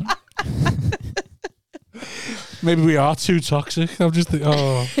 Maybe we are too toxic. I'm just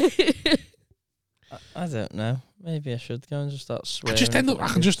I don't know. Maybe I should go and just start swearing. I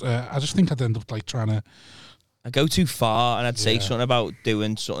just think I'd end up like trying to. I go too far and I'd say something about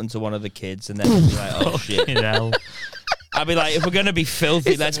doing something to one of the kids and then I'd be like, oh shit. I'd be like, if we're going to be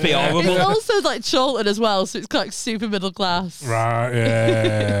filthy, let's be horrible. It's also like Charlton as well, so it's like super middle class. Right,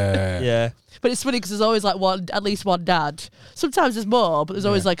 yeah. Yeah. But it's funny because there's always like at least one dad. Sometimes there's more, but there's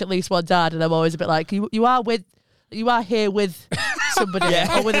always like at least one dad, and I'm always a bit like, you are here with somebody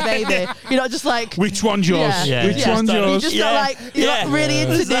or with a baby. You're not just like, which one's yours? Yeah. Which one's yours? You're just not really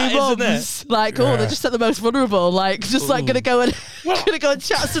into new mums. Like, they're just at the most vulnerable. Like, just like gonna go and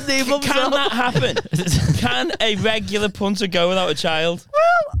chat some new mums. Can that happen? Can a regular punter go without a child?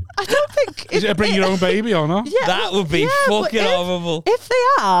 Well, I don't think. Is it bring your own baby or not? Yeah, that would be fucking horrible. If they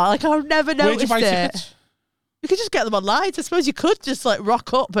are, like, I've never Where'd you noticed buy it. tickets? You could just get them online. I suppose you could just like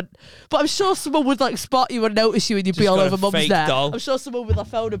rock up, but I'm sure someone would like spot you and notice you, and you'd be all got a over mum's fake there. doll. I'm sure someone with a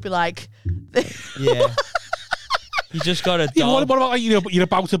phone would be like, Yeah. You just got a Yeah, doll. what about like you're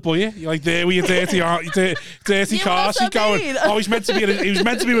about to buy it? You're like there with your dirty dirty Yeah, car. that's He's what I going. mean. Oh, he was meant to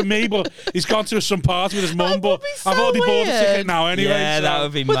be with me, but he's gone to some party with his mum. That But would be so I've already bought the weird. ticket now anyway. Yeah, so. that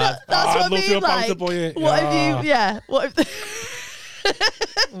would be but mad. that's I'd what I love to mean. about to Like, buy it. what if you? Yeah. What if?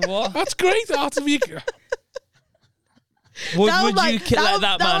 What? That's great. Out of you. Would Now, you like, let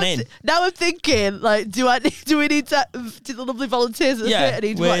that man in? Now I'm thinking, like, do we need to the lovely volunteers at the Yeah, theatre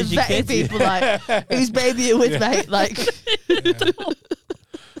need to where's your vetting kid? people like whose baby you with, mate? Like,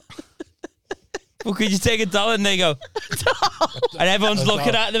 Well, could you take a doll and they go, and everyone's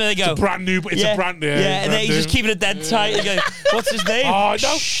looking at them and they go, Brand new, but it's a brand new. Yeah, and then he's just keeping it dead tight. And go, what's his name? Oh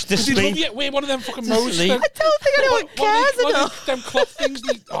no! Shh, to Does he love sleep. you? We're one of them fucking To modes. sleep. Them- I don't think anyone cares What are enough. them cloth things.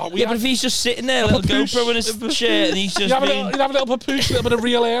 We Yeah, but have, if he's just sitting there, a little papoose. GoPro in his shirt, and he's you just have, being... you have a little papoose, a little bit of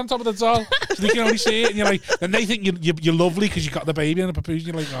real hair on top of the doll, so they can only see it. And you're like, and they think you're lovely because you got the baby in the papoose.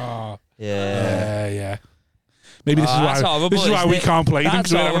 And you're like, oh, yeah. Maybe this that's is horrible, why we isn't it? can't play them That's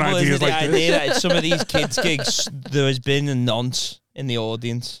because we have horrible, ideas isn't it? like The this. idea that at some of these kids' gigs, there has been a nonce in the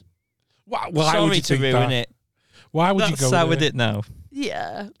audience. Why would Sorry you to think ruin that? it. Why would you That's go how there? with it now.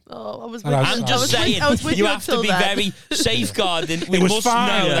 Yeah. Oh, I was. And I was- I'm I just was saying, I was with you you have to until be then. very safeguarding. We It was must fine.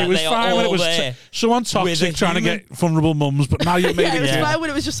 know that It was they fine are when it all was there. someone with a toxic trying to human. get vulnerable mums, but now you've made Yeah, it was it. fine when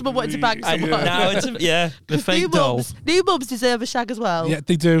it was just someone wanting to bang And someone. now it's The New fake doll. mums deserve a shag as well. Yeah,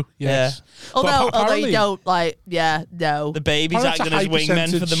 they do. Yes. Although apparently- you don't like, no. the babies Oh, that's a acting as high wingmen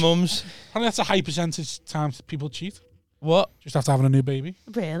for the percentage. mums. Apparently that's a high percentage times people cheat. What? Just after having a new baby.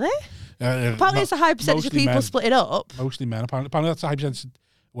 Really? Apparently, it's a high percentage of mostly people men. splitting up. Mostly men. Apparently that's a high percentage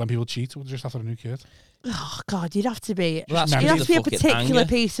when people cheat just after a new kid. Oh God, you'd have to be. Well, that's You'd You'd have the to be a fucking particular anger.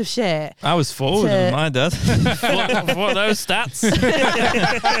 piece of shit. I was forward To- with my dad. what are those stats?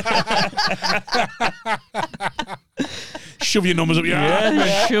 Shove your numbers up your ass.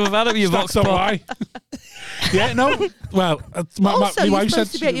 Yeah, shove that up your That's box the pop. why. Yeah, no. Well, my Also, you're wife said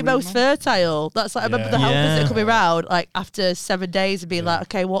supposed to be at your most fertile. That's like I remember Yeah. the health Yeah. visit coming round like after 7 days and being like,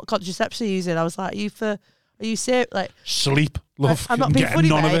 okay, what contraception are you using? I was like, are you serious? Like, sleep, love. I'm not being getting funny,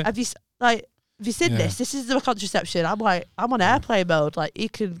 none mate. of it. Have you seen Yeah. this? This is the contraception. I'm like, I'm on airplane mode. Like, you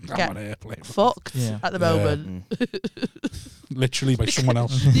can I'm get on airplane. fucked Yeah. at the Yeah. moment. Literally by someone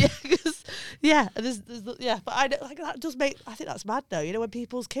else. Yeah, 'cause- yeah, but I don't, like that does make. I think that's mad though. You know, when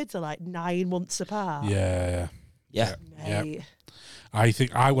people's kids are like 9 months apart. Yeah. Yeah. Mate. I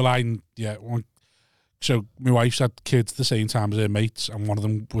think so my wife's had kids the same time as her mates, and one of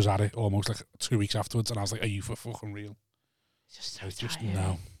them was at it almost like 2 weeks afterwards, and I was like, "Are you for fucking real?" It's just so I just tiring.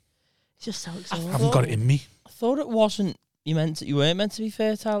 no, It's just so I exhausting. haven't got it in me. I thought it wasn't. You weren't meant to be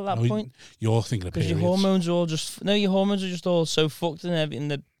fertile at that No, point You're thinking of because periods. your hormones are all your hormones are just all so fucked and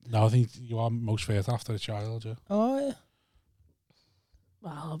everything. No, I think you are most fertile after a child. Yeah. Oh yeah.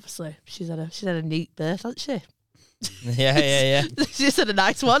 Well, obviously, she's had a neat birth, hasn't she? Yeah. She's had a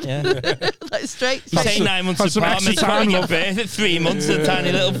nice one. Yeah. Like straight. Say 9 months That's some apart, extra mate. time, You love. birth at 3 months, a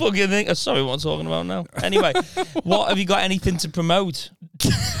tiny little fucking thing. Oh, sorry, what I'm talking about now. Anyway, what have you got anything to promote? I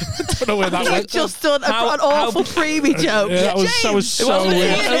don't know where that You've went. just done an How- awful preemie joke. Yeah, that was James. It so wasn't,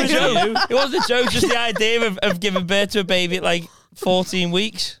 weird. it wasn't a joke. It wasn't a joke. Just the idea of giving birth to a baby at like 14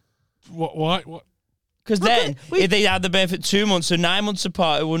 weeks. What? Because then, we- if they had the birth at 2 months, so 9 months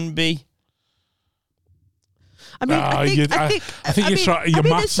apart, it wouldn't be. I mean, I think your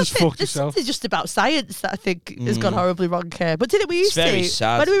maths has fucked there's yourself. something just about science that I think has gone horribly wrong here. But didn't we used It's very to,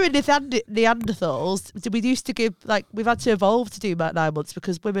 sad. when we were Neanderthals, did we used to give, like, we've had to evolve to do about 9 months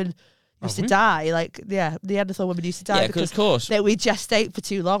because women used to die. Like, yeah, Neanderthal women used to die Yeah, because because of course. we gestate for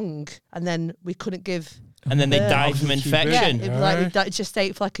too long and then we couldn't give. And then they Yeah. die from Yeah, infection. it was like we'd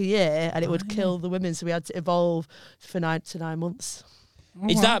gestate for like a year and it would kill the women, so we had to evolve for 9 to 9 months.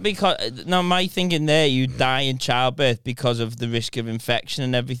 Is that because, now my thinking there, you die in childbirth because of the risk of infection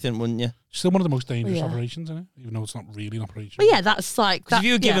and everything, wouldn't you? Still one of the most dangerous Yeah. operations, isn't it? Even though it's not really an operation. But yeah, that's like Because that, if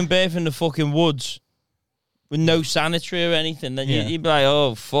you were giving birth in the fucking woods with no sanitary or anything, then you'd be like,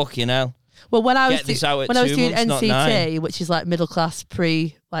 oh, fucking hell. Well, when I was Get this out at when I was 2 doing months, not NCT, 9. which is like middle class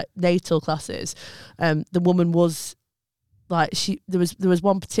natal classes, the woman was like there was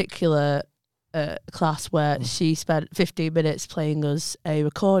one particular class where she spent 15 minutes playing us a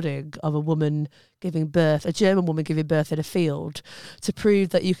recording of a woman giving birth, a German woman giving birth in a field, to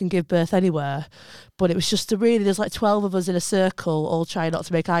prove that you can give birth anywhere. But it was just there's like 12 of us in a circle all trying not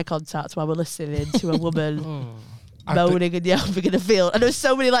to make eye contact while we're listening to a woman moaning and yelping in a field. And there was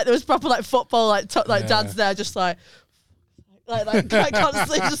so many, like, there was proper like football dads there just like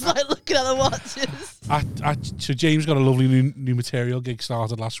constantly just like looking at the watches. So James got a lovely new material gig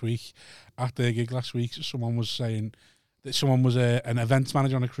started last week. At their gig last week, someone was saying that someone was an events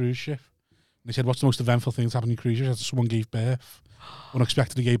manager on a cruise ship. And they said, what's the most eventful thing that's happened on cruise ships? Someone gave birth.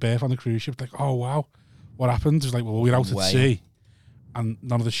 Unexpectedly gave birth on the cruise ship. Like, oh, wow. What happened? It was like, well, we were out at sea and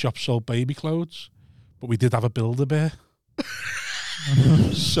none of the shops sold baby clothes, but we did have a Build-A-Bear.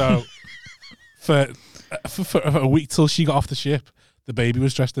 So for a week till she got off the ship, the baby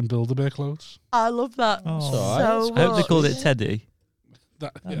was dressed in Build-A-Bear clothes. I love that so much. I hope they called it Teddy.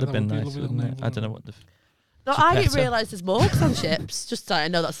 That That'd have been would be a nice, lovely wouldn't little it? name, I don't know what the... No, I didn't better. realise there's morgues on ships. Just I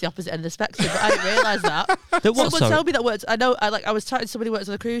know that's the opposite end of the spectrum, but I didn't realise that. The what, Someone sorry? told me that works. I know. I was talking to somebody who works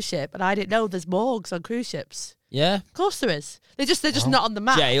on a cruise ship, and I didn't know there's morgues on cruise ships. Yeah. Of course there is. They're just not on the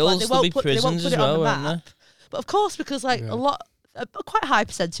map. Jails, they there'll be won't put it prisons as on well, the won't map. there? But of course, because like a quite a high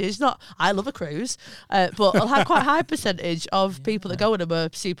percentage. Not I love a cruise, but I'll have quite a high percentage of people that go on them are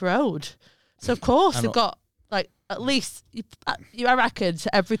super old. So of course they've got like at least I reckon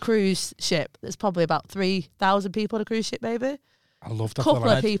to every cruise ship there's probably about 3,000 people on a cruise ship. Maybe I love that. a couple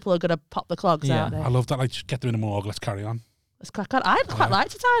like, of people are gonna pop the clogs out. I love that. Like, just get them in the morgue. Let's carry on. Let's crack on. I'd quite like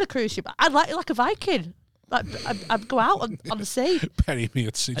to die on a cruise ship. I'd like a Viking. Like I'd go out on the sea. Bury me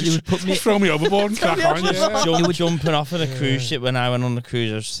at sea. And you would put me... Just throw me overboard and crack me on. overboard. Yeah. Jumping off on a cruise ship when I went on the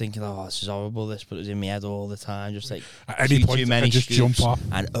cruise, I was just thinking, oh, this is horrible, this, but it was in my head all the time, just like At any point, too many I just jump scoops off.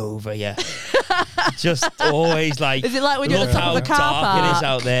 and over, yeah. Just always like, Is it like when you're at look the top how of the car dark it is park?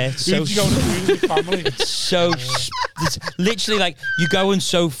 out there. It's so Who'd you go on a cruise with your family? it's literally like you're going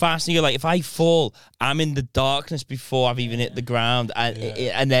so fast and you're like, if I fall, I'm in the darkness before I've even hit the ground,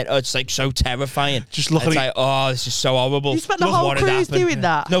 and then it's like so terrifying. Just looking it's at like, oh, this is so horrible. You spent the Look whole what had cruise happened. doing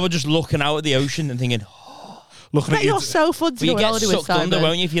that. No, we're just looking out at the ocean and thinking, looking Bet at you. you're so fun but to you go on get holiday with, sucked under, Simon.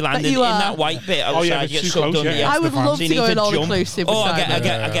 won't you, if you land Bet in you are. that white bit outside? Oh, yeah, you it's get too sucked close, under. yeah. Yeah. I would So love you to need go to in all jump. inclusive with Oh, Simon.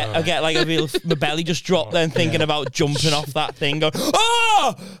 I get like a real, my belly just dropped then thinking about jumping off that thing. Going,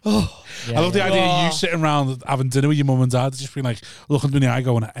 oh! I love the idea of Oh. you sitting around having dinner with your mum and dad, just being like, looking them in the eye,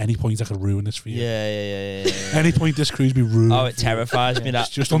 going, at any point I could ruin this for you. Yeah. Any point this cruise be ruined. Oh, it terrifies me.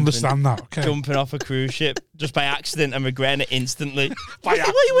 That Just understand that, okay? jumping off a cruise ship just by accident and regretting it instantly. By What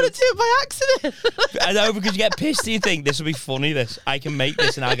you want to do it by accident? I know, because you get pissed and you think, this will be funny, this. I can make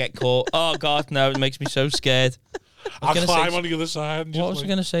this and I'll get caught. Oh, God, no, it makes me so scared. I'll gonna climb say- on the other side. And What just was I like,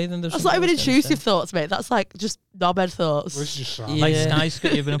 going to say then? That's not even intrusive thoughts, mate. That's like just knobhead thoughts. This is just sad. Yeah. Like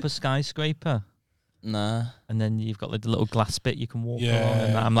skyscraper, you've been up a skyscraper, Nah. and then you've got like the little glass bit you can walk Yeah. along.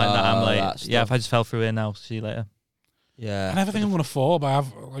 And that. I'm like that. I'm Oh, like, that yeah. stuff. If I just fell through here now, see you later. Yeah. I never think I'm going to fall, but I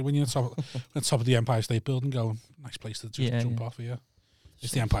have, like, when you're on top of the Empire State Building, going, nice place to just jump off here.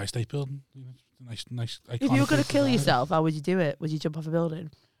 It's the Empire State Building. You know, nice. If you were going to kill yourself, how would you do it? Would you jump off a building?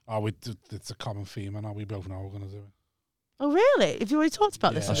 Oh, it's a common theme, and we both know we're going to do it. Oh, really? Have you already talked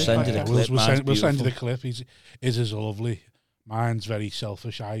about this? I'll on this send you the podcast? clip. We'll Mine's send you the beautiful. clip. His is lovely. Mine's very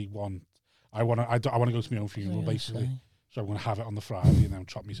selfish. I want to go to my own funeral, basically. So I'm going to have it on the Friday and then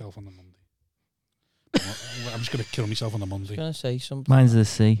chop myself on the Monday. I'm just going to kill myself on the I Monday. was going to say something. Mine's the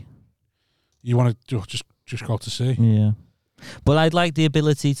C. You want to just go to sea? Yeah. But I'd like the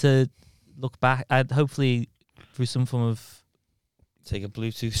ability to look back. I'd hopefully, through some form of... Take a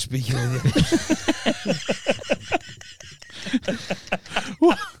Bluetooth speaker with you.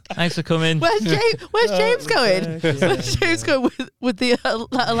 Thanks for coming. Where's James going? Where's James going with the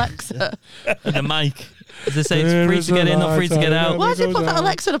Alexa? With the mic. Does it say it's free to get in, not free to get out? Why did you put that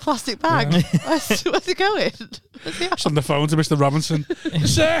Alexa in a plastic bag? Where's it going? It's on the phone to Mr. Robinson.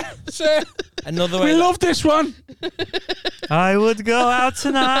 Sir, Another we way. love this one. I would go out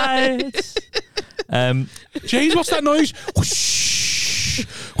tonight. James, what's that noise? Whoosh,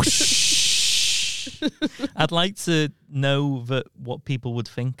 whoosh. I'd like to know that what people would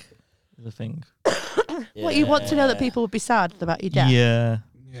think is a thing. What, you want to know that people would be sad about your death? Yeah.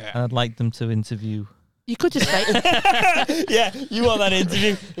 Yeah. I'd like them to interview. You could just fake. Yeah, you want that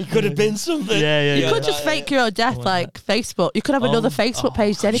interview? It could have been something. You could just fake your own death, like Facebook. You could have another Facebook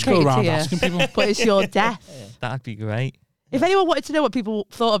page Just go dedicated around to asking you, people. but it's your death. That'd be great. If anyone wanted to know what people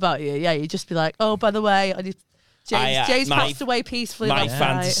thought about you, yeah, you'd just be like, "Oh, by the way, James my- passed away peacefully." My last night."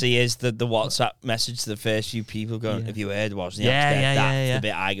 fantasy is the WhatsApp message to the first few people going, "Have you heard? Wasn't he? Yeah. The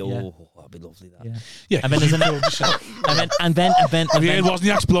bit I go, Yeah. oh, that'd be lovely. That. Yeah. Yeah. And then there's an and then Have you heard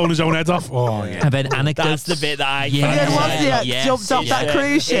Wozniak's blown his own head off? Oh, yeah. and then anecdotes. That's the bit that I. Yeah. Yeah, fantasize. Wozniak jumped off that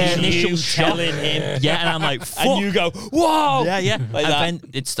cruise ship. Initial Initial shock. telling him, Yeah, and I'm like, fuck. and you go, whoa. Yeah. Like and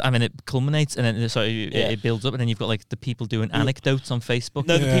that. then it culminates, and then Yeah. it builds up, and then you've got like the people doing anecdotes on Facebook.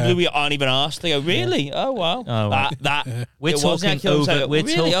 No, the Yeah. people who aren't even asked, they go, really? Oh wow. Oh, wow. That. We're It wasn't talking actually- I was over. like, We're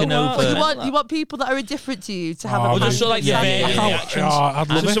really? talking Oh, wow. over. You want people that are indifferent to you to have Oh, a Or just so like the Yeah. varying I can't- reactions. I'd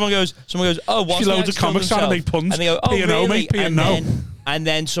love So it. someone goes, oh, what's See loads of comics trying to make puns. And they go, oh, P and O, really? mate, P and no. And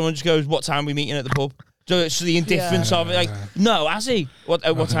then someone just goes, what time are we meeting at the pub? So it's the indifference of it, like, no, has he? What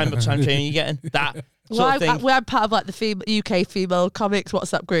time training are you getting? That sort of thing. We're part of like the UK female comics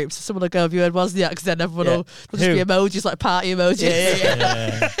WhatsApp groups. So someone will go, "Have you heard Wozniak?" Because then everyone will just Who? be emojis, like party emojis.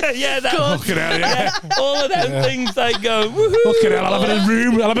 Yeah, that. Fucking hell, yeah. All of them things like go, woohoo. Fucking hell, I'll have it in a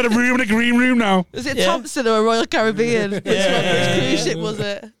room. I'll have it in a room in a green room now. Was it Yeah. Thompson or a Royal Caribbean? Which cruise ship was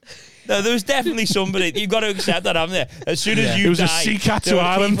it? No, there was definitely somebody. You've got to accept that, haven't you? As soon as you It was die, a sea cat there to were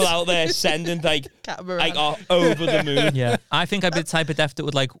Ireland. people out there sending like Catamaran. over the moon. Yeah, I think I'd be the type of death that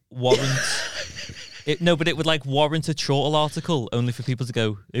would like warrant. But it would like warrant a chortle article only for people to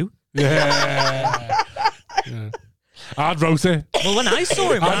go, ooh. Yeah. I'd wrote it. Well, when I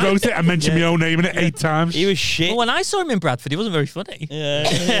saw him, I wrote it and mentioned my own name in it 8 times. He was shit. Well, when I saw him in Bradford, he wasn't very funny.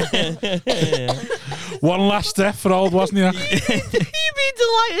 One last death for old Wozniak. You'd be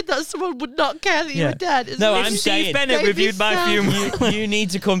delighted that someone would not care that you were dead. Isn't No, it? I'm Steve saying Bennett Maybe reviewed my so. funeral. you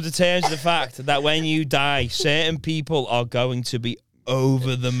need to come to terms with the fact that when you die, certain people are going to be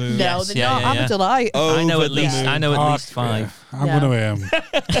over the moon. No, Yes, they're yeah, not. yeah, I'm yeah. a delight. I know Over at the least. moon. I know at Oh, least 5. yeah. I'm Yeah. gonna.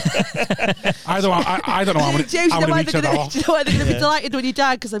 I don't know how many. James, how you know many why weeks they're I'd gonna, have. do you know why they're gonna be delighted when you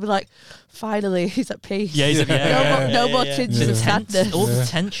die? Because they'll be like, finally, he's at peace. Yeah, he's at- yeah. No more yeah. tinges Yeah. of sadness. All the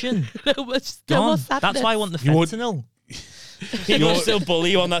tension. No more Gone. sadness. That's why I want the You would- fentanyl. People will still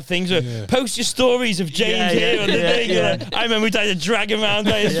bully you on that thing. So post your stories of James Yeah, here yeah, on the yeah, thing. yeah. Like, I remember we tried to drag him around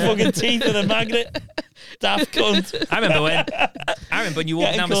by his fucking teeth with a magnet. Daft cunt. I remember when you walked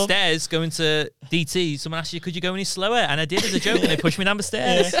Getting down the called- stairs going to DT, someone asked you, could you go any slower? And I did as a joke, and they pushed me down the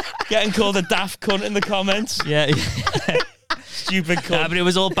stairs. Getting called a daft cunt in the comments. Yeah. Stupid Nah, cunt. but it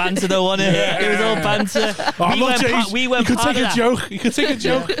was all banter though, wasn't it? It was all banter. Oh, look, James, we you went could part take of a that. joke. You could take a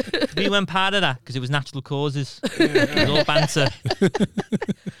joke. We went part of that because it was natural causes. It was all banter.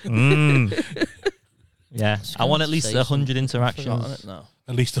 Mm. Yeah, I want at least 100 interactions. No.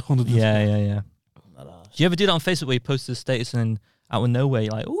 At least 100. Yeah. Do you ever do that on Facebook where you post a status and then out of nowhere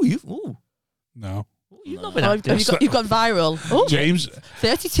you're like, No. you've not been Oh, active. you've gone viral. Oh, James,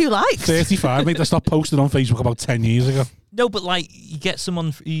 32 likes. 35, mate. I stopped posting on Facebook about 10 years ago. No, but like you get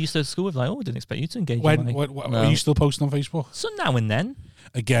someone you used to go to school with, like, I didn't expect you to engage. When in, like, are you still posting on Facebook? So now and then.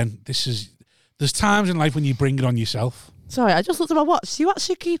 Again, there's times in life when you bring it on yourself. Sorry, I just looked at my watch. Do you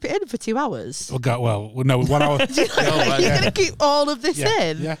actually keep it in for 2 hours? Well, no, 1 hour. You're going to keep all of this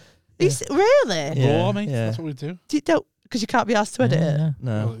in? Yeah. Really? Yeah. Raw, mate. Yeah. That's what we do. Don't, because you can't be asked to edit it. Yeah.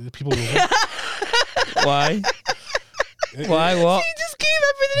 No. Well, people will. Why? Why? What? You just keep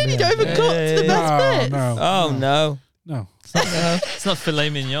everything in. You don't even cut to the best bits. No. Oh no. No. It's not filet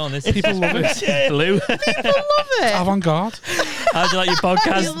mignon, is it? People love it. Blue. People love it. Avant-garde. How do you like your You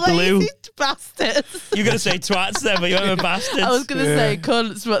podcast, Blue? lazy bastards. You're gonna say twats then, but you went with bastards. I was going to Yeah. say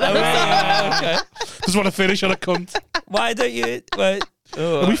cunts, but Oh, okay. Just want to finish on a cunt. Why don't you? Well,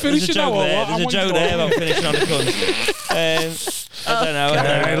 Oh, Are we finishing now or what? There's a joke there about finishing on a cunt. I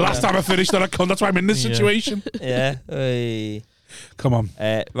don't know. Last time I finished on a cunt, that's why I'm in this situation. Yeah. Come on.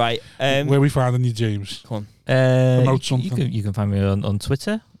 Right. Where are we finding you, James? Come on. Promote something. You can find me on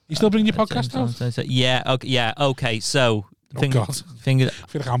Twitter. You still bring your podcast out? Yeah. Okay. Yeah. Okay. So. God. I feel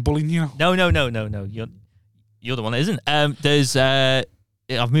like I'm bullying you now. No. You're the one that isn't. There's.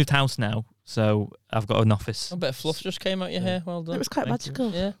 I've moved house now, so I've got an office. A bit of fluff just came out your hair. Well done. It was quite magical.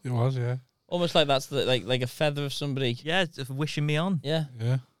 Yeah. It was, yeah. Almost like that's like a feather of somebody. Yeah, it's wishing me on. Yeah.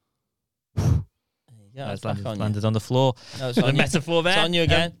 Yeah. Yeah, it's landed on the floor. No, it's The on you. metaphor there. It's on you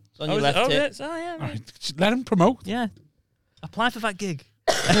again. It's on your left hip. Yeah. All right. Let him promote. Yeah. Apply for that gig.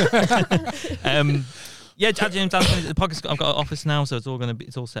 Yeah, James, the podcast. I've got an office now, so it's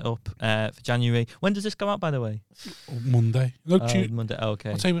all set up for January. When does this go out, by the way? Monday. No, Monday. Oh, okay.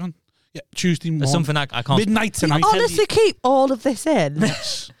 I'll tell you on. Yeah, Tuesday morning. There's something I can't. Midnight tonight. Honestly, keep all of this in.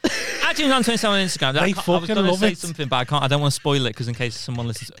 Actually, on Instagram on Instagram. They I was fucking going to love say it. something, but I can't. I don't want to spoil it because in case someone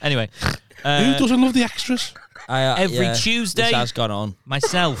listens. Anyway, Who doesn't love the extras? every Tuesday, This has gone on.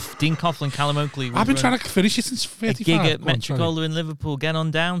 myself, Dean Coughlin, Callum Oakley. I've been trying to finish it since a 35. gig at Go on, sorry. Metricola in Liverpool. Get on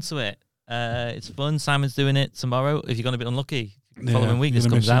down to it. It's fun. Simon's doing it tomorrow. If you're going to be unlucky, Yeah, following week you're this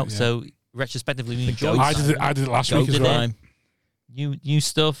gonna comes miss it, out. yeah. So retrospectively, we enjoy I did it last week as Good well. time. new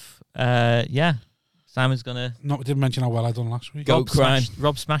stuff. Yeah, Simon's gonna No, we didn't mention how well I done last week. Go crime.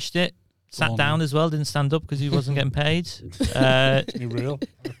 Rob smashed it. Sat on, down man. as well. Didn't stand up because he wasn't getting paid. You real?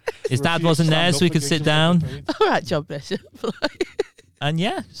 His dad wasn't there, so he could sit down. All right, John Bishop. And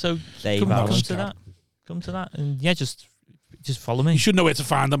yeah, so Dave come Allen. to that. Come to that, and yeah, just follow me. You should know where to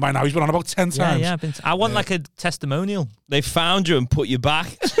find him by now. He's been on about 10 Yeah, times. yeah. I want like a testimonial. They found you and put you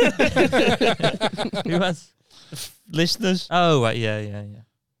back. Who has? Listeners. Oh, right, yeah.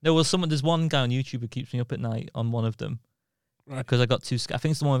 No, well, there's one guy on YouTube who keeps me up at night on one of them. Right. Because I got too scared. I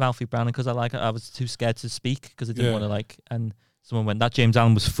think it's the one with Alfie Brown, and because I was too scared to speak because I didn't Yeah. want to and someone went, that James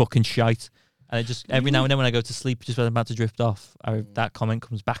Allen was fucking shite. And it just, every now and then when I go to sleep, just when I'm about to drift off, that comment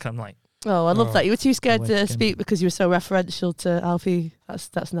comes back and I'm like, Oh, I love that. You were too scared Wait, to again. speak because you were so referential to Alfie.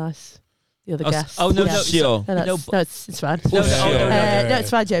 That's nice. The other guest. no, No, no. it's fine. No, No,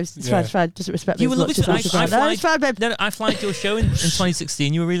 it's fine, James. It's Yeah. fine. Doesn't respect me you as were much lovely as to me. Alfie Brown. No, it's fine, babe. No, I flagged to your show in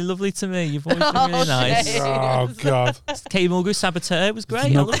 2016. You were really lovely to me. You've always been really nice. shit. Oh, God. Kay Mulgrew, Saboteur, it was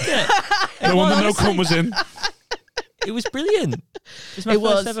great. No- I loved it. No wonder no cunt was in. It was brilliant. It was my It first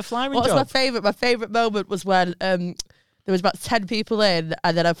was. ever flying What was my job. favourite? My favourite moment was when there was about 10 people in,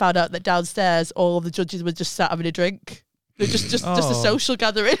 and then I found out that downstairs all of the judges were just sat having a drink. They were just a Oh. social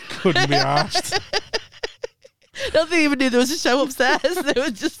gathering. Couldn't be asked. Nobody even knew there was a show upstairs. They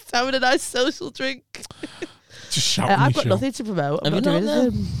were just having a nice social drink. Just shouting I've your got show. nothing to promote. I'm Have not you doing not,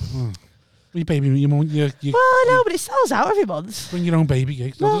 anything. Your baby, you Well, I know, but it sells out every month. bring your own baby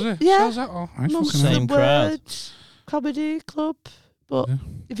gig, does it? yeah. Sells that? Oh, nice. Mums Fucking hell. Same and crowd. Words, comedy club. But Yeah.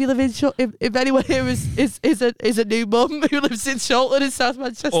 if you live in if anyone here is a new mum who lives in Sholton in South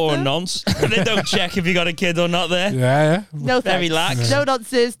Manchester, Or nonce. They don't check if you got a kid or not there. Yeah. no Very thanks. lax. No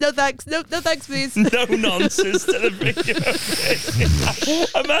nonsense. No thanks. No thanks, please. No nonsense to the bring your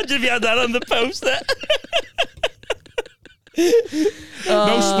own kid. Imagine if you had that on the poster.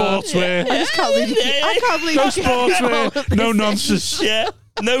 No sportswear. I just can't believe you. I can't believe No you keep all of sportswear. this No in. nonsense. Yeah.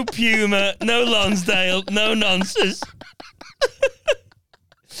 No Puma, no Lonsdale, no nonsense.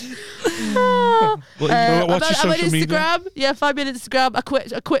 What's I'm your on social media? Instagram. Yeah, find me on Instagram. I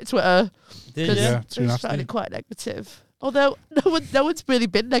quit Twitter because Yeah, I too just find nasty. it quite negative. Although no one's really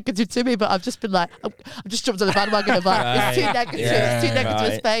been negative to me, but I've just been like, I've just jumped on the bandwagon of like, it's too Right. negative. Yeah, It's too negative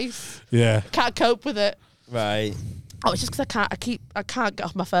right. a space. Yeah. Can't cope with it. Right. Oh, it's just because I can't get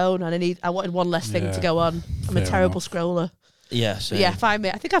off my phone, and I wanted one less thing Yeah. to go on. I'm Fair a terrible enough. scroller. Yes. But yeah, find me.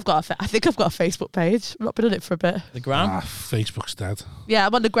 I think I've got a Facebook page. I've not been on it for a bit. The gram. Facebook's dead. Yeah,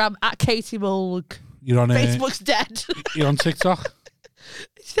 I'm on the gram at Katie Mulg. You're on Facebook's dead. You're on TikTok.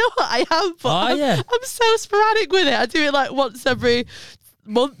 You know what I am? But Oh, yeah. I'm so sporadic with it. I do it like once every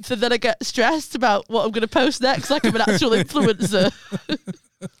month, and then I get stressed about what I'm going to post next, like I'm an actual influencer.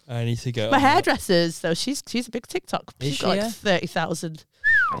 I need to go. My hairdressers, though, she's a big TikTok. Is She's she, got like yeah? 30,000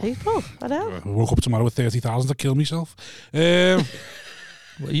 people. I know. I woke up tomorrow with 30,000 to kill myself. What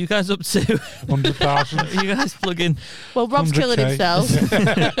are you guys up to? 100,000. Are you guys plugging? Well, Rob's 100K. killing himself.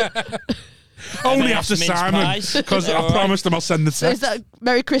 Only M&S after mince Simon. pies. Because I All right. promised them I'll send the So is text. that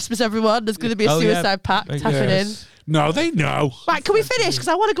Merry Christmas, everyone? There's going to be a Oh, yeah. suicide pact Very happening. Yes. No, they know. Right, can we finish? Because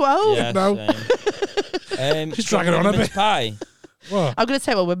I want to go home. Yeah, No. same. Just drag it on a mince bit. pie. What? I'm going to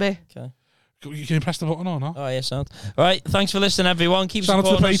take one with me. Okay. You can press the button or not? Oh, yeah, sound. All right. Thanks for listening, everyone. Keep Shout out to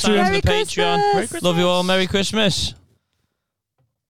supporting the us. Sign up Patreon. to the Merry Patreon. Christmas. Love you all. Merry Christmas.